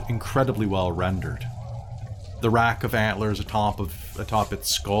stag is incredibly well rendered. The rack of antlers atop its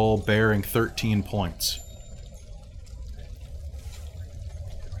skull bearing 13 points.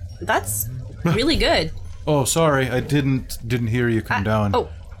 That's really good. Oh, sorry, I didn't hear you come down. Oh,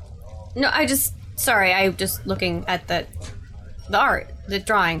 no, I just looking at the art, the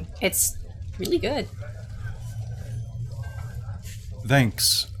drawing. It's really good.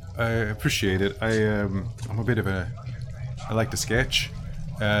 Thanks, I appreciate it. I'm a bit of I like to sketch.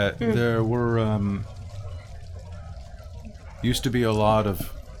 There were used to be a lot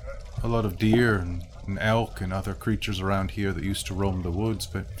of deer and elk and other creatures around here that used to roam the woods,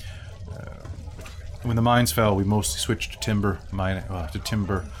 but. When the mines fell, we mostly switched to timber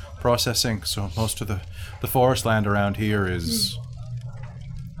processing. So most of the forest land around here is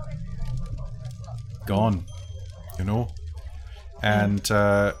gone, you know. And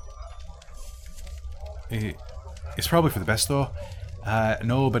it's probably for the best, though.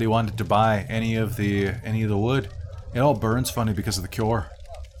 Nobody wanted to buy any of the wood. It all burns funny because of the cure.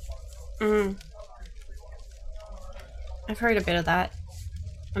 I've heard a bit of that.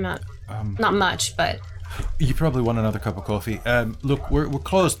 I'm not much, but you probably want another cup of coffee. Look, we're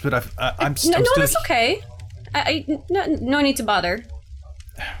closed, but I'm still. No, that's okay. No need to bother.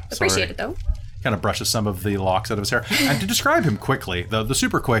 Appreciate it though. Kind of brushes some of the locks out of his hair. And to describe him quickly, the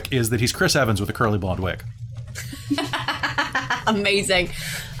super quick is that he's Chris Evans with a curly blonde wig. Amazing.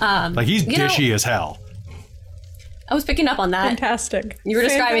 Like he's dishy as hell. I was picking up on that. Fantastic. You were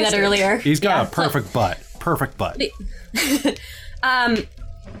describing that earlier. He's got a perfect butt. Perfect butt.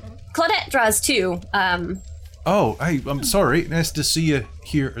 Claudette draws too. Oh, hey, I'm sorry. Nice to see you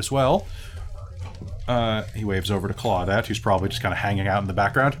here as well. He waves over to Claudette, who's probably just kind of hanging out in the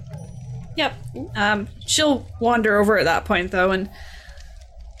background. Yep. She'll wander over at that point, though, and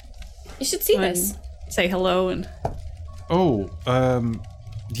you should see this. Say hello and. Oh,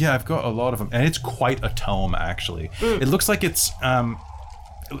 yeah, I've got a lot of them, and it's quite a tome, actually. It looks like it's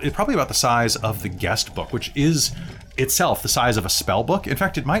probably about the size of the guest book, which is itself the size of a spell book. In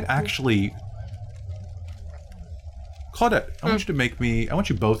fact, it might actually. Claudette, I want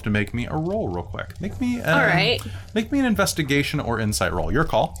you both to make me a roll real quick. Make me all right. Make me an investigation or insight roll. Your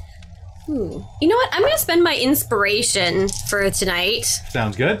call. Ooh. You know what? I'm going to spend my inspiration for tonight.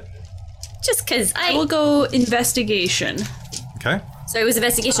 Sounds good. Just because I will go investigation. Okay. So it was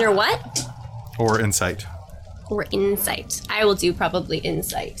investigation or what? Or insight. Or insight. I will do probably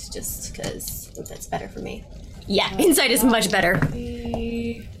insight, just because I think that's better for me. Yeah, insight is much better.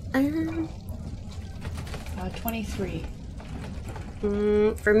 23.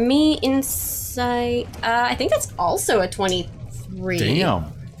 For me, insight, I think that's also a 23.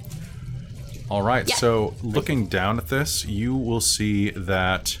 Damn. All right, Yeah. so looking down at this, you will see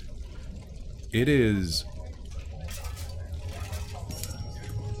that it is...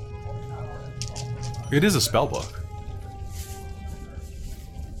 It is a spell book.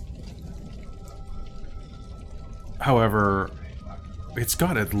 However, it's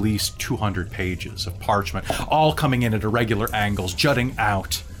got at least 200 pages of parchment, all coming in at irregular angles, jutting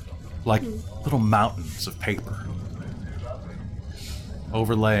out like little mountains of paper,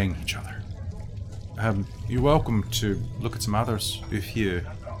 overlaying each other. You're welcome to look at some others if you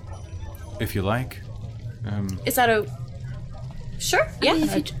like. Is that a... Sure, yeah.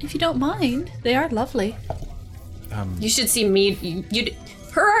 If you don't mind, they are lovely. You should see me...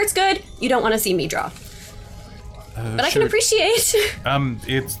 her art's good, you don't want to see me draw. But I can appreciate.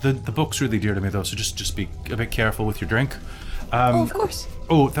 It's the book's really dear to me though, so just be a bit careful with your drink. Of course.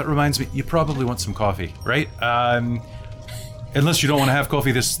 Oh, that reminds me, you probably want some coffee, right? Unless you don't want to have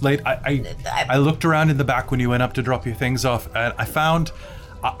coffee this late. I looked around in the back when you went up to drop your things off, and I found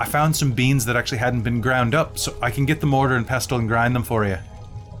some beans that actually hadn't been ground up, so I can get the mortar and pestle and grind them for you.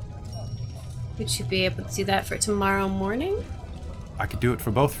 Would you be able to do that for tomorrow morning? I could do it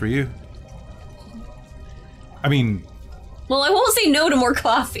for both for you. I mean... Well, I won't say no to more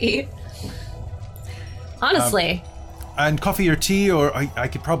coffee. Honestly. And coffee or tea, or I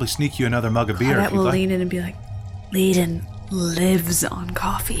could probably sneak you another mug of beer Claudette if you'd will like. lean in and be like, Leiden lives on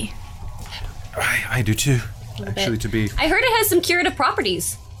coffee. I do too. Actually, to be... I heard it has some curative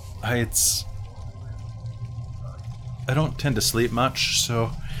properties. I don't tend to sleep much,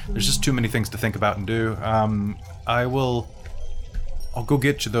 so there's just too many things to think about and do. I'll go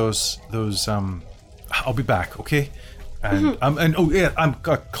get you those I'll be back, okay? And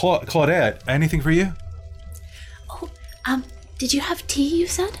Claudette, anything for you? Did you have tea, you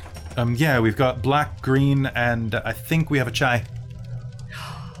said? Yeah, we've got black, green, and I think we have a chai.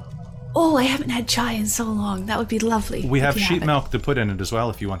 Oh, I haven't had chai in so long. That would be lovely. We have if you sheep it. milk to put in it as well,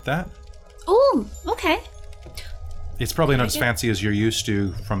 if you want that. Oh, okay. It's probably not as fancy as you're used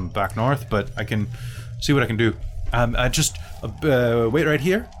to from back north, but I can see what I can do. Just wait right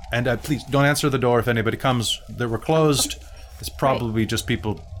here, and please don't answer the door if anybody comes. We're closed. It's probably just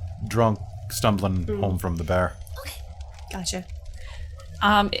people drunk stumbling home from the bar. Gotcha.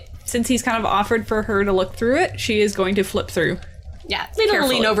 Since he's kind of offered for her to look through it, she is going to flip through. Yeah, Leiden will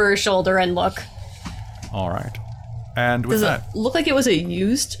lean over her shoulder and look. All right. And with Does that... it look like it was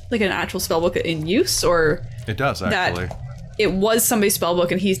like an actual spellbook in use, or... It does, actually. It was somebody's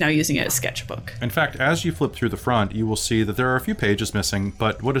spellbook and he's now using it as sketchbook. In fact, as you flip through the front, you will see that there are a few pages missing,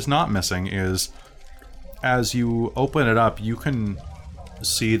 but what is not missing is, as you open it up, you can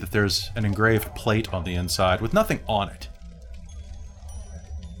see that there's an engraved plate on the inside with nothing on it.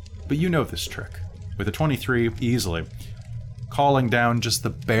 But you know this trick. With a 23, easily. Calling down just the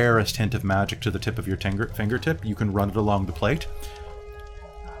barest hint of magic to the tip of your fingertip, you can run it along the plate,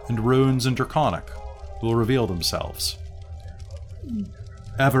 and runes and Draconic will reveal themselves.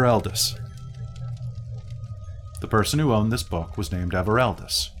 Evereldis. The person who owned this book was named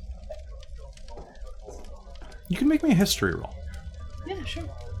Evereldis. You can make me a history roll. Yeah, sure.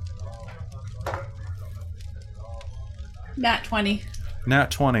 Nat 20.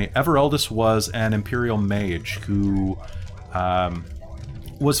 Nat 20. Evereldis was an imperial mage who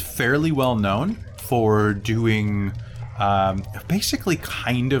was fairly well known for doing basically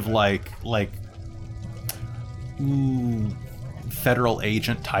kind of like federal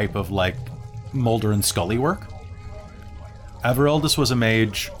agent type of like Mulder and Scully work. Evereldis was a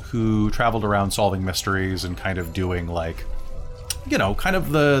mage who traveled around solving mysteries and kind of doing like, you know, kind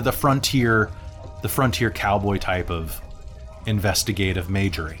of the frontier cowboy type of investigative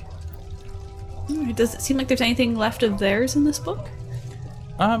magery. Does it seem like there's anything left of theirs in this book?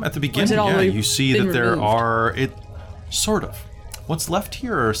 At the beginning, yeah, you see that there are sort of. What's left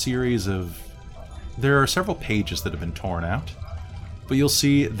here are a series of... There are several pages that have been torn out, but you'll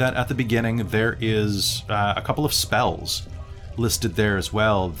see that at the beginning there is a couple of spells listed there as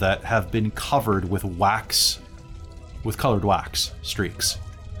well that have been covered with wax, with colored wax streaks,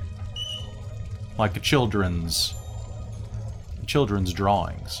 like a children's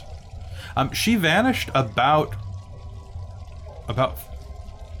drawings. She vanished about.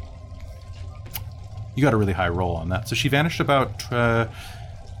 You got a really high roll on that, so she vanished about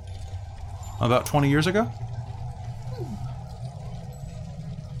 20 years ago.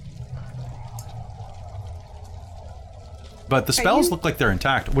 But the spells look like they're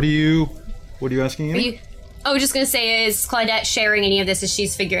intact. What are you asking, Ian? Oh, just gonna say, is Claudette sharing any of this as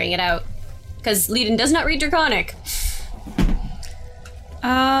she's figuring it out? Because Leiden does not read Draconic.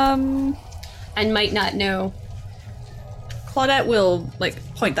 And might not know. Claudette will, like,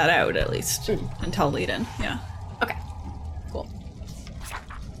 point that out, at least, and tell Leiden, yeah. Okay. Cool.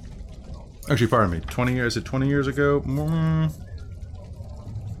 Actually, pardon me. 20 years? Is it 20 years ago?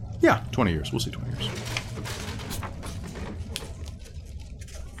 Yeah, 20 years. We'll see 20 years.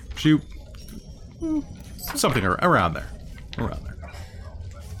 She... something around there. Around there.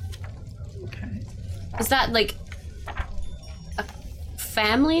 Okay. Is that, like, a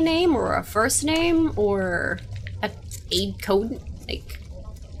family name or a first name or a aid code? Like...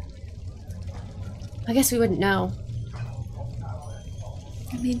 I guess we wouldn't know.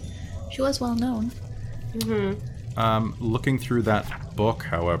 I mean, she was well known. Looking through that book,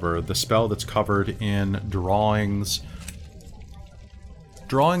 however, the spell that's covered in drawings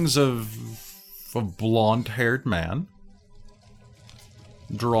of a blonde-haired man,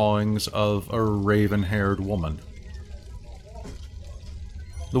 drawings of a raven-haired woman.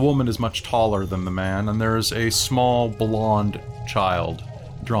 The woman is much taller than the man, and there is a small blonde child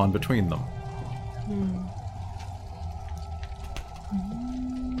drawn between them.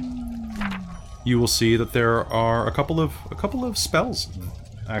 You will see that there are a couple of spells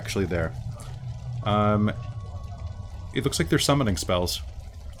actually there. It looks like they're summoning spells.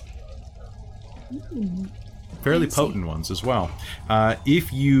 Fairly potent ones as well.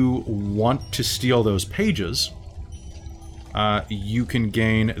 If you want to steal those pages, you can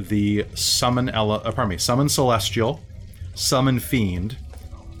gain the Summon Celestial, Summon Fiend,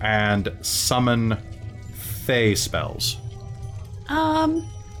 and Summon Fey spells.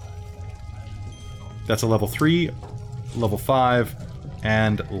 That's a level 3, level 5,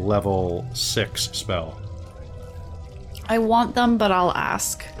 and level 6 spell. I want them, but I'll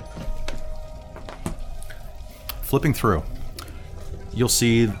ask. Flipping through, you'll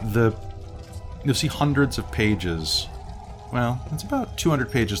see hundreds of pages. Well, it's about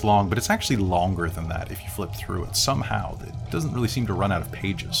 200 pages long, but it's actually longer than that if you flip through it. Somehow, it doesn't really seem to run out of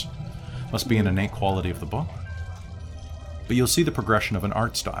pages. Must be an innate quality of the book. But you'll see the progression of an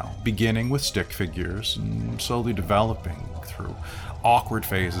art style, beginning with stick figures and slowly developing through awkward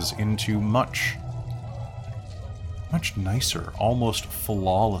phases into much nicer, almost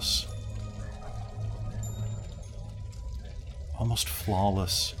flawless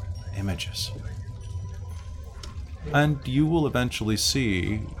images. And you will eventually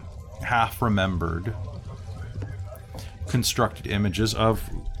see half-remembered, constructed images of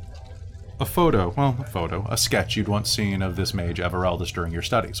a sketch you'd once seen of this mage Evereldis during your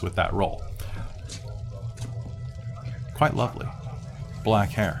studies with that role. Quite lovely. Black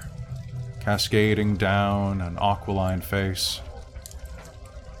hair, cascading down an aquiline face.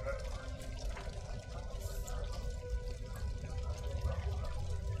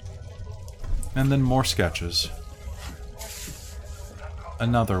 And then more sketches.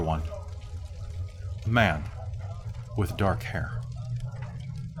 Another one. A man with dark hair.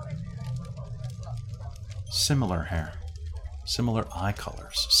 Similar hair, similar eye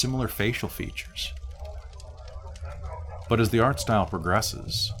colors, similar facial features. But as the art style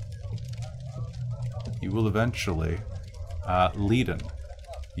progresses, you will eventually, Leiden,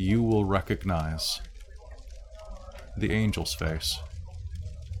 you will recognize the angel's face.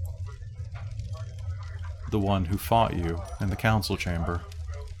 The one who fought you in the council chamber.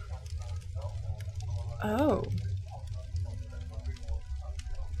 Oh.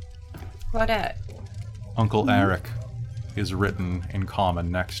 Claudette. Uncle Eric is written in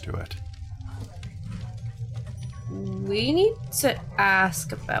common next to it. We need to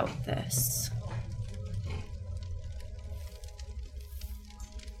ask about this.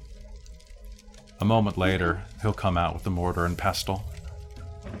 A moment later, he'll come out with the mortar and pestle.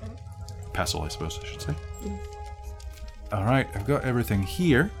 Pestle, I suppose I should say. Alright, I've got everything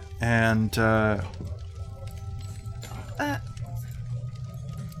here, and,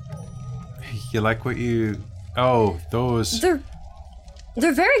 you like what you... Oh, those... They're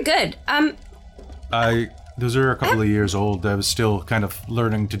very good. Those are a couple of years old. I was still kind of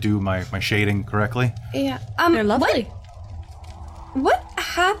learning to do my shading correctly. Yeah. They're lovely. What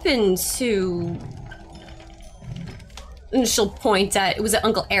happened to... And she'll point at... Was it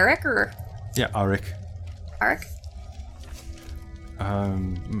Uncle Eric or... Yeah, Arik. Arik?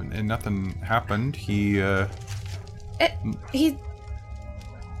 And nothing happened.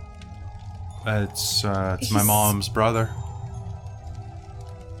 It's my mom's brother.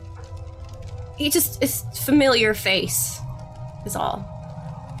 He just is familiar face, is all.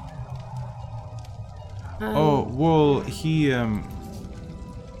 Oh well, he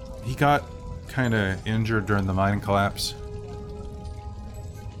got kind of injured during the mine collapse.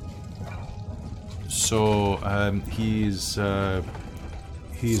 So he's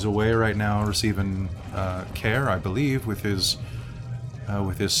away right now, receiving care, I believe, with his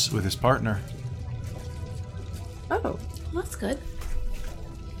partner. Oh, that's good.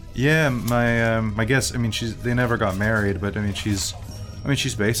 Yeah, my guess. I mean, they never got married, but I mean, she's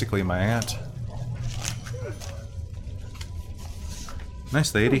basically my aunt.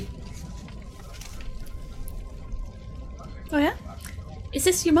 Nice lady. Oh yeah? Is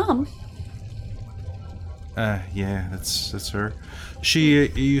this your mom? Yeah, that's her. She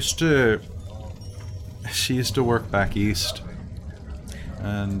used to work back east,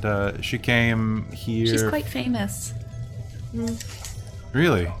 and she came here. She's quite famous.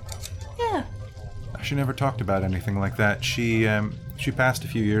 Really? Yeah. She never talked about anything like that. She passed a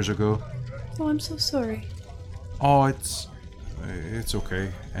few years ago. Oh, I'm so sorry. Oh, it's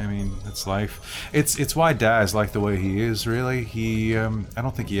okay. I mean, it's life. It's why Dad's like the way he is, really. I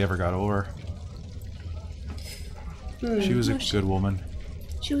don't think he ever got over. She was a good woman.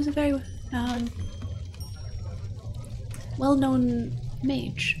 She was a very well-known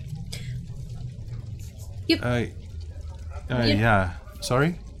mage. Yeah.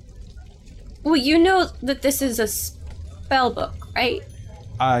 Sorry? Well, you know that this is a spell book, right?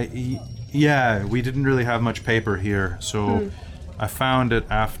 Yeah, we didn't really have much paper here, so I found it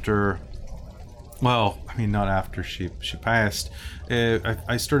after. Well, I mean, not after she passed.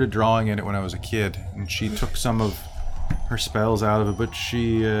 I started drawing in it when I was a kid, and she took some of her spells out of it, but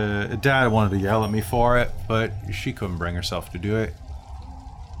Dad wanted to yell at me for it, but she couldn't bring herself to do it.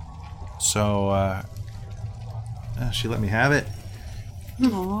 So, she let me have it.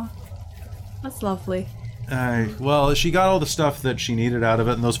 Aww. That's lovely. Well, she got all the stuff that she needed out of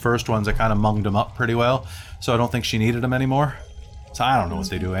it, and those first ones, I kind of munged them up pretty well, so I don't think she needed them anymore. So I don't know what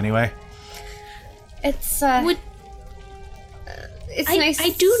they do anyway. It's, It's nice. I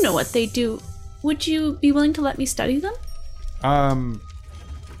do know what they do. Would you be willing to let me study them?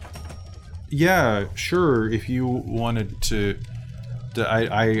 Yeah, sure, if you wanted to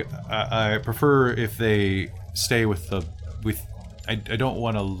I prefer if they stay with I don't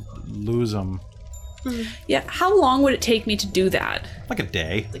want to lose them. Yeah, how long would it take me to do that? Like a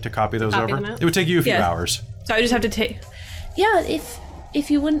day to copy those copy over. them out? It would take you a few Yeah. hours. So I just have to take... Yeah,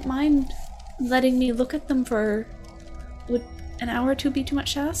 if you wouldn't mind letting me look at them for... Would an hour or two be too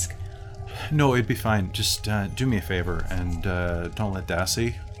much to ask? No, it'd be fine. Just do me a favor and don't let Dad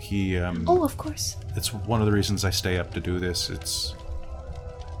see. He Oh, of course. It's one of the reasons I stay up to do this. It's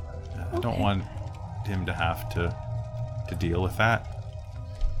I don't want him to have to deal with that.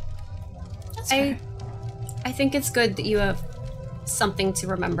 That's fair. I think it's good that you have something to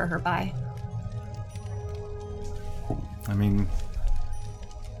remember her by. I mean,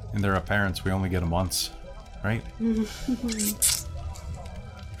 and they're our parents. We only get them once, right?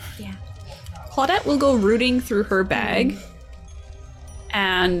 Yeah. Claudette will go rooting through her bag,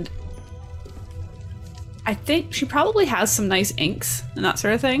 and I think she probably has some nice inks and that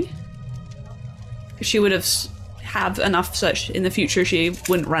sort of thing. She would have enough such in the future she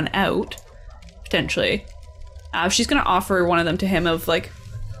wouldn't run out, potentially. She's gonna offer one of them to him of like,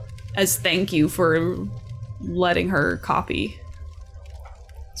 as thank you for letting her copy,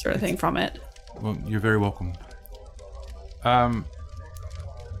 sort of thing from it. Well, you're very welcome.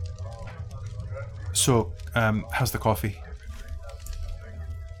 So, how's the coffee?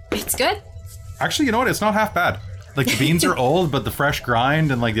 It's good. Actually, you know what? It's not half bad. Like, the beans are old, but the fresh grind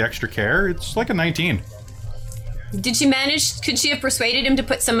and, like, the extra care, it's like a 19. Could she have persuaded him to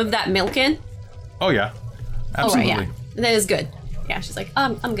put some of that milk in? Oh, yeah. Absolutely. Oh, right, yeah. That is good. Yeah, she's like,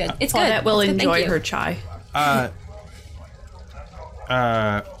 I'm good. It's good. Claudette will It's good, thank enjoy you. her chai.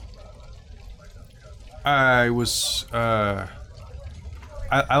 I was, I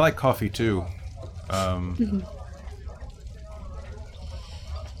like coffee, too. Can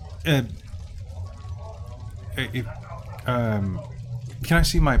I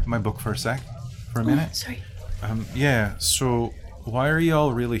see my book for a sec? For a minute? Sorry. Yeah, so why are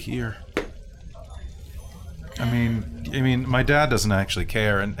y'all really here? I mean, my dad doesn't actually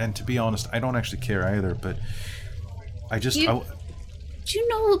care, and to be honest, I don't actually care either, but I just... Do you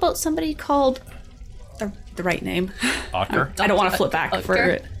know about somebody called... The right name. Ocker? I don't want to flip back for Ocker?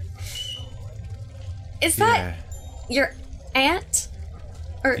 it. Is that your aunt?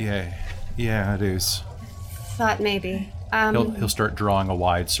 Or Yeah, it is. thought maybe. He'll start drawing a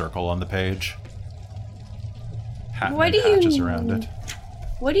wide circle on the page. Why do you- Hatches around it.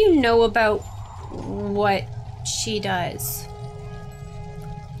 What do you know about what she does?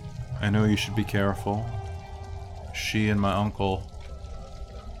 I know you should be careful. She and my uncle,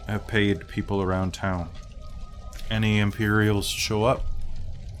 have paid people around town. Any Imperials show up,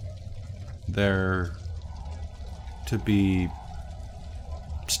 they're to be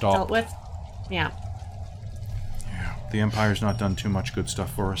stopped. Dealt with? Yeah. Yeah. The Empire's not done too much good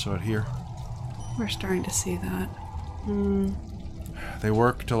stuff for us out here. We're starting to see that. They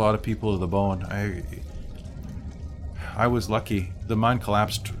worked a lot of people to the bone. I was lucky. The mine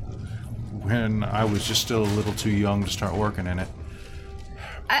collapsed when I was just still a little too young to start working in it.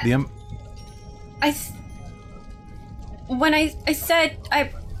 When I said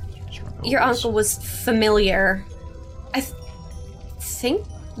your uncle was familiar, I think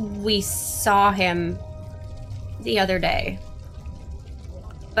we saw him the other day.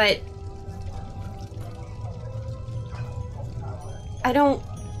 But I don't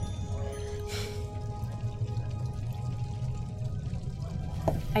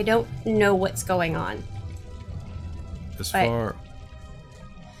know what's going on. As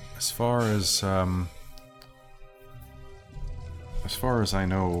far as I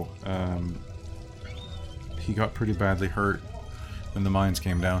know, he got pretty badly hurt when the mines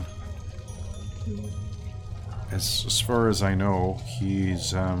came down. As far as I know,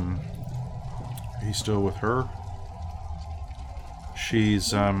 he's still with her. She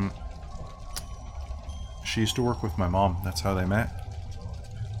used to work with my mom. That's how they met.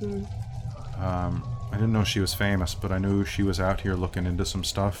 I didn't know she was famous, but I knew she was out here looking into some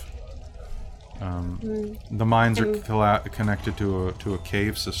stuff. The mines are connected to a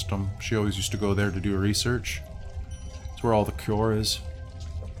cave system. She always used to go there to do research. It's where all the cure is.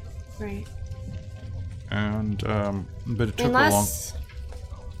 Right. And but it took a long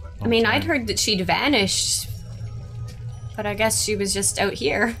I mean, time. I'd heard that she'd vanished, but I guess she was just out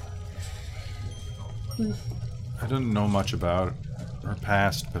here. I didn't know much about her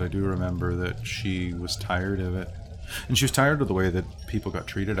past, but I do remember that she was tired of it. And she was tired of the way that people got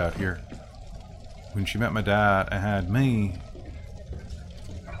treated out here. When she met my dad and had me,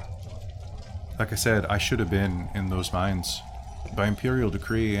 like I said, I should have been in those mines. By Imperial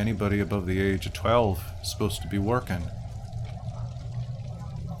decree, anybody above the age of 12 is supposed to be working.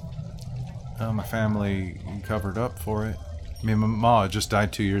 My family covered up for it. I mean, my ma just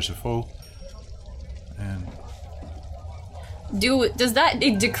died 2 years ago. And Does that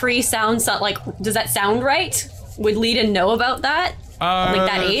decree sound like? Does that sound right? Would Lita know about that? Like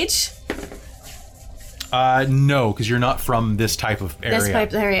that age? No, because you're not from this type of area. This type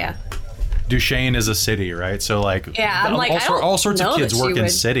of area. Duchesne is a city, right? So like, Yeah, I'm like, all sorts of know kids that she work in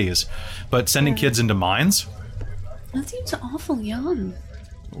would. cities, but sending kids into mines? That seems awful young.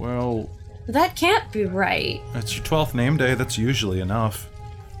 Well, That can't be right. it's your 12th name day. That's usually enough.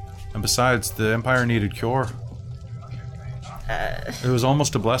 And besides, the Empire needed cure. It was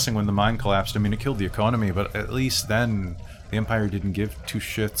almost a blessing when the mine collapsed. I mean, it killed the economy, but at least then the Empire didn't give two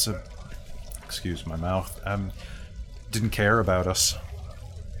shits. Excuse my mouth. Didn't care about us.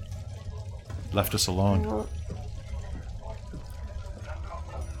 Left us alone. Well,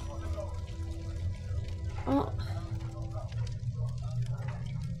 well,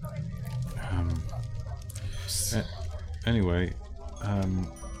 Anyway,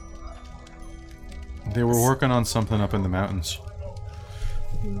 they were working on something up in the mountains.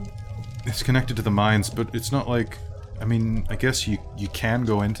 It's connected to the mines, but it's not like... I mean, I guess you can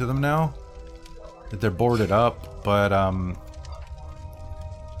go into them now. They're boarded up, but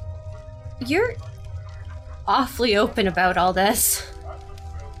you're awfully open about all this.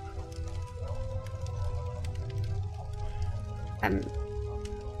 I'm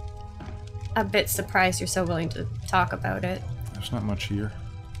a bit surprised you're so willing to talk about it. there's not much here.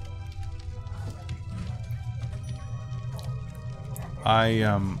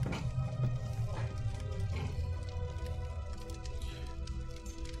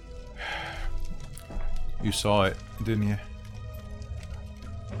 You saw it, didn't you?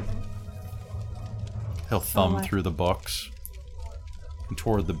 He'll thumb what? through the books and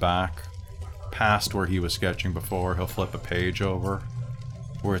toward the back, past where he was sketching before. He'll flip a page over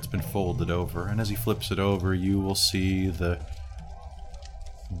where it's been folded over, and as he flips it over, you will see the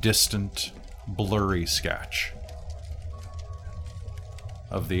distant, blurry sketch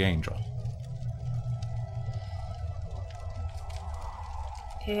of the angel.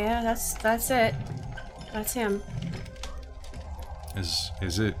 Yeah, that's it. That's him. Is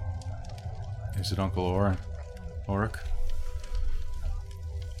it Uncle Auric?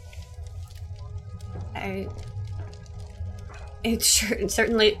 It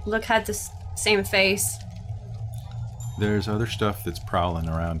certainly had the same face. There's other stuff that's prowling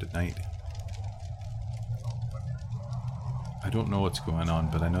around at night. I don't know what's going on,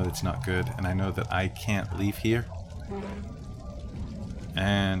 but I know it's not good, and I know that I can't leave here.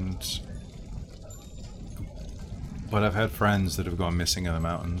 But I've had friends that have gone missing in the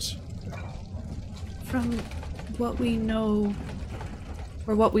mountains. From what we know,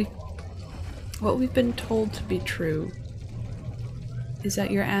 or what we've been told to be true, is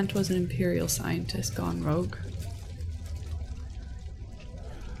that your aunt was an Imperial scientist gone rogue.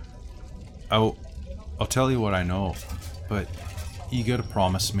 I'll tell you what I know, but you gotta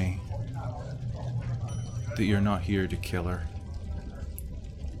promise me that you're not here to kill her.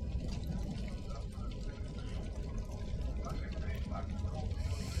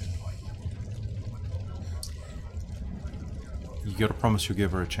 You gotta promise you'll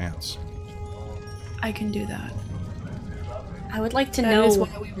give her a chance. I can do that. I would like to That know is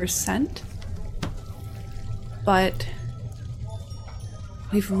why we were sent. But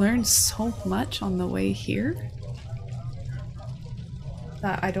we've learned so much on the way here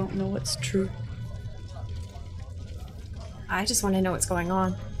that I don't know what's true. I just want to know what's going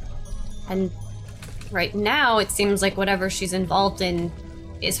on. And right now, it seems like whatever she's involved in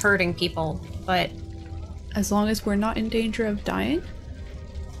is hurting people, but As long as we're not in danger of dying,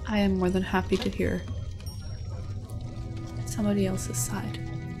 I am more than happy to hear somebody else's side.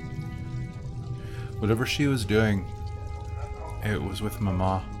 Whatever she was doing, it was with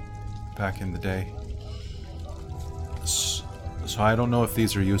Mama back in the day. So I don't know if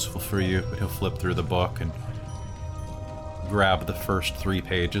these are useful for you, but he'll flip through the book and grab the first 3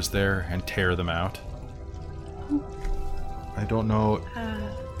 pages there and tear them out. I don't know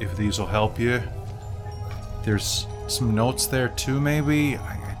if these will help you. There's some notes there too, maybe.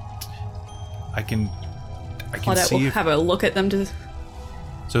 I can Claudette see will if... have a look at them to...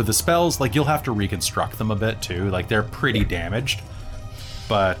 So the spells, like, you'll have to reconstruct them a bit too. Like, they're pretty damaged,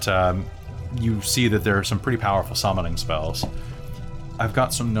 but you see that there are some pretty powerful summoning spells. I've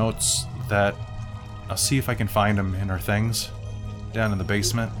got some notes that I'll see if I can find them in her things down in the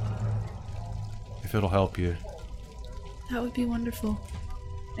basement. If it'll help you. That would be wonderful.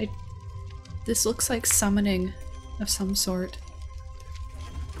 This looks like summoning of some sort.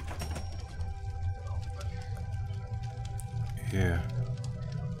 Yeah.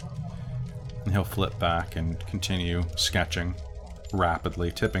 And he'll flip back and continue sketching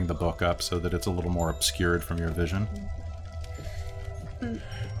rapidly, tipping the book up so that it's a little more obscured from your vision.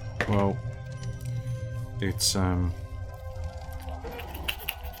 Well, it's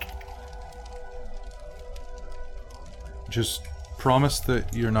just promise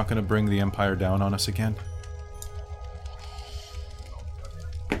that you're not going to bring the Empire down on us again.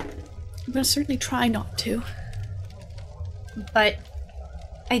 I'm gonna certainly try not to. But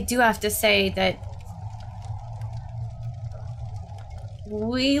I do have to say that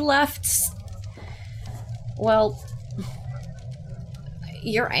we left... Well,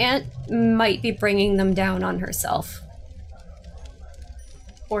 your aunt might be bringing them down on herself.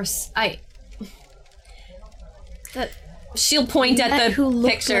 Or she'll point at the who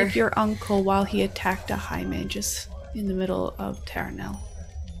looked picture. like your uncle while he attacked a high magus in the middle of Terranel.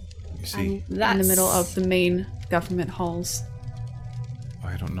 You see, In the middle of the main government halls.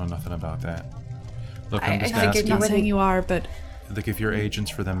 I don't know nothing about that. Look, I I'm just think asking. I'm not saying you are, but Like, if you're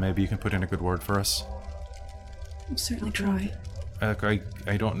agents for them, maybe you can put in a good word for us. I'll certainly try.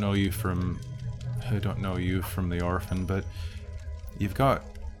 I don't know you from the orphan, but you've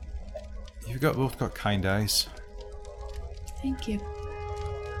both got kind eyes. Thank you.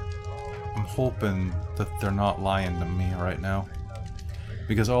 I'm hoping that they're not lying to me right now,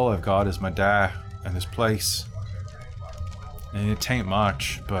 because all I've got is my dad and this place, and it ain't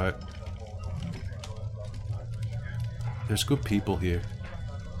much, but there's good people here.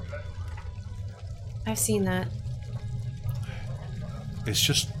 I've seen that.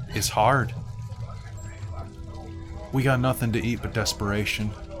 It's hard. We got nothing to eat but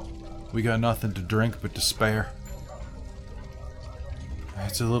desperation. We got nothing to drink but despair.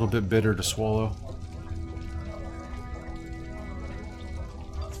 It's a little bit bitter to swallow.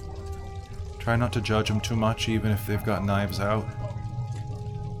 Try not to judge them too much, even if they've got knives out.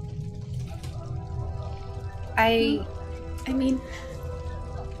 I mean,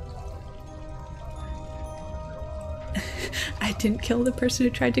 I didn't kill the person who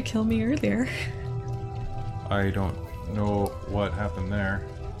tried to kill me earlier. I don't know what happened there.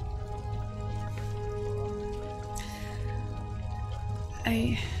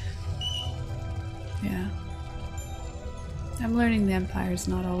 Yeah. I'm learning the Empire's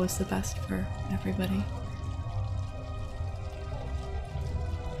not always the best for everybody.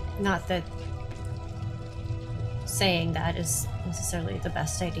 Not that saying that is necessarily the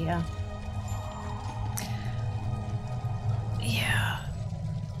best idea. Yeah.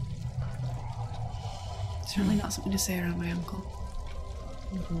 Certainly not something to say around my uncle.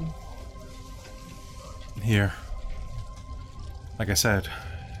 Here. Like I said,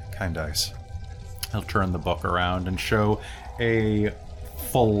 kind ice. He'll turn the book around and show a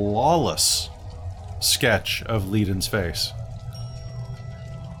flawless sketch of Leden's face.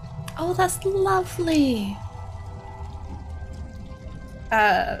 Oh, that's lovely.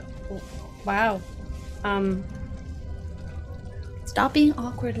 Wow. Stop being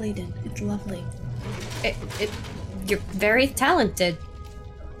awkward, Leiden. It's lovely. You're very talented.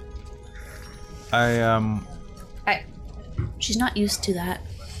 She's not used to that.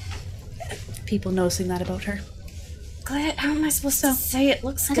 People noticing that about her. Glad, how am I supposed to say it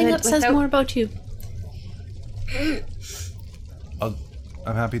looks I good? think that says more about you. I'm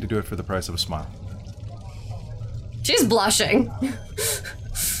happy to do it for the price of a smile. She's blushing.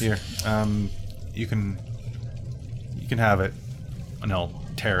 Here, you can have it, and I'll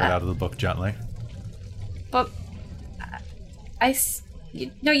tear it out of the book gently. But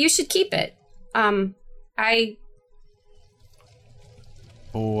you should keep it.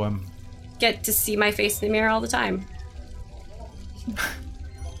 Get to see my face in the mirror all the time.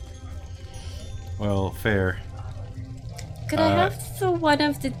 Well, fair. Could I have the one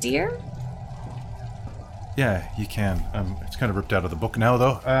of the deer? Yeah, you can. It's kind of ripped out of the book now,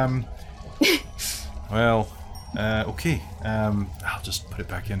 though. Well, okay. I'll just put it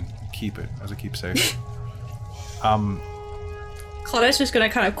back in, keep it as a keepsake. Claudette's just gonna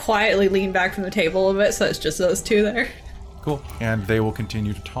kind of quietly lean back from the table a bit, so it's just those two there. Cool. And they will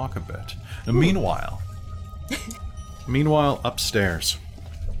continue to talk a bit. Now, meanwhile, upstairs.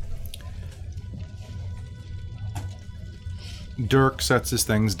 Dirk sets his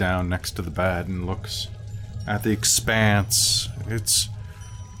things down next to the bed and looks at the expanse. It's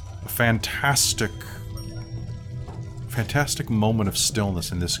a fantastic moment of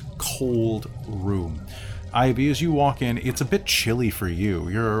stillness in this cold room. Ivy, as you walk in, it's a bit chilly for you.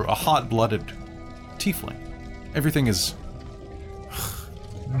 You're a hot-blooded tiefling. Everything is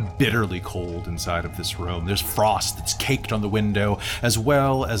bitterly cold inside of this room. There's frost that's caked on the window, as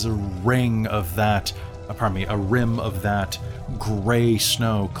well as a rim of that gray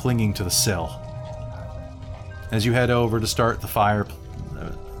snow clinging to the sill. As you head over to start the fire,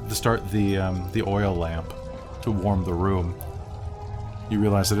 the oil lamp to warm the room, you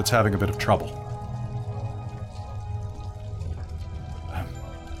realize that it's having a bit of trouble.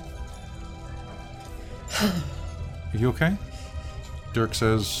 Are you okay? Dirk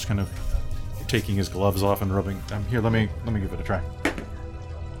says, kind of taking his gloves off and rubbing. Here, let me give it a try.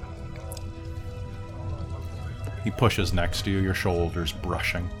 He pushes next to you, your shoulders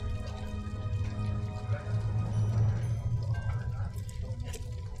brushing.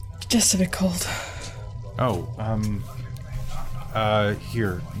 Just a bit cold. Oh,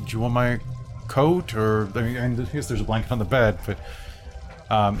 here. Do you want my coat? Or, I guess there's a blanket on the bed, but,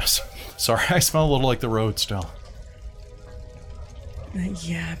 sorry, I smell a little like the road still.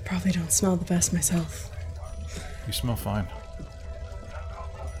 Yeah, I probably don't smell the best myself. You smell fine.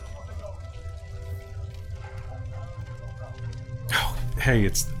 Oh, hey,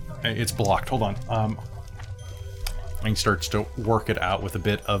 it's blocked. Hold on. And he starts to work it out with a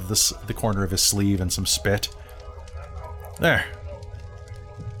bit of the corner of his sleeve and some spit. There.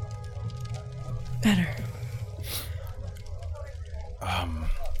 Better.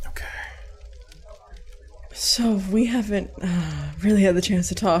 Okay. So we haven't really had the chance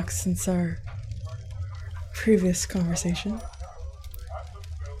to talk since our previous conversation.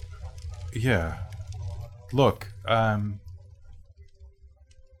 Yeah. Look,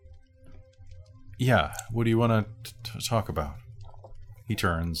 yeah, what do you want to talk about? He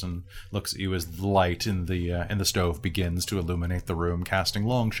turns and looks at you as the light in the stove begins to illuminate the room, casting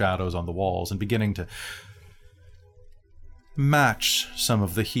long shadows on the walls and beginning to match some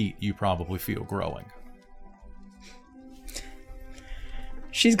of the heat you probably feel growing.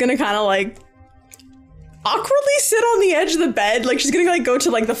 She's gonna kind of like awkwardly sit on the edge of the bed, like she's gonna like go to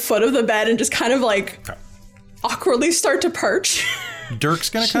like the foot of the bed and just kind of like awkwardly start to perch. Dirk's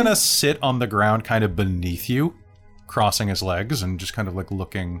gonna kind of sit on the ground kind of beneath you, crossing his legs and just kind of like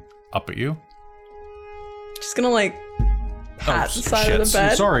looking up at you. Just gonna like pat the side of the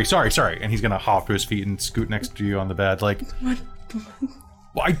bed. Sorry. And he's gonna hop to his feet and scoot next to you on the bed. Like, what?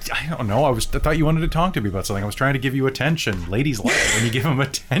 Well, I don't know. I thought you wanted to talk to me about something. I was trying to give you attention. Ladies like it when you give them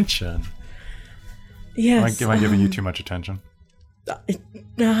attention. Yes. Am I giving you too much attention?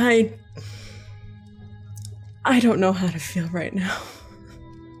 I don't know how to feel right now.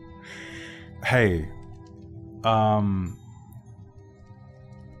 Hey,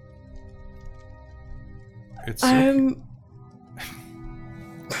 it's. I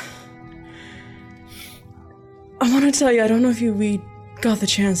want to tell you, I don't know if we got the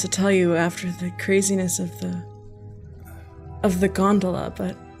chance to tell you after the craziness of the gondola,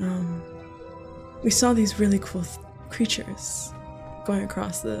 but we saw these really cool creatures going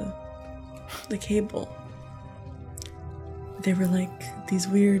across the cable. They were like these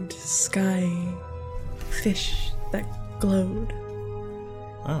weird sky fish that glowed.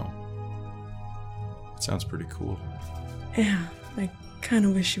 Oh. Sounds pretty cool. Yeah, I kind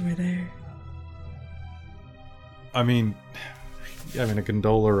of wish you were there. I mean, a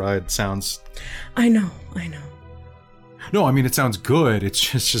gondola ride sounds... I know. No, I mean, it sounds good. It's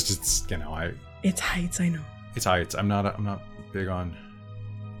just, you know, It's heights, I know. It's heights. I'm not big on...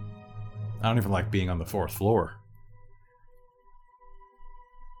 I don't even like being on the 4th floor.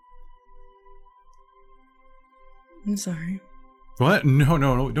 I'm sorry. What? No,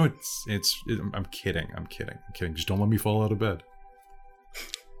 I'm kidding. Just don't let me fall out of bed.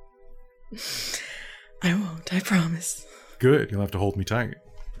 I won't, I promise. Good, you'll have to hold me tight.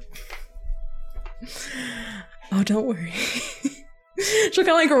 Oh, don't worry. She'll kind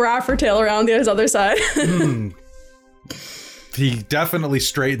of like wrap her tail around his other side. He definitely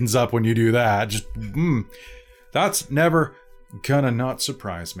straightens up when you do that. Just, that's never gonna not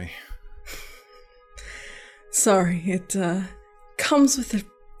surprise me. Sorry, it comes with the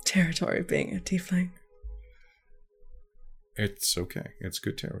territory of being a tiefling. It's okay. It's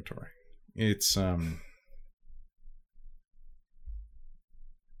good territory. It's,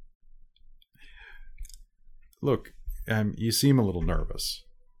 Look, you seem a little nervous.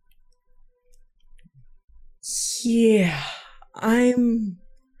 Yeah, I'm...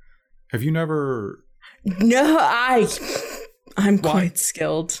 Have you never... No, I'm quite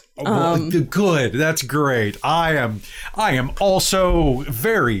skilled. Well, good. That's great. I am also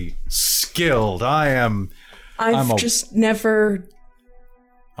very skilled. I've just never...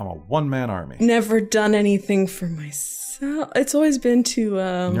 I'm a one-man army. Never done anything for myself. It's always been to...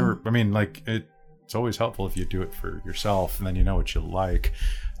 It's always helpful if you do it for yourself, and then you know what you like.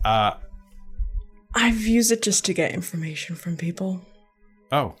 I've used it just to get information from people.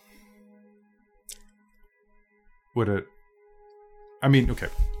 Oh. Would it... I mean, okay.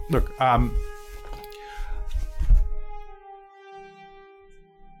 Look,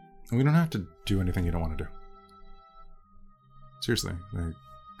 we don't have to do anything you don't want to do. Seriously.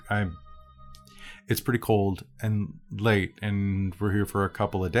 It's pretty cold and late, and we're here for a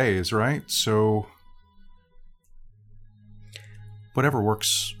couple of days, right? So... whatever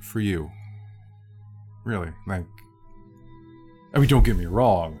works for you. Really, don't get me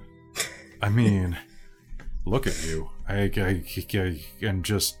wrong. I mean, look at you. I'm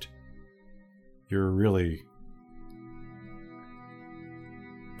just... You're really...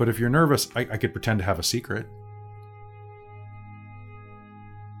 But if you're nervous, I could pretend to have a secret.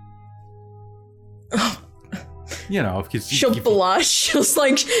 You know, she'll blush. She's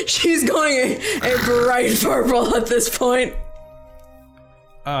like, she's going a bright purple at this point.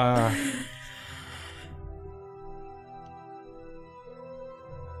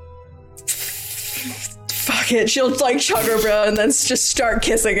 Fuck it. She'll like chug her bro and then just start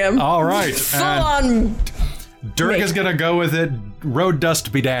kissing him. All right. Full on. Dirk is gonna go with it. Road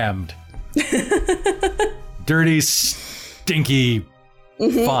dust be damned. Dirty, stinky,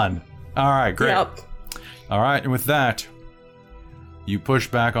 fun. All right, great. Yep. All right, and with that, you push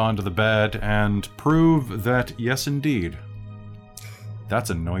back onto the bed and prove that, yes, indeed, that's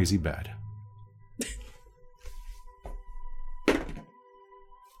a noisy bed.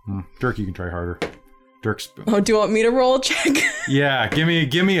 Dirk, you can try harder. Dirk's. Oh, do you want me to roll a check? Yeah, give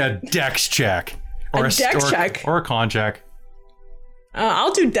me a dex check, or a dex check, or a con check.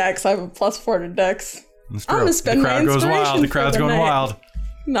 I'll do dex. I have a +4 to dex. I'm gonna spend my inspiration. The crowd goes wild. The crowd's going wild.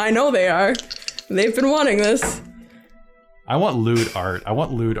 I know they are. They've been wanting this. I want lewd art. I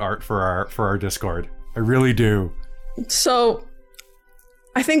want lewd art for our Discord. I really do. So,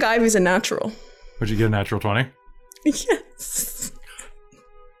 I think Ivy's a natural. Would you get a natural 20? Yes.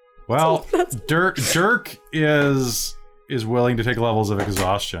 Well, Dirk is willing to take levels of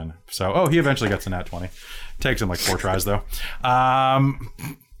exhaustion. So, he eventually gets a nat 20. Takes him like 4 tries though.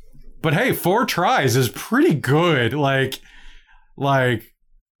 But hey, 4 tries is pretty good. Like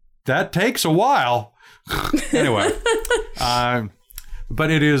that takes a while. Anyway, but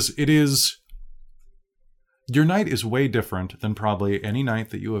it is. Your night is way different than probably any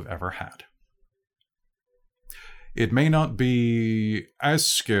night that you have ever had. It may not be as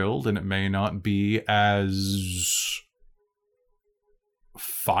skilled, and it may not be as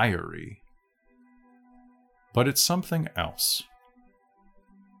fiery, but it's something else.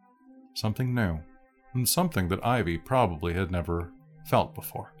 Something new, and something that Ivy probably had never felt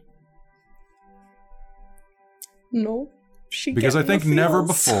before. No. Because I think never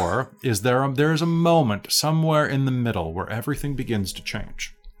before is there's a moment somewhere in the middle where everything begins to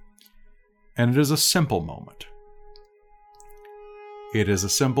change. And it is a simple moment. It is a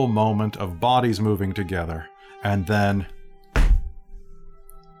simple moment of bodies moving together, and then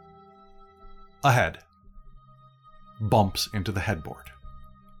a head bumps into the headboard.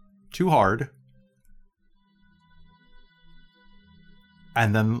 Too hard.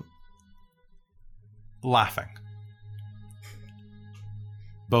 And then laughing.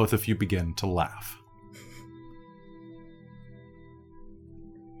 Both of you begin to laugh.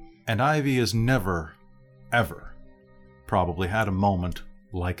 And Ivy has never, ever probably had a moment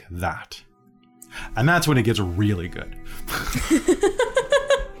like that. And that's when it gets really good.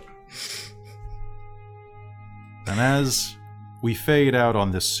 And as we fade out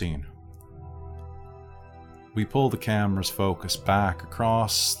on this scene, we pull the camera's focus back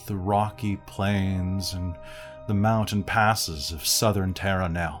across the rocky plains and the mountain passes of southern Terra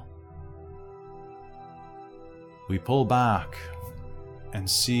Nell. We pull back and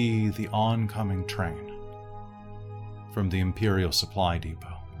see the oncoming train from the Imperial Supply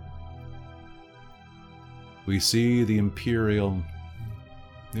Depot. We see the Imperial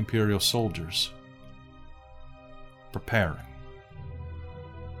soldiers preparing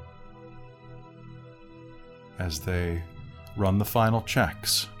as they run the final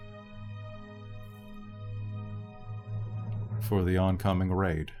checks for the oncoming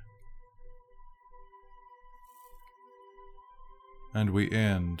raid. And we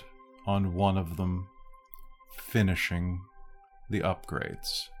end on one of them finishing the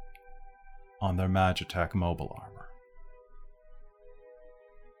upgrades on their Magitech mobile armor.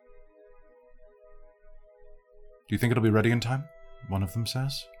 Do you think it'll be ready in time? One of them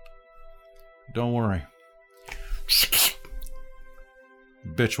says. Don't worry.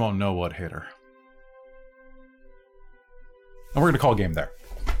 Bitch won't know what hit her. And we're going to call game there.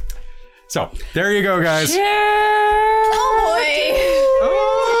 So, there you go, guys.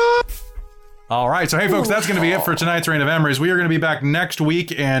 All right, so hey, folks, that's going to be it for tonight's Reign of Emeries. We are going to be back next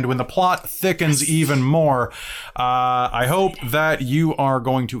week, and when the plot thickens even more, I hope that you are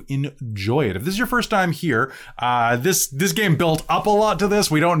going to enjoy it. If this is your first time here, this game built up a lot to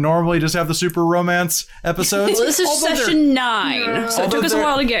this. We don't normally just have the super romance episodes. Well, this is session 9, so it took us a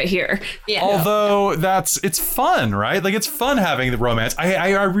while to get here. Yeah. Although it's fun, right? Like, it's fun having the romance.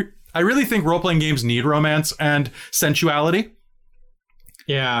 I really think role-playing games need romance and sensuality.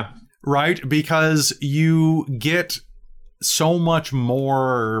 Yeah. Right? Because you get so much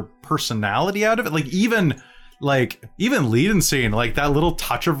more personality out of it. Like even lead-in scene, like that little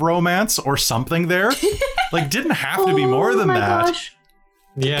touch of romance or something there, like didn't have to be more than that. Gosh.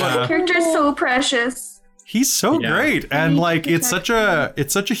 Yeah. The character's so precious. He's so great, and like it's such a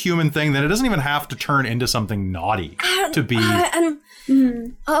human thing that it doesn't even have to turn into something naughty to be.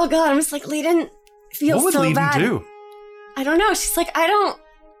 Oh god, I'm just like, Leiden feels what would so Leiden bad. do? I don't know. She's like, I don't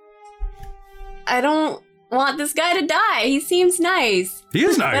want this guy to die. He seems nice. He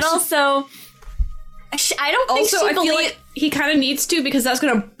is nice. But also, I don't think Also, I feel like he kind of needs to, because that's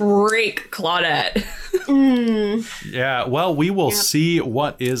going to break Claudette. Yeah, well, we will see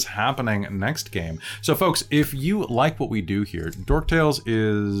what is happening next game. So, folks, if you like what we do here, Dork Tales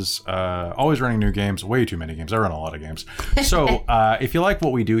is always running new games, way too many games. I run a lot of games. So, if you like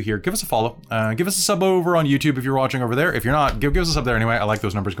what we do here, give us a follow. Give us a sub over on YouTube if you're watching over there. If you're not, give us a sub there anyway. I like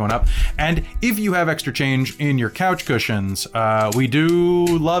those numbers going up. And if you have extra change in your couch cushions, we do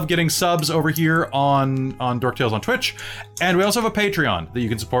love getting subs over here on Dork Tales on Twitch. And we also have a Patreon that you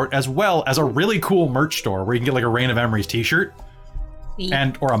can support, as well as a really cool merch store where you can get like a Reign of Emeries t-shirt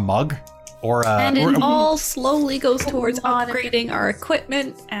or a mug or and it all slowly goes towards upgrading our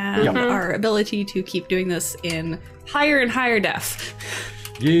equipment and our ability to keep doing this in higher and higher def.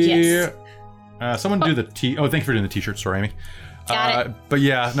 Yeah. Someone do the oh, thank you for doing the t-shirt store, Amy. Got it. But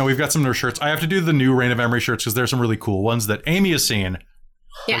yeah, no, we've got some new shirts. I have to do the new Reign of Emery shirts because there's some really cool ones that Amy has seen.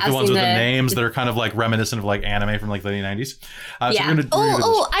 Yeah, like the ones with the names that are kind of like reminiscent of like anime from like the 90s. Yeah.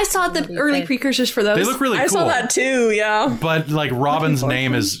 So I saw the early precursors for those. They look really cool. I saw that too, yeah. But like Robin's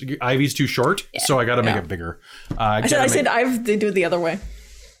name is Ivy's too short, so I got to make it bigger. I said they do it the other way.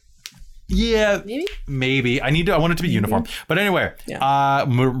 Yeah, maybe. I want it to be uniform. But anyway,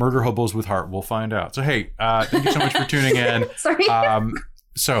 Murder Hobos with Heart. We'll find out. So hey, thank you so much for tuning in. Sorry.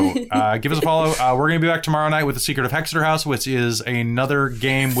 So give us a follow. We're going to be back tomorrow night with The Secret of Hexeter House, which is another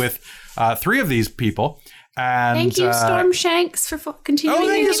game with 3 of these people. And thank you, Storm Shanks, for continuing. Oh,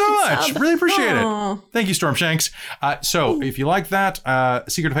 thank you so much. Sub. Really appreciate it. Thank you, Storm Shanks. So if you like that,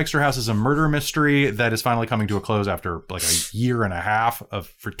 Secret of Hexeter House is a murder mystery that is finally coming to a close after like a year and a half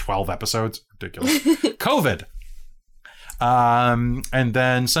for 12 episodes. Ridiculous. COVID. And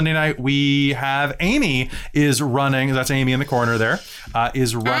then Sunday night we have Amy is running. That's Amy in the corner there.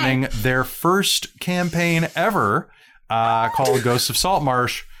 Is running their first campaign ever called Ghosts of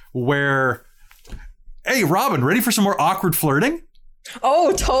Saltmarsh. Where, hey, Robin, ready for some more awkward flirting?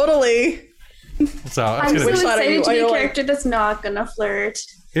 Oh, totally. So I'm so excited to be a character that's not gonna flirt.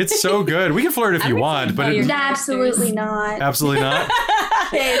 It's so good. We can flirt if you want, but absolutely not. Absolutely not.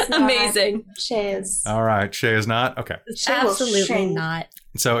 Shay is not. Amazing. Shay is. All right, Shay is not. Okay. Absolutely not.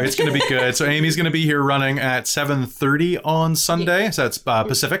 So it's going to be good. So Amy's going to be here running at 7:30 on Sunday. So that's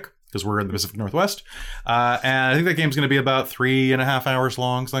Pacific, because we're in the Pacific Northwest. And I think that game's going to be about 3.5 hours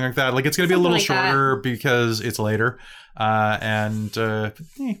long, something like that. Like it's going to be a little shorter because it's later. It'll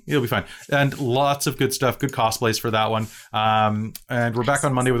be fine. And lots of good stuff, good cosplays for that one. And we're back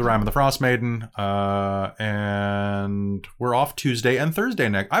on Monday with Rime of the Frost Maiden. And we're off Tuesday and Thursday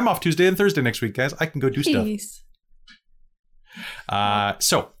next. I'm off Tuesday and Thursday next week, guys. I can go do stuff.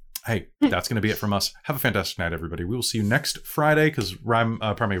 So, hey, that's going to be it from us. Have a fantastic night, everybody. We will see you next Friday because Reign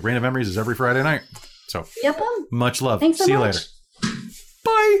of Memories is every Friday night. So, much love. Thanks so see you much. later.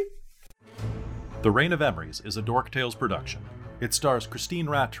 Bye. The Reign of Emeries is a Dork Tales production. It stars Christine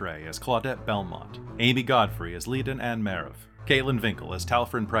Rattray as Claudette Belmont, Amy Godfrey as Leiden Ann Merriv, Caitlin Vinkel as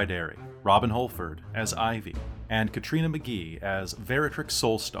Talfrin Pryderi, Robin Holford as Ivy, and Katrina McGee as Veritrix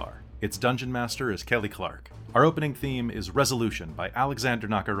Soulstar. Its Dungeon Master is Kelly Clark. Our opening theme is Resolution by Alexander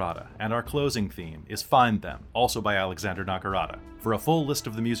Nakarada, and our closing theme is Find Them, also by Alexander Nakarada. For a full list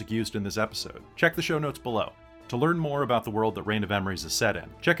of the music used in this episode, check the show notes below. To learn more about the world that Reign of Emeries is set in,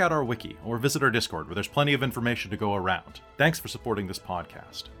 check out our wiki or visit our Discord where there's plenty of information to go around. Thanks for supporting this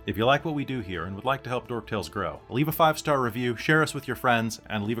podcast. If you like what we do here and would like to help Dork Tales grow, leave a 5-star review, share us with your friends,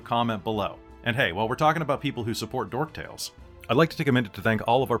 and leave a comment below. And hey, while we're talking about people who support Dork Tales, I'd like to take a minute to thank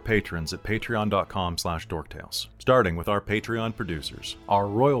all of our patrons at patreon.com/dorktales, starting with our Patreon producers. Our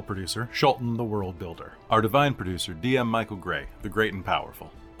royal producer, Shulton the World Builder. Our divine producer, DM Michael Gray, the Great and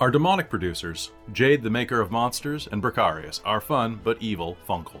Powerful. Our demonic producers, Jade the Maker of Monsters, and Bricarius, our fun but evil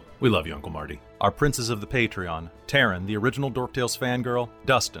Funkle. We love you, Uncle Marty. Our princes of the Patreon, Taryn, the original Dork Tales fangirl,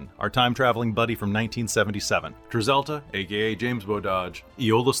 Dustin, our time-traveling buddy from 1977, Drizelta, aka James Bododge,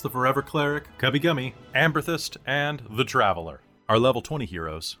 Aeolus the Forever Cleric, Cubby Gummy, Amberthist, and The Traveler. Our level 20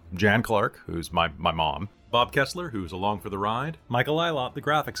 heroes, Jan Clark, who's my mom, Bob Kessler, who's along for the ride, Michael Ilott, the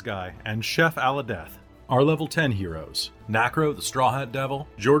graphics guy, and Chef Aladeth. Our level 10 heroes, Nacro, the Straw Hat Devil,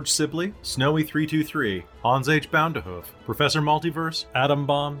 George Sibley, Snowy323, Hans H. Boundahoof, Professor Multiverse, Atom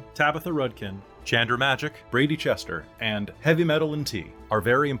Bomb, Tabitha Rudkin, Chandra Magic, Brady Chester, and Heavy Metal and Tea, our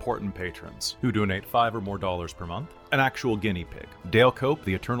very important patrons, who donate $5 or more per month. An actual guinea pig. Dale Cope,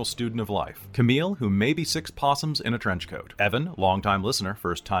 the eternal student of life. Camille, who may be 6 possums in a trench coat. Evan, longtime listener,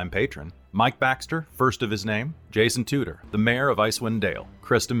 first-time patron. Mike Baxter, first of his name. Jason Tudor, the mayor of Icewind Dale.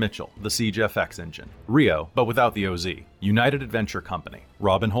 Krista Mitchell, the Siege FX engine. Rio, but without the OZ. United Adventure Company.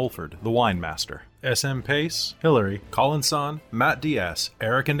 Robin Holford, the wine master. SM Pace, Hillary, Colin Son, Matt Diaz,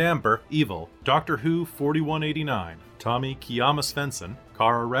 Eric and Amber, Evil, Doctor Who 4189, Tommy Kiyama Svensson,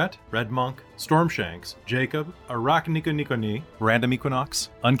 Kara Rhett, Red Monk, Stormshanks, Jacob, Arachnikoni, Random Equinox,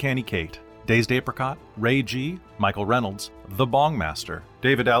 Uncanny Kate, Dazed Apricot, Ray G, Michael Reynolds, The Bong Master,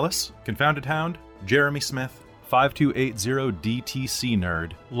 David Ellis, Confounded Hound, Jeremy Smith, 5280DTC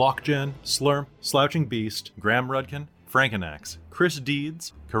Nerd, Lockgen, Slurp, Slouching Beast, Graham Rudkin, Frankenax, Chris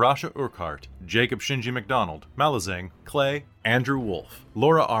Deeds, Karasha Urquhart, Jacob Shinji McDonald, Malazing, Clay, Andrew Wolf,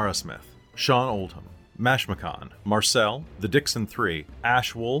 Laura Arasmith, Sean Oldham, Mashmakan, Marcel, The Dixon 3,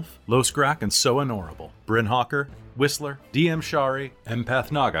 Ash Wolf, Losgrak and So Honorable, Bryn Hawker, Whistler, DM Shari,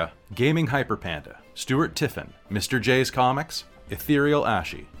 Empath Naga, Gaming Hyperpanda, Stuart Tiffin, Mr. J's Comics, Ethereal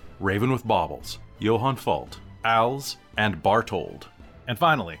Ashy, Raven with Baubles, Johan Fault, Als, and Bartold. And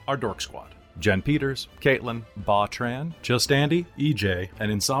finally, our Dork Squad. Jen Peters, Caitlin, Ba Tran, Just Andy, EJ, an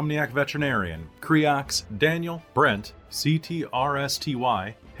Insomniac Veterinarian, Creox, Daniel, Brent,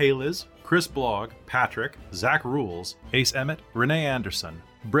 CTRSTY, Hey Liz, Chris Blogg, Patrick, Zach Rules, Ace Emmett, Renee Anderson,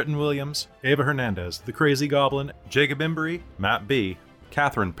 Britton Williams, Ava Hernandez, The Crazy Goblin, Jacob Embry, Matt B.,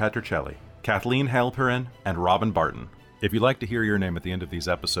 Catherine Petricelli, Kathleen Halperin, and Robin Barton. If you'd like to hear your name at the end of these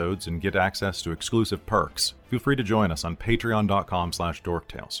episodes and get access to exclusive perks, feel free to join us on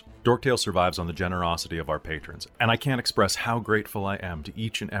patreon.com/dorktales. Dorktales survives on the generosity of our patrons, and I can't express how grateful I am to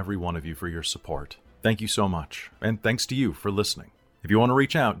each and every one of you for your support. Thank you so much, and thanks to you for listening. If you want to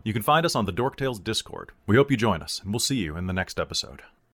reach out, you can find us on the Dorktales Discord. We hope you join us, and we'll see you in the next episode.